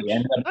amazing.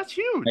 That's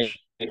huge.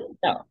 I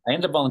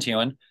ended up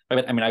volunteering.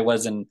 I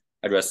was in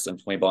a dress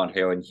and my blonde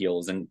hair and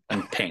heels and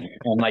pink.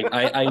 And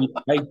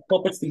I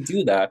purposely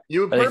do that.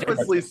 You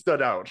purposely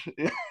stood out.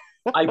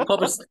 I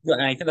purposely,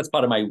 and I think that's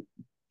part of my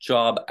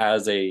job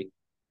as a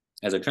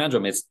trans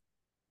woman. Is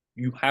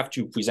you have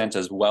to present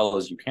as well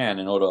as you can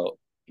in order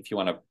if you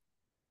want to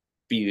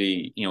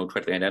be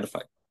correctly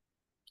identified.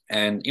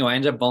 And I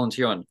ended up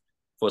volunteering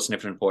for a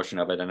significant portion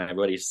of it, and I've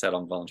already said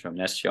I'm volunteering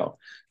next year.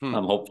 I'm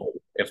hopeful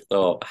if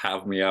they'll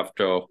have me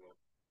after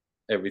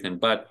everything.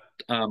 But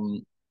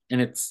and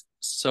it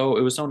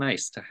was so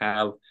nice to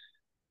have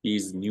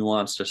these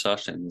nuanced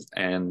discussions,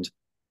 and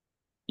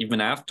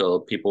even after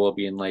people were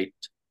being like,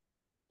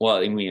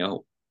 well,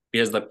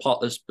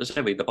 because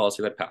specifically the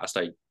policy that passed,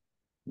 I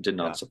did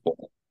not support.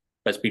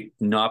 But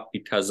not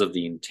because of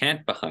the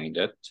intent behind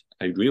it.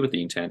 I agree with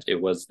the intent.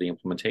 It was the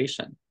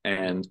implementation.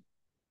 And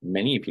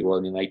many people,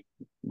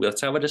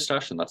 let's have a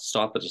discussion. Let's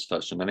start the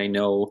discussion. And I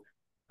know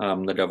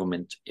the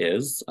government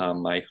is.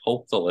 I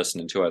hope they're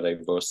listening to our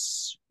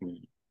diverse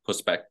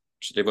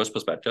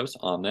perspectives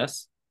on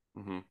this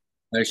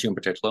issue in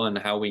particular, and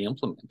how we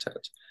implement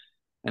it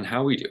and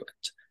how we do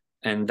it.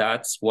 And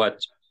that's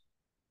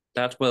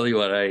really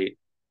what I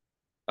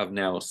have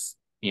now,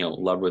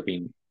 loved with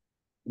being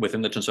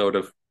within the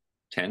conservative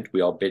tent.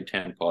 We are big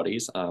tent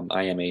parties.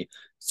 I am a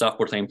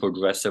self-proclaimed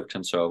progressive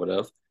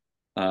conservative.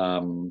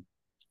 Will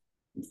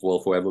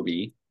forever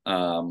be.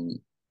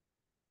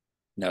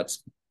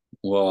 That's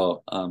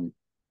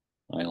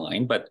my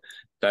line, but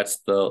that's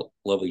the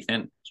lovely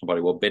thing.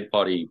 Somebody will bid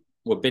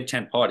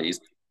tent parties,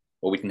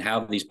 where we can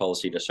have these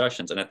policy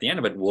discussions, and at the end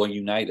of it, we're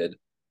united,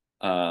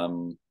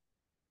 um,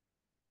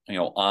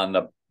 on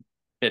the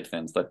bid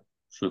things that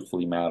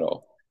truthfully matter.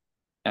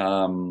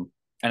 And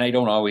I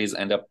don't always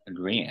end up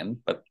agreeing,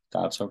 but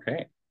that's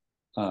okay.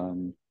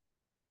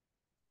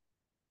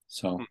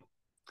 So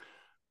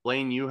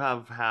Blaine, you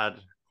have had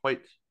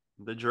quite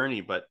the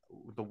journey, but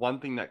the one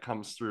thing that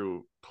comes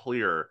through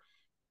clear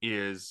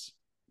is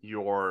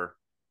your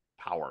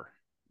power.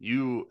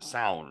 You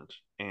sound,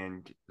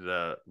 and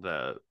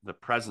the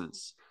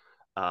presence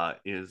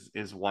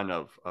is one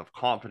of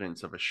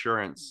confidence, of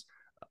assuredness,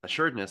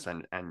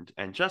 and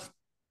just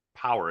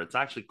power. It's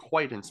actually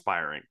quite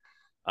inspiring.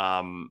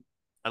 Um,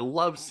 I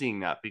love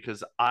seeing that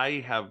because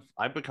I've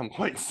become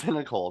quite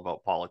cynical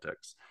about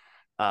politics.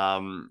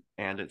 And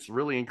it's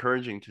really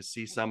encouraging to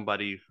see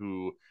somebody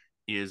who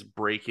is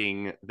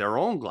breaking their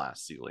own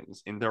glass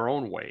ceilings in their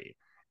own way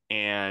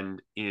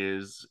and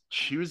is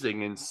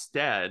choosing,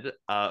 instead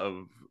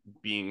of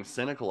being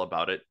cynical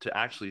about it, to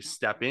actually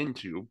step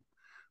into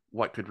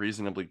what could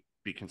reasonably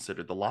be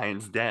considered the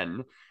lion's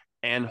den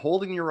and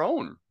holding your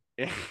own.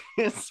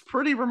 It's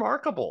pretty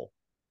remarkable.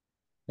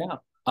 yeah,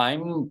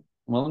 I'm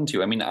willing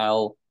to. I mean,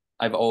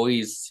 I've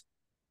always,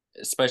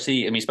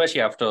 especially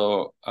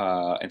after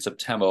in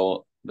September,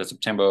 the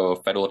September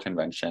federal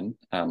convention.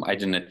 I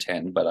didn't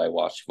attend, but I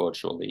watched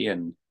virtually,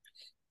 and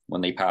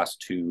when they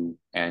passed two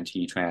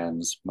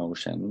anti-trans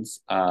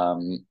motions,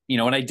 and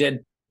I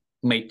did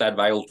make that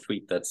viral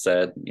tweet that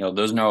said,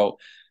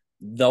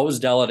 those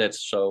delegates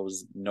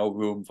shows no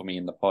room for me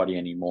in the party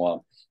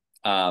anymore.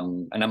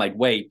 And I'm like,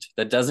 wait,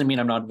 that doesn't mean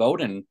I'm not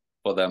voting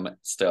for them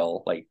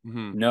still. Like,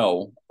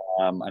 no.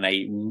 And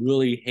I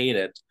really hate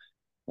it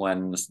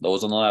when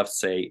those on the left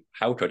say,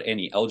 how could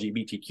any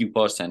LGBTQ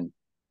person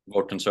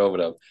vote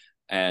conservative?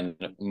 And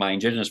my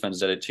Indigenous friends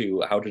did it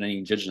too. How could any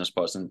Indigenous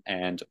person?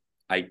 And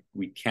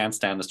we can't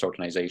stand this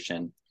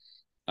tokenization.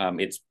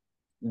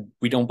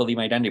 We don't believe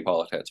in identity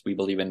politics. We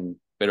believe in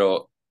bitter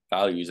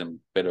values and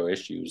bitter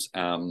issues.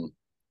 And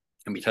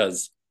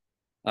because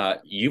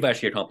you've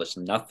actually accomplished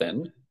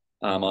nothing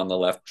on the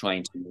left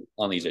trying to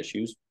on these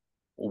issues,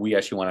 we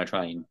actually want to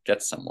try and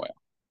get somewhere.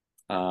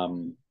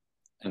 And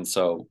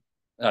so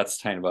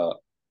that's kind of a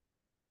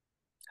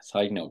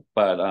side note,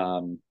 but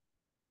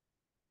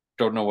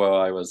don't know where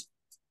I was.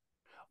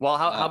 Well,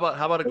 how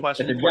about a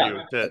question for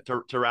you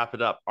to wrap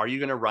it up? Are you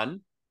going to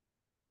run?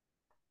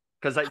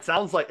 Because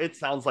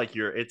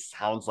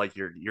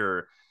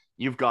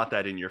you've got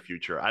that in your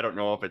future. I don't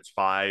know if it's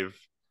 5,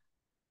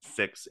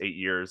 6, 8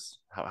 years,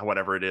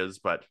 whatever it is,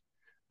 but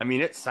I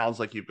mean, it sounds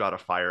like you've got a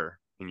fire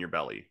in your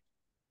belly.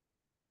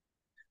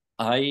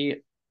 I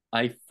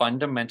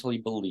fundamentally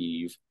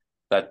believe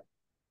that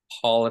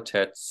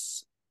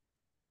politics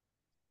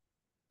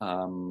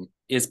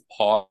is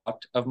part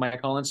of my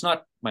calling. It's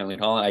not my only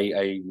calling.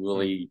 I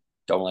really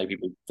don't like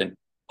people who think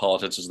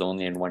politics is the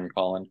only and one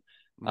calling.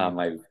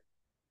 But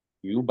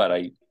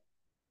it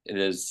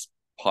is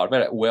part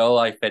of it. Will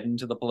I fit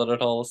into the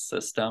political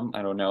system?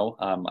 I don't know.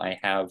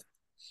 I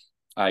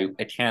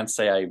can't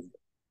say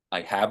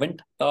I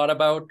haven't thought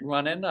about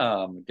running.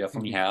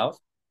 Definitely have.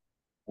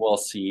 We'll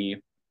see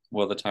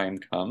where the time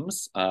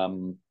comes.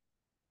 On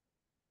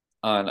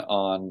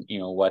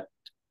what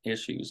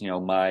issues.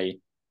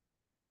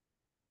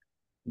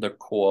 The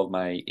core of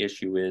my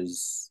issue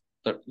is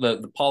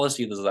the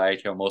policy that I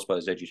care most about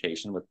is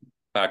education, with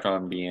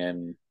background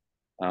being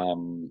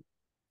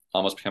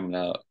almost becoming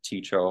a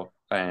teacher,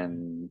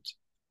 and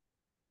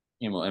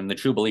and the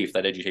true belief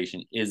that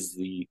education is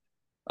the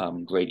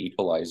great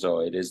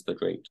equalizer. It is the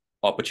great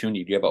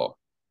opportunity giver.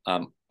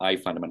 I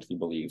fundamentally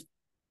believe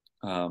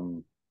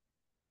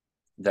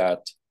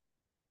that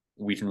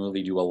we can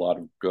really do a lot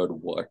of good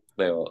work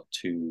there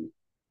to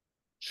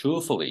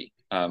truthfully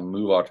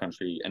move our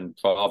country and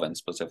province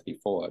specifically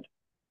forward.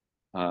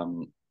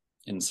 And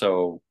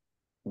so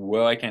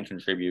where I can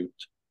contribute,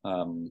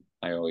 I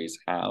always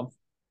have,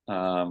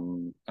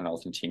 and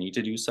I'll continue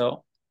to do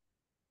so.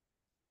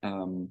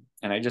 And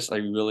I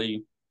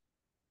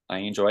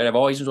enjoy it. I've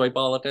always enjoyed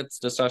politics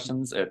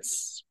discussions.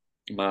 It's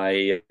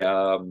my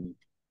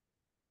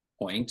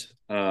point,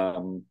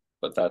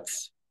 but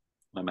that's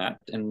my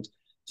map. And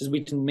just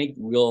we can make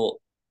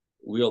real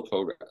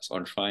progress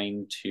on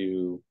trying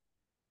to,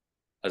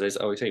 as I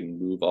always say,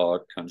 move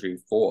our country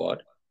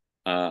forward.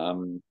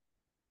 And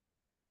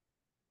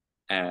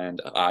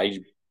I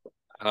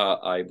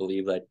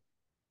believe that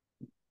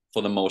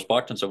for the most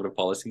part, conservative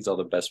policies are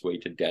the best way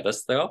to get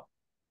us there.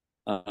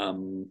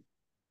 And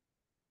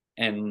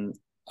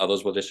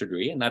others will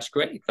disagree, and that's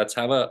great. That's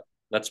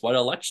what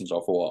elections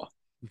are for.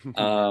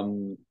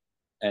 And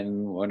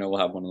we'll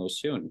have one of those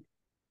soon.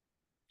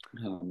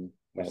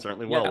 We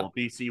certainly will. Well,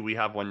 BC, we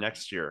have one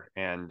next year,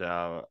 and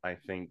I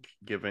think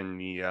given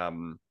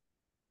the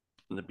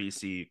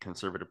BC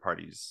Conservative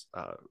Party's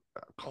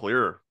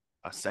clear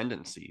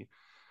ascendancy,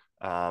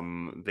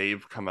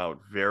 they've come out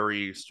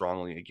very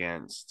strongly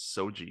against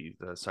SOGI,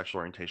 the sexual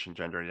orientation,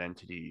 gender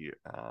identity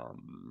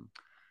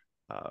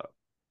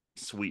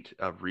suite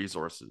of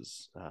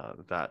resources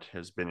that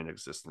has been in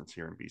existence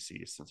here in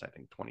BC since I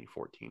think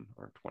 2014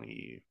 or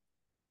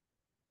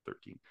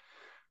 2013.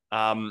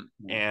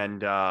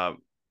 And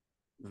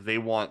they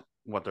want,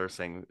 what they're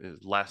saying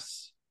is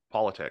less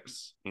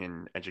politics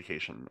in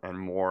education and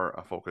more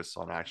a focus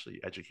on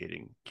actually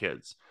educating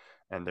kids.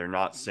 And they're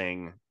not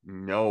saying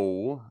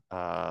no.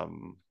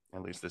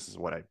 At least this is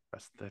what I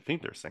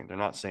think they're saying. They're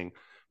not saying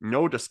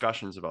no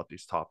discussions about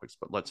these topics,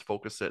 but let's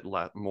focus it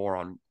more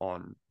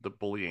on the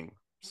bullying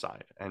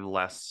side and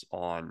less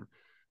on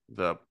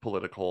the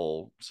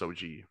political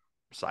soji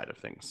side of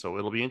things. So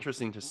it'll be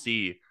interesting to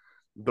see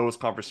those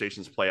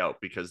conversations play out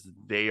because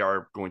they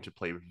are going to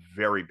play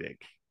very big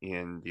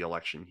in the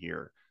election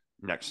here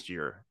next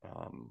year.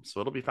 So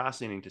it'll be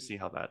fascinating to see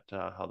how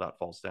that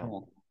falls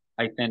down.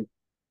 I think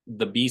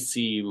the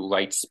BC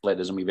right split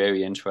is going to be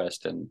very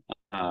interesting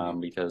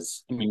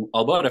because I mean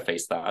Alberta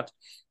faced that,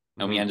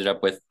 and we ended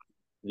up with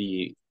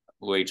the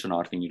Rachel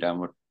Notley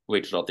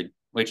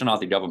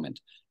government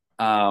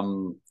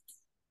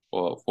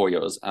for 4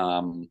 years,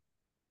 and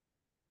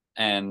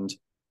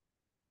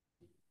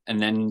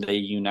then they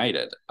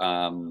united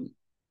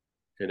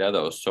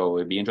together. So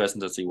it'd be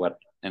interesting to see what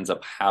ends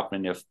up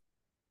happening if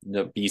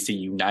the BC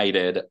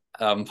United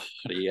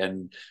party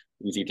and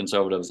BC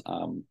Conservatives.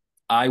 If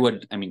I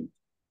was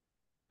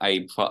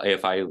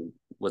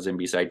in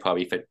BC, I'd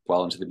probably fit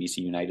well into the BC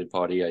United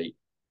Party.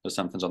 There's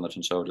some things on the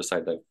Conservative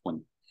side that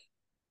went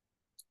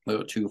a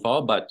little too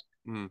far, but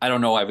I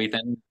don't know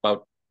everything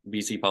about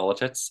BC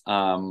politics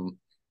and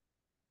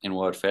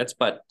where it fits.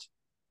 But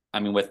I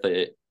mean,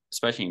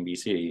 especially in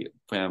BC,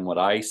 from what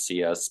I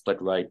see, a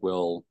split right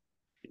will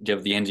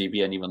give the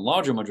NDP an even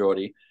larger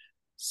majority.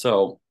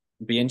 So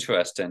be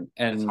interesting.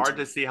 And it's hard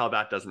to see how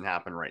that doesn't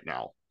happen right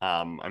now.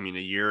 I mean, a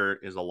year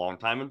is a long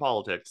time in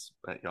politics.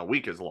 A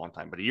week is a long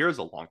time, but a year is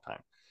a long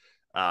time.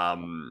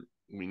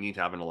 We need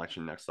to have an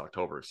election next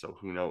October, so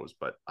who knows?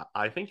 But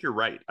I think you're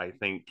right. I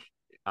think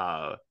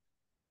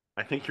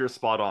you're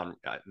spot on.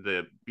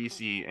 The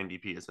BC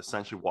NDP is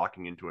essentially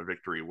walking into a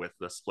victory with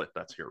the split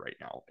that's here right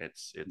now.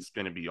 It's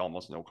going to be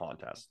almost no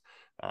contest.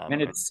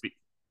 And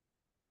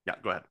yeah,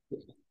 go ahead.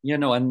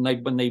 And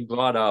like when they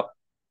brought up,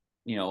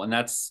 and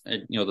that's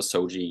the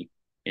Soji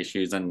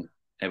issues and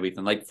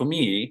everything. Like for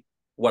me,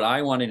 what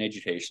I want in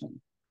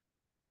education,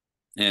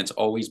 and it's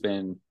always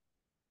been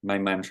my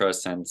mantra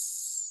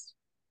since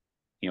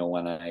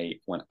when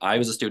I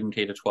was a student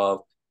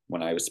K-12,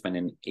 when I was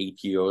spending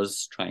 8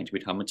 years trying to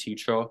become a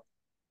teacher,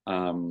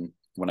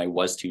 when I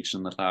was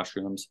teaching in the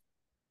classrooms,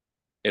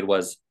 it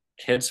was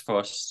kids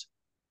first,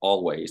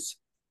 always.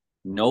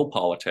 No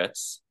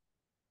politics.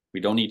 We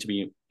don't need to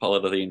be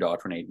politically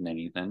indoctrinating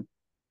anything.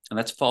 And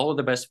let's follow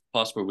the best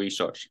possible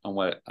research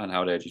on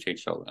how to educate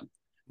children.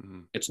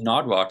 It's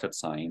not rocket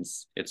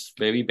science. It's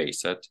very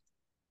basic.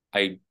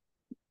 There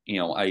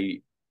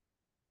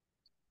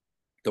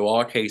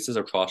are cases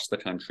across the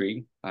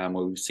country where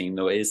we've seen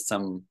there is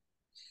some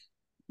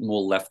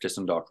more leftist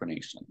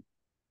indoctrination.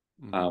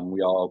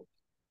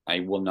 I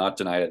will not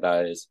deny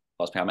that is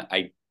possible.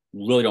 I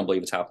really don't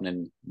believe it's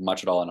happening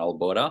much at all in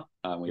Alberta.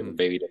 We have a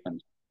very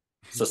different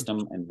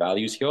system and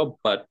values here,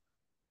 but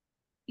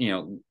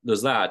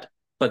there's that.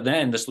 But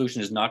then the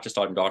solution is not to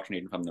start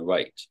indoctrinating from the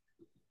right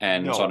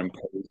and start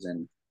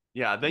imposing.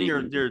 Yeah, then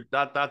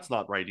that's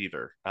not right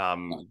either.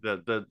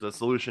 The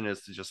solution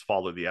is to just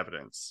follow the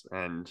evidence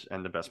and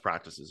the best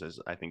practices, as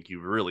I think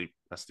you really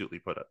astutely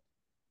put it.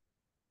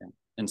 Yeah.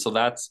 And so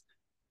that's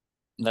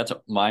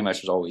my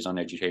message always on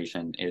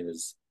education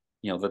is,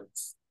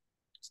 let's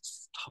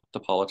stop the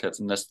politics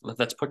and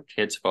let's put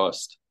kids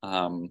first.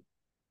 I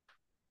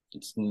don't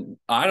think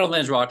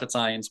it's rocket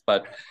science,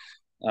 but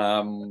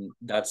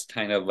that's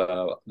kind of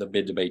the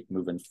big debate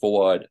moving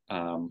forward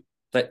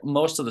that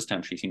most of this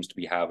country seems to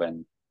be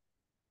having.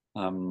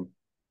 And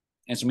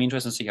it's going to be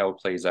interesting to see how it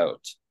plays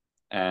out.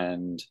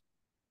 And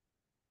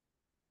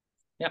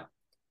yeah.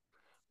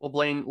 Well,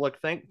 Blaine, look,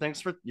 thanks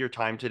for your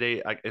time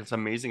today. It's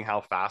amazing how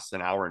fast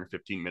an hour and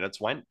 15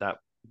 minutes went. That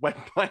went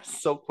by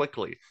so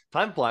quickly.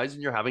 Time flies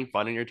when you're having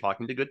fun and you're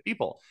talking to good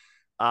people.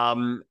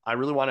 I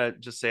really want to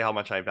just say how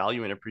much I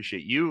value and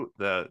appreciate you,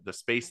 the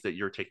space that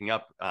you're taking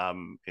up.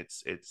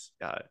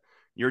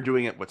 You're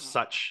doing it with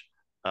such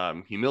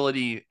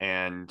humility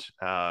and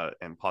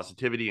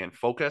positivity and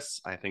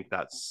focus. I think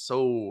that's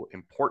so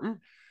important.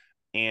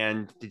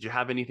 And did you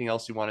have anything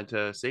else you wanted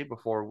to say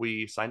before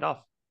we signed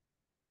off?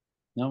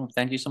 No,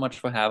 thank you so much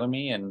for having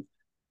me and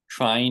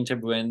trying to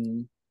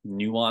bring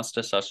nuanced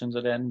discussions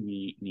again.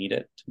 We need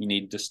it. We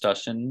need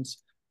discussions,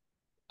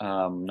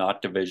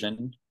 not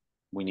division.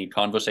 We need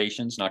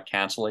conversations, not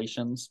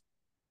cancellations.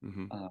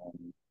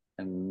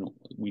 And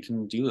we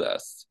can do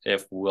this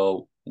if we're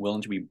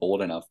willing to be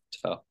bold enough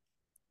to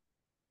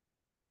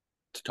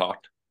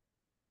talk.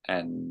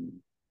 And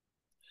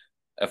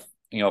if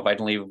I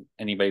can leave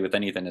anybody with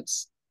anything,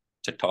 it's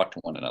to talk to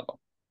one another.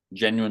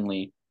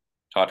 Genuinely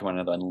talk to one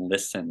another and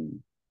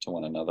listen to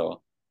one another.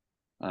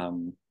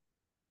 And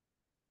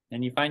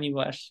you find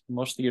you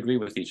mostly agree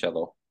with each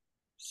other.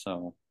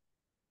 So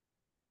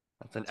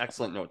that's an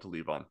excellent note to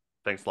leave on.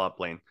 Thanks a lot,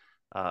 Blaine.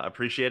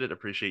 Appreciate it.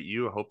 Appreciate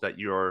you. I hope that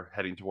you're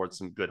heading towards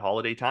some good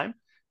holiday time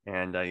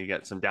and you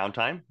get some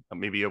downtime,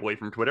 maybe away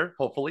from Twitter.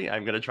 Hopefully,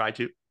 I'm going to try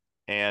to.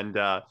 And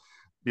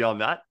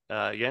beyond that,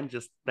 again,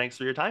 just thanks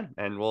for your time,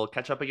 and we'll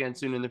catch up again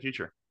soon in the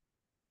future.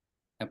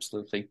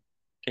 Absolutely.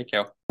 Take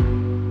care.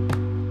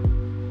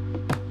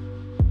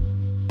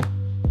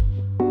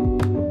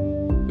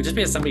 Just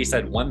because somebody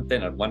said one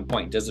thing at one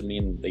point doesn't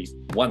mean they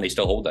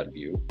still hold that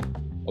view,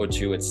 or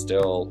two, it's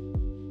still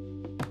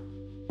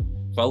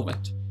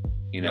relevant.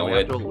 You know,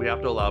 we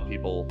have to allow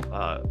people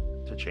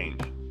to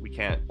change. We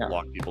can't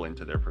lock people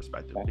into their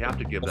perspective. We have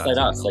to give that. Like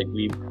us, like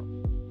we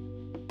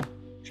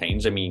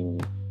change. I mean,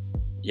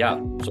 yeah.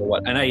 So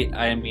what? And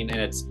I mean, and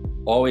it's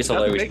always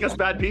hilarious. Make us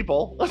bad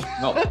people.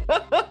 No,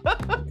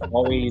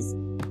 always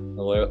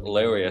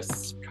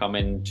hilarious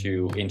coming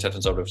to in such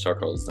and sort of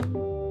circles, and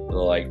they're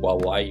like, "Well,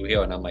 why are you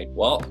here?" And I'm like,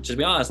 "Well, to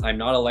be honest, I'm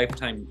not a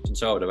lifetime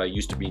conservative. I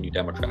used to be a New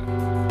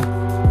Democrat."